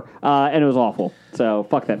ever. And it was awful. So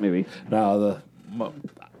fuck that movie. No,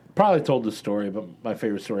 probably told this story, but my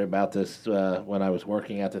favorite story about this when I was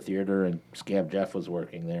working at the theater and Scab Jeff was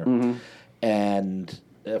working there, and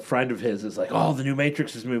a friend of his is like, "Oh, the new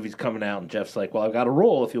Matrix movie's coming out," and Jeff's like, "Well, I've got a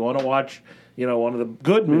rule. If you want to watch, one of the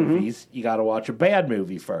good movies, you got to watch a bad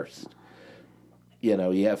movie first.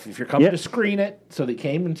 If you're coming to screen it, so they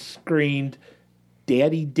came and screened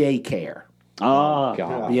Daddy Daycare,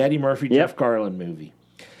 God. the Eddie Murphy Jeff Garland movie,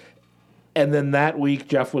 and then that week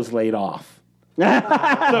Jeff was laid off." So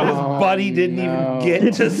his buddy didn't even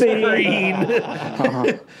get to screen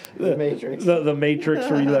The Matrix. the Matrix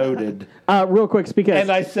Reloaded. Real quick, And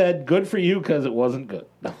I said, good for you, because it wasn't good.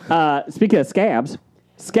 speaking of Scabs,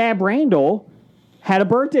 Scab Randall had a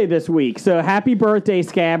birthday this week. So happy birthday,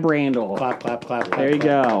 Scab Randall. Clap, clap, clap, clap. There you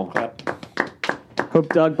clap, go. clap, clap. Hope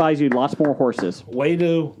Doug buys you lots more horses. Way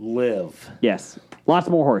to live. Yes, lots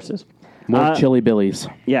more horses. More Chili Billies.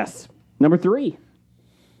 Yes. Number 3.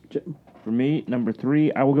 For me, number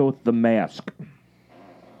 3, I will go with The Mask.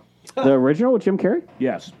 The original with Jim Carrey?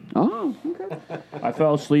 Yes. Oh, okay. I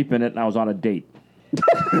fell asleep in it, and I was on a date.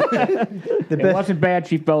 The It best, wasn't bad.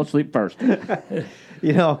 She fell asleep first. the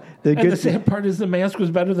And the good. sad part is The Mask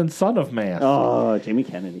was better than Son of Mask. Oh, Jamie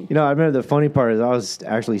Kennedy. I remember the funny part is I was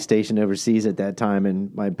actually stationed overseas at that time,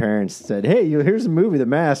 and my parents said, "Hey, here's a movie, The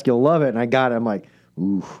Mask. You'll love it." And I got it. I'm like,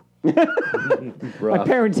 "Ooh, My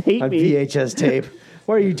parents hate on me. VHS tape.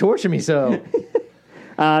 Why are you torturing me so?"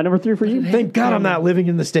 Number 3 for you. Thank God I'm not living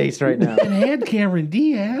in the States right now. It had Cameron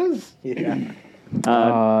Diaz.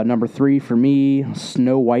 Number 3 for me,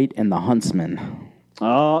 Snow White and the Huntsman.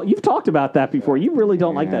 Oh, you've talked about that before. You really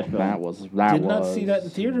don't like that film. That Did not see that in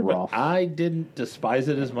theater, rough. but I didn't despise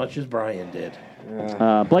it as much as Brian did.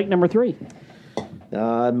 Blake, number 3.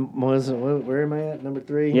 Where am I at? Number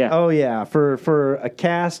 3? Yeah. Oh, yeah. For a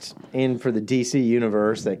cast in for the DC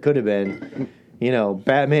universe that could have been,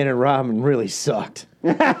 Batman and Robin really sucked.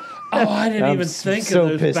 I didn't I'm even think so of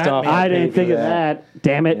those pissed Batman off. I didn't movies. think of that. that.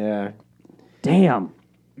 Damn it. Yeah. Damn.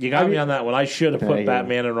 You got me on that one. I should have put Yeah.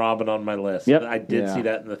 Batman and Robin on my list. Yep. I did Yeah. see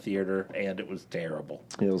that in the theater, and it was terrible.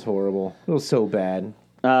 It was horrible. It was so bad.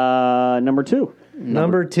 Number 2.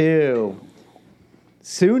 Number 2.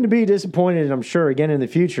 Soon to be disappointed, I'm sure, again in the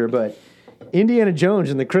future, but Indiana Jones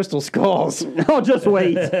and the Crystal Skulls. Oh, just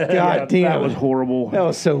wait. God damn. That was horrible. That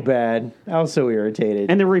was so bad. I was so irritated.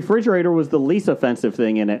 And the refrigerator was the least offensive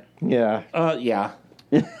thing in it. yeah. Yeah.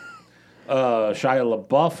 Shia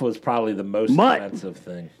LaBeouf was probably the most Mutt. offensive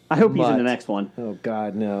thing. I hope he's in Mutt. the next one. Oh,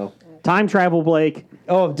 God, no. Time travel, Blake.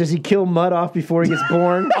 Oh, does he kill Mutt off before he gets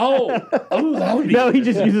born? Oh, that would be. No, he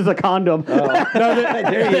just uses a condom.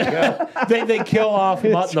 There you go. They kill off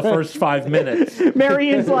Mutt in the first 5 minutes.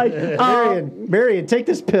 Marion's like, Marion, take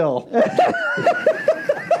this pill.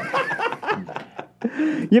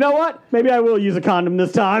 you know what? Maybe I will use a condom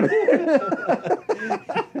this time.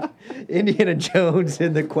 Indiana Jones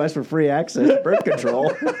in the quest for free access to birth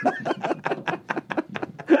control.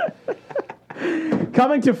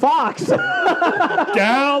 Coming to Fox.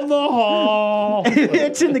 Down the hall.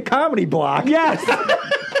 It's in the comedy block. Yes.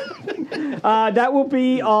 That will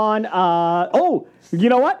be on, you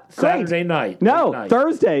know what? Great. Saturday night. No, Night.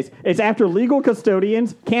 Thursdays. It's after Legal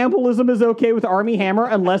Custodians. Cannibalism is okay with Army Hammer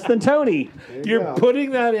and Less Than Tony. You're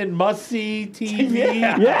putting that in must-see TV.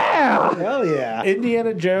 Yeah. Hell yeah.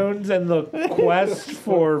 Indiana Jones and the quest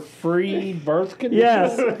for free birth control.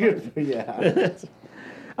 Yes.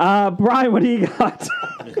 Yeah. Brian, what do you got?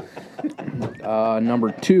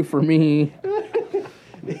 Number 2 for me,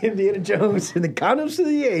 Indiana Jones and the condoms of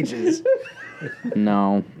the ages.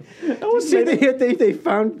 no. See, they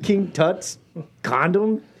found King Tut's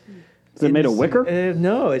condom. Is it made of wicker?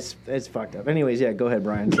 No, it's fucked up. Anyways, yeah, go ahead,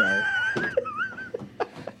 Brian. Sorry.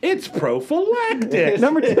 It's prophylactic.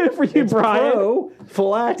 Number 2 for you, Brian.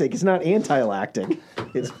 Prophylactic. It's not anti-lactic.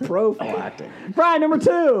 It's prophylactic. Brian, number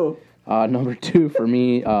 2. Number 2 for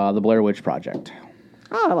me, The Blair Witch Project.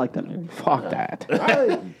 Oh, I like that movie. Fuck that.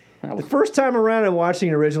 The first time around and watching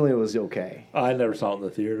it originally, it was okay. I never saw it in the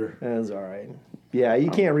theater. That was all right. Yeah,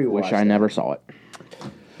 you can't rewatch Wish I that. never saw it.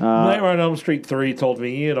 Nightmare on Elm Street 3 told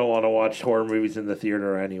me you don't want to watch horror movies in the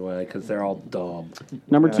theater anyway because they're all dumb.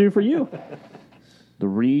 Number 2 for you. The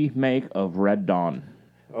remake of Red Dawn.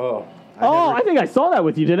 I think I saw that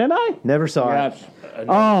with you, didn't I? Never saw it. Yes.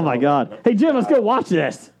 Oh, my God. Hey, Jim, let's go watch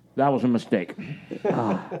this. That was a mistake.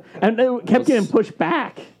 And it kept getting pushed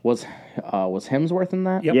back. Was Hemsworth in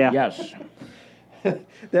that? Yep. Yeah. Yes.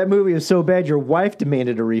 That movie was so bad, your wife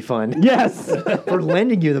demanded a refund Yes. for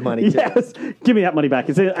lending you the money. Too. Yes. Give me that money back.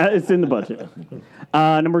 It's in the budget.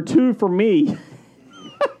 Number 2 for me.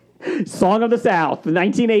 Song of the South,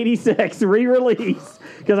 1986 re-release.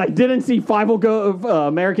 Because I didn't see Five Will Go of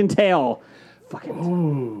American Tail Fuck it.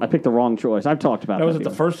 I picked the wrong choice. I've talked about Now, was that it the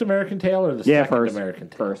before. first American Tale or the Yeah, second first. American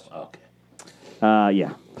Tale? First. Okay.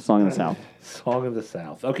 Yeah, Song of the South. Song of the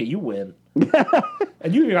South. Okay, you win.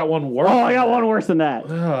 And you even got one worse. Oh, I got one worse than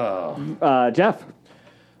that. Jeff.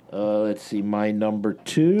 Let's see. My number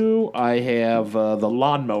 2, I have The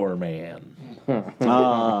Lawnmower Man.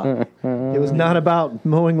 It was not about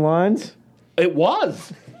mowing lawns. It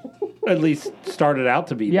was. At least started out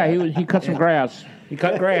to be. Yeah, that. he cut some grass. He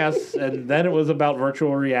cut grass, and then it was about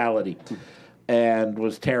virtual reality, and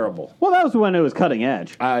was terrible. Well, that was when it was cutting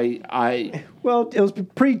edge. Well, it was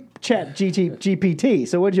pre-chat GPT,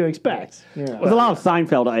 so what'd you expect? It was a lot of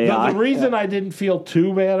Seinfeld AI. The reason I didn't feel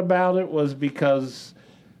too bad about it was because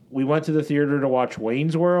we went to the theater to watch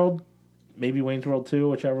Wayne's World, maybe Wayne's World 2,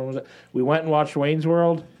 whichever one was it. We went and watched Wayne's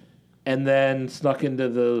World, and then snuck into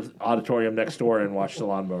the auditorium next door and watched The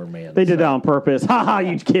Lawnmower Man. They did that on purpose. Ha ha,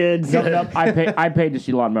 you kids. I paid to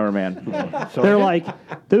see Lawnmower Man. So They're like,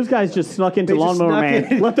 those guys just snuck into They just Lawnmower snuck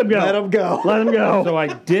Man. in. Let them go. Let 'em go. Let them go. So I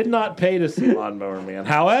did not pay to see Lawnmower Man.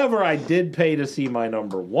 However, I did pay to see my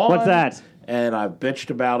number 1. What's that? And I've bitched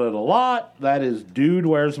about it a lot. That is Dude,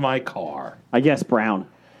 Where's My Car? I guess Brown.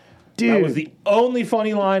 That was the only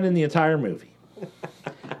funny line in the entire movie.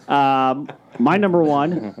 My number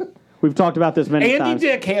 1. We've talked about this many Andy times.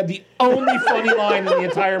 Dick had the only funny line in the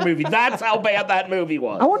entire movie. That's how bad that movie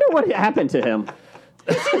was. I wonder what happened to him.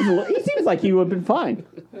 He seems like he would have been fine.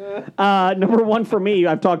 Number 1 for me,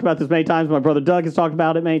 I've talked about this many times. My brother Doug has talked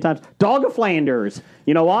about it many times. Dog of Flanders.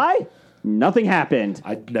 You know why? Nothing happened.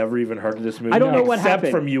 I'd never even heard of this movie. I don't know what except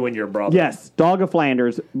happened. from you and your brother. Yes, Dog of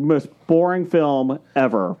Flanders, most boring film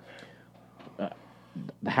ever.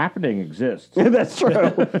 The happening exists. That's true.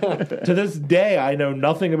 To this day, I know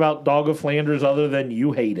nothing about Dog of Flanders other than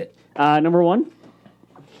you hate it. Number 1.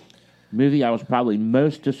 Movie I was probably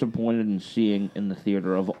most disappointed in seeing in the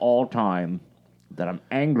theater of all time that I'm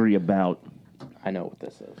angry about. I know what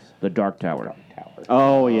this is. The Dark Tower.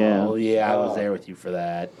 Oh, yeah. Oh, yeah, I was there with you for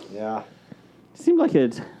that. Yeah. Seemed like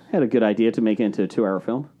it had a good idea to make it into a 2-hour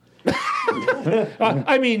film.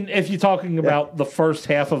 I mean, if you're talking about the first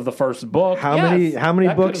half of the first book, How yes, many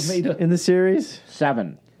that books could've made a- in the series?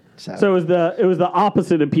 7. So it was the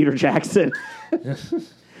opposite of Peter Jackson.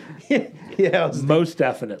 Yeah, it was Most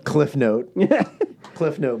definitely. Cliff Note.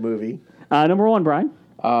 Cliff Note movie. Number 1, Brian.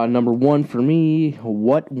 Number 1 for me,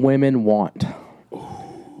 What Women Want.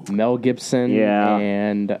 Mel Gibson Yeah.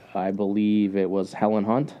 and I believe it was Helen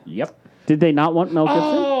Hunt. Yep. Did they not want Mel Gibson?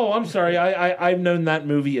 Oh, I'm sorry. I've known that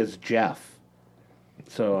movie as Jeff.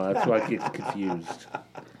 So that's why I get confused.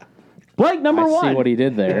 Blake, number I 1. see what he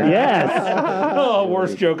did there. Yes. Oh,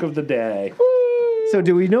 worst joke of the day. So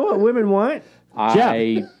do we know what women want?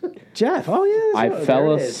 I Jeff. Oh, yeah. I there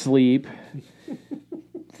fell it is. asleep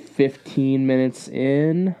 15 minutes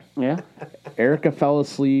in. Yeah. Erica fell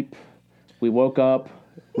asleep. We woke up,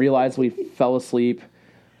 realized we fell asleep,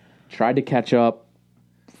 tried to catch up,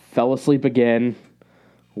 fell asleep again,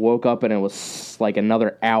 woke up, and it was like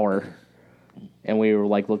another hour. And we were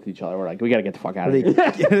like, looked at each other. We're like, we got to get the fuck out Are of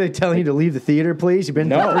they, here. are they telling you to leave the theater, please? You've been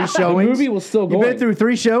No, through 3 showings. the movie was still You've going. been through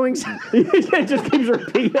 3 showings? It just keeps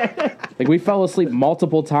repeating. Like, we fell asleep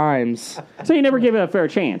multiple times. So you never gave it a fair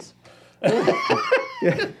chance.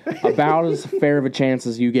 About as fair of a chance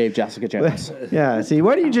as you gave Jessica Jones. Yeah, see,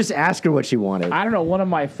 why don't you just ask her what she wanted? I don't know. One of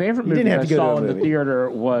my favorite You didn't movies have I to go to saw a in the movie. theater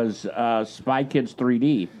was Spy Kids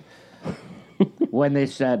 3D. When they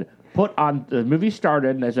said, the movie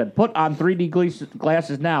started, and they said, put on 3D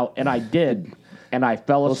glasses now, and I did, and I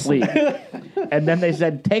fell asleep. And then they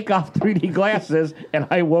said, take off 3D glasses, and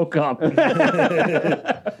I woke up.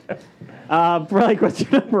 Blake, what's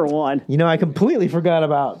your number 1? You know, I completely forgot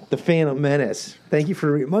about The Phantom Menace. Thank you for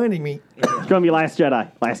reminding me. It's going to be Last Jedi.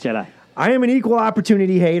 Last Jedi. I am an equal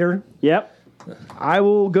opportunity hater. Yep. I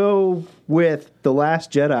will go with The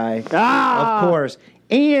Last Jedi, of course,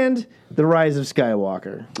 and The Rise of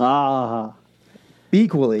Skywalker.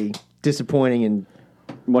 Equally disappointing and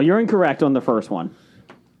Well, you're incorrect on the first one.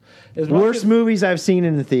 As much worst as- movies I've seen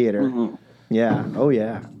in the theater. Yeah. Oh,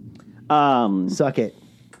 yeah. Suck it.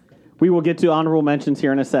 We will get to honorable mentions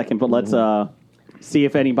here in a second, but let's see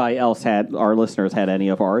if anybody else our listeners had any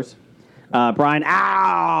of ours. Brian,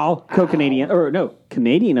 co-Canadian, or no,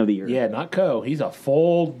 Canadian of the Year. Yeah, not Co. He's a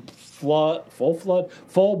full-blooded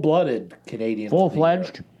Canadian.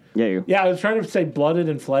 Full-fledged? Yeah, you. Yeah, I was trying to say blooded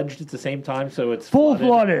and fledged at the same time, so it's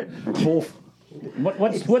Full-blooded. Full.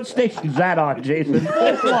 What station's that on, Jason?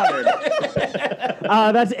 Full-blooded.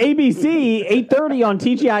 That's ABC, 8:30 on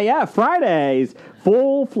TGIF, Fridays.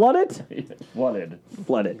 Full-flooded? Flooded.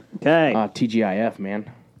 Flooded. Okay. TGIF, man.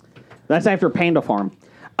 That's after Panda Farm.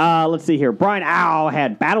 Let's see here. Brian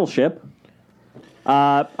had Battleship.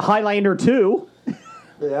 Highlander 2.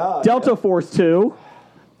 Delta Force 2.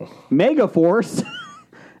 Mega Force.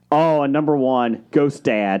 And number 1, Ghost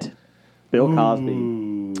Dad. Bill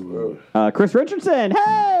Cosby. Chris Richardson.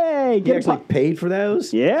 Hey! You actually paid for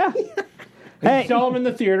those? Yeah. Hey. Saw him in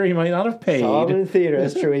the theater. He might not have paid. Saw him in the theater.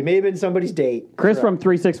 That's true. He may have been somebody's date. Chris from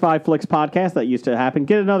 365 Flicks podcast. That used to happen.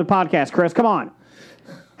 Get another podcast, Chris. Come on.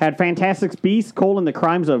 Had Fantastic Beasts, The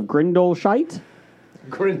Crimes of Grindelshite.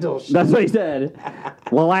 That's what he said.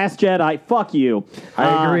 The Last Jedi. Fuck you.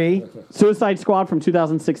 I agree. Suicide Squad from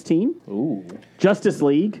 2016. Ooh. Justice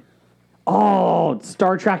League. Oh,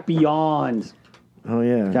 Star Trek Beyond. Oh,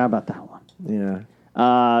 yeah. Forgot about that one. Yeah.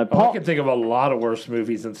 I can think of a lot of worse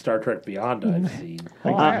movies than Star Trek Beyond I've seen.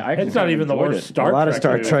 It's not even the worst Star Trek. A lot of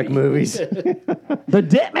Star Trek movies. The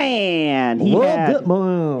Ditman.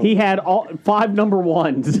 He had all 5 number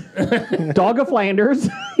 1s. Dog of Flanders.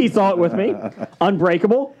 He saw it with me.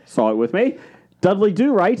 Unbreakable. Saw it with me. Dudley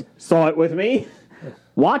Do-Right. Saw it with me.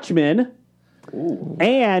 Watchmen. Ooh.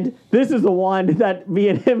 And this is the one that me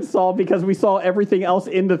and him saw because we saw everything else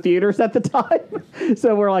in the theaters at the time.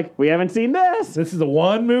 So we're like, we haven't seen this. This is the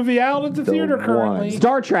one movie out at the theater currently.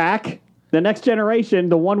 Star Trek, The Next Generation,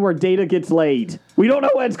 the one where Data gets laid. We don't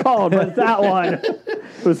know what it's called, but it's that one. It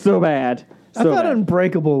was so bad. I thought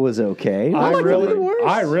Unbreakable was okay. I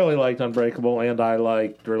really liked Unbreakable, and I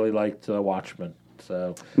really liked Watchmen.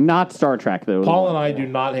 So not Star Trek though. Paul and I do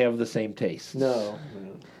not have the same taste. No.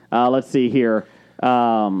 Let's see here.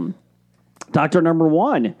 Doctor number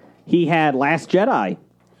 1. He had Last Jedi.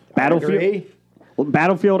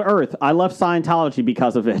 Battlefield Earth. I left Scientology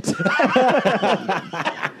because of it.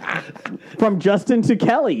 From Justin to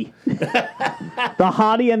Kelly. The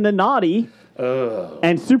Hottie and the Naughty.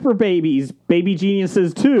 And Super Babies, Baby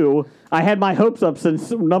Geniuses 2. I had my hopes up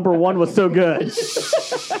since number 1 was so good.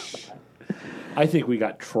 I think we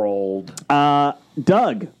got trolled.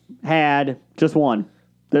 Doug had just one.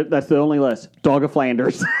 That's the only list. Dog of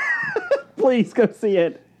Flanders. Please go see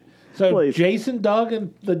it. So Please. Jason, Doug,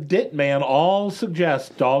 and the Dit Man all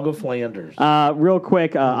suggest Dog of Flanders. Real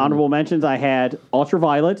quick, honorable mentions. I had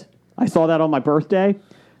Ultraviolet. I saw that on my birthday.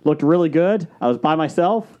 Looked really good. I was by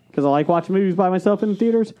myself because I like watching movies by myself in the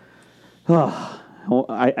theaters.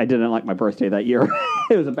 I didn't like my birthday that year.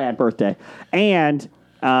 It was a bad birthday. And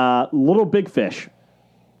Little Big Fish.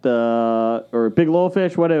 Or Big Little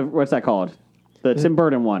Fish. What's that called? The Tim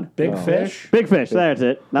Burton one. Big Fish? Big Fish, that's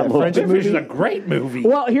it. Not Little Big Fish is a great movie.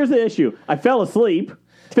 Well, here's the issue. I fell asleep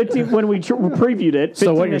 15 when we previewed it.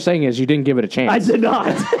 So what you're saying is you didn't give it a chance. I did not.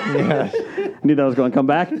 Knew that was going to come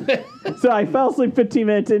back. So I fell asleep 15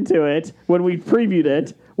 minutes into it when we previewed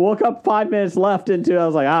it. Woke up 5 minutes left into it. I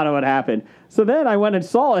was like, I don't know what happened. So then I went and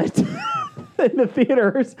saw it in the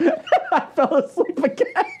theaters. I fell asleep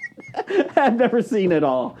again. I've never seen it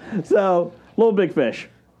all. So, Little Big Fish.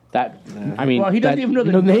 He doesn't even know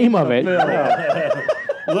the name of it.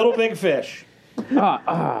 Little Big Fish.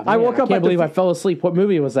 I woke up. I can't believe I fell asleep. What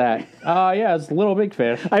movie was that? Yeah, it's Little Big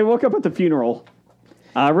Fish. I woke up at the funeral.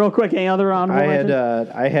 Real quick, any other honorable mentions?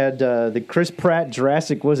 I had the Chris Pratt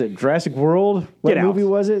Jurassic World? What movie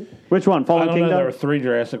was it? Which one? Fallen Kingdom? There were 3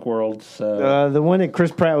 Jurassic Worlds. So. The one that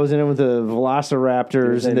Chris Pratt was in with the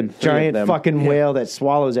velociraptors and the giant fucking whale that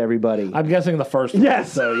swallows everybody. I'm guessing the first one.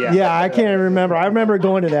 Yes. So, yeah. Yeah, I can't remember. I remember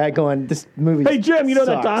going to that this movie Hey, Jim, you know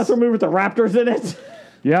sucks. that dinosaur movie with the raptors in it?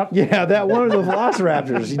 Yep. Yeah, that one with the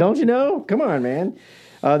velociraptors. Don't you know? Come on, man.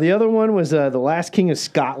 The other one was The Last King of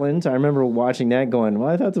Scotland. I remember watching that going, well,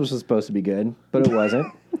 I thought this was supposed to be good, but it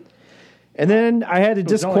wasn't. And then I had to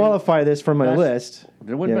disqualify this from my list.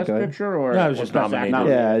 Did it win Best Picture? Or no, it was just nominated.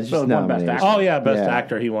 Yeah, it's just nominated. Best Actor. Oh, yeah, Best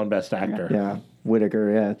Actor. He won Best Actor. Yeah,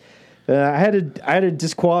 Whitaker, yeah. I had to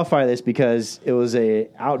disqualify this because it was a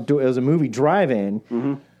movie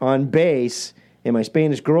drive-in on base, and my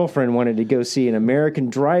Spanish girlfriend wanted to go see an American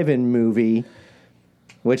drive-in movie,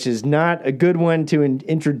 which is not a good one to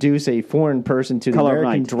introduce a foreign person to the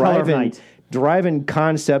American drive-in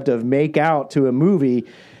concept of make out to a movie,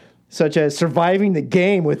 such as Surviving the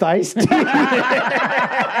Game with Ice-T. I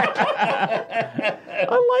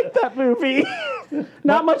like that movie.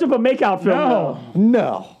 Not much of a makeout film.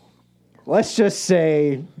 No. Let's just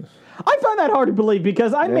say... I found that hard to believe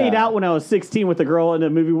because I made out when I was 16 with a girl in a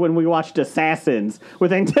movie when we watched Assassins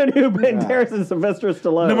with Antonio Banderas and Sylvester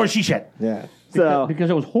Stallone. No more shit. Yeah. Because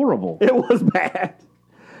it was horrible. It was bad.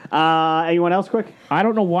 Anyone else quick? I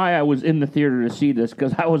don't know why I was in the theater to see this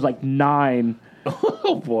because I was like 9.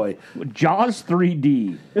 Oh, boy. Jaws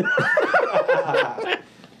 3D.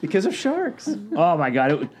 Because of sharks. Oh, my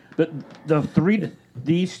God. The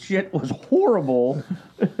These shit was horrible.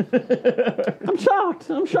 I'm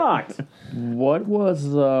shocked. What was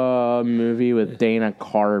the movie with Dana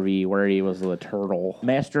Carvey where he was the turtle?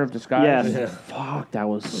 Master of Disguise. Yes. Fuck, that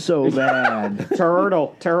was so bad.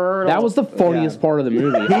 Turtle. That was the funniest part of the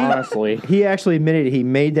movie, honestly. He actually admitted he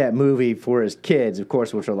made that movie for his kids, of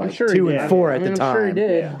course, which were like sure 2 he and did. 4 at the I'm time. sure he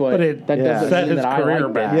did, but it that doesn't set mean his that I career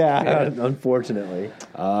liked back. it. Yeah, unfortunately.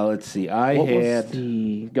 Let's see. I What was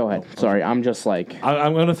had. Go ahead. Sorry, I'm just like...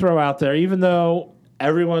 I'm going to throw out there, even though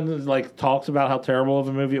everyone like talks about how terrible of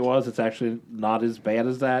a movie it was, it's actually not as bad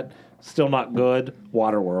as that. Still not good.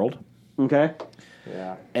 Waterworld. Okay.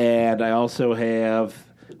 And I also have,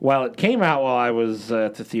 while it came out while I was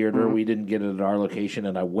at the theater, we didn't get it at our location,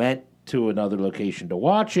 and I went to another location to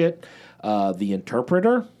watch it. The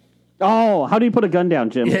Interpreter. Oh, how do you put a gun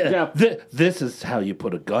down, Jim? Yeah. This is how you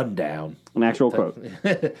put a gun down. An actual quote.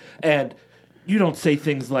 And you don't say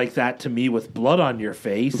things like that to me with blood on your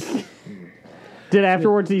face. Did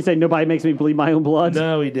afterwards he say, nobody makes me bleed my own blood?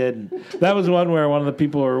 No, he didn't. That was one where one of the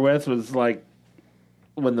people we were with was like,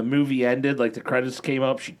 when the movie ended, like the credits came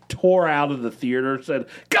up, she tore out of the theater, said,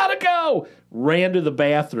 "Gotta go!" Ran to the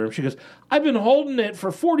bathroom. She goes, "I've been holding it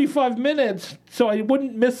for 45 minutes so I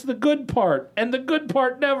wouldn't miss the good part, and the good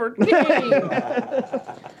part never came."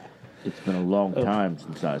 It's been a long time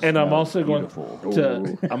since I. And I'm smelled also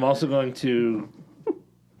beautiful. going to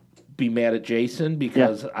be mad at Jason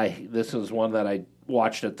because this is one that I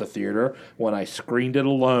watched at the theater when I screened it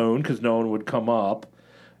alone because no one would come up.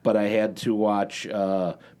 But I had to watch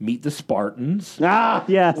Meet the Spartans, Ah,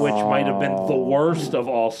 yes. which might have been the worst of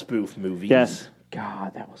all spoof movies. Yes.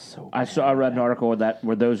 God, that was so I read an article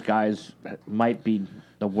where those guys might be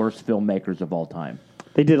the worst filmmakers of all time.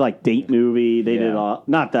 They did like Date Movie. They did,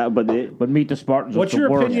 not that, but they, But Meet the Spartans. What's was the your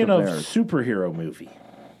worst opinion of theirs. superhero movie?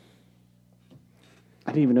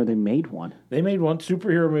 I didn't even know they made one. They made one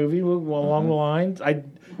superhero movie along the lines. I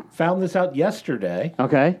found this out yesterday.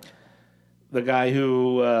 Okay. The guy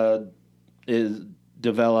who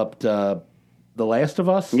developed The Last of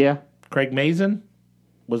Us, Yeah. Craig Mazin,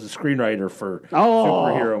 was a screenwriter for Oh.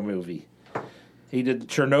 superhero movie. He did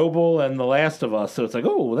Chernobyl and The Last of Us, so it's like,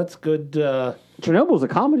 oh, that's good. Chernobyl's a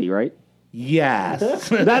comedy, right? Yes.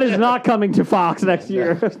 That is not coming to Fox next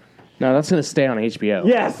year. No, that's going to stay on HBO.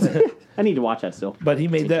 Yes. I need to watch that still. But he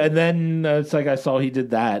made that, and then it's like I saw he did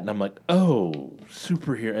that, and I'm like, oh,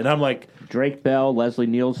 superhero. And I'm like, Drake Bell, Leslie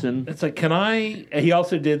Nielsen. it's like, can I? He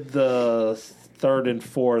also did the third and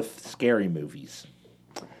fourth Scary movies.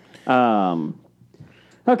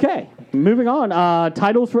 Okay, moving on.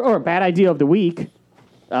 Titles for bad idea of the week.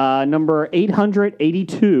 Number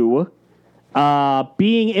 882.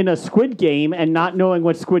 Being in a Squid Game and not knowing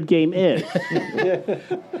what Squid Game is.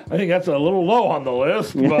 I think that's a little low on the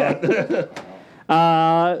list, but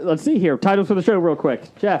Let's see here. Titles for the show, real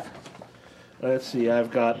quick. Jeff. let's see.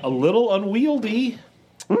 I've got A Little Unwieldy,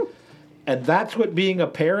 and that's what being a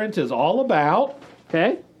parent is all about.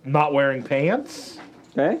 Okay. Not wearing pants.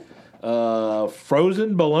 Okay.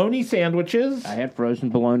 Frozen bologna sandwiches. I had frozen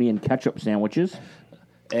bologna and ketchup sandwiches.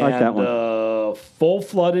 And like that one.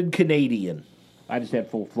 Full-flooded Canadian. I just had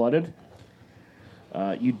full flooded.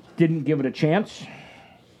 You didn't give it a chance.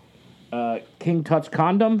 King Tut's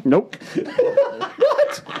condom. Nope.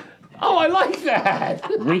 What? Oh, I like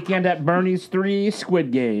that. Weekend at Bernie's 3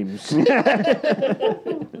 Squid Games.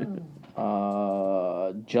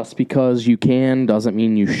 Just because you can doesn't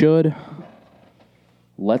mean you should.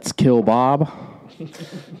 Let's kill Bob.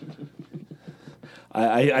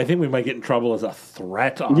 I think we might get in trouble as a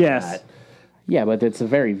threat on Yes. that. Yeah, but it's a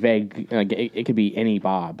very vague. It could be any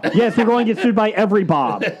Bob. Yes, we're going to get sued by every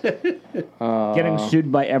Bob. Getting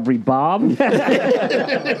sued by every Bob.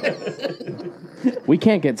 We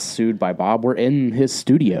can't get sued by Bob. We're in his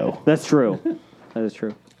studio. That's true. That is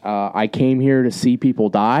true. I came here to see people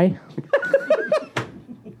die,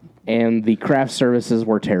 and the craft services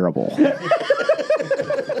were terrible.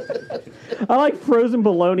 I like frozen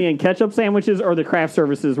bologna and ketchup sandwiches, or the craft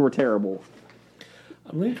services were terrible.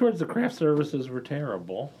 I'm leaning towards the craft services were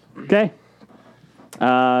terrible Okay.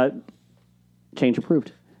 Change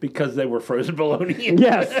approved. because they were frozen bologna and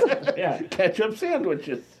Yes. ketchup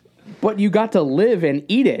sandwiches. But you got to live and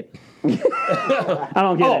eat it. I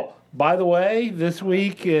don't get it. Oh, by the way, this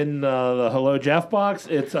week in the Hello Jeff box,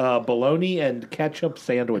 it's bologna and ketchup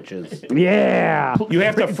sandwiches. Yeah. You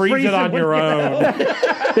have to freeze it on your own.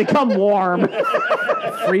 They come warm.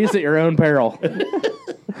 Freeze at your own peril.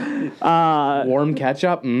 Warm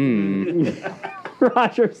ketchup?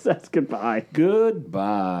 Roger says goodbye.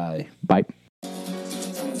 Goodbye. Bye.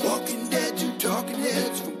 Walking Dead to Talking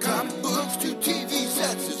Heads, from comic books to TV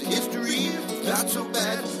sets. There's a history, not so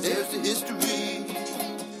bad. There's the history.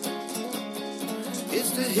 It's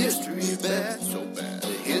the history of bad, so bad. The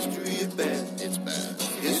history of bad, it's bad.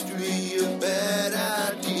 History of bad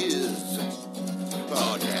ideas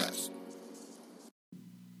podcast.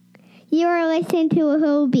 You are listening to a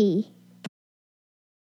Hobie.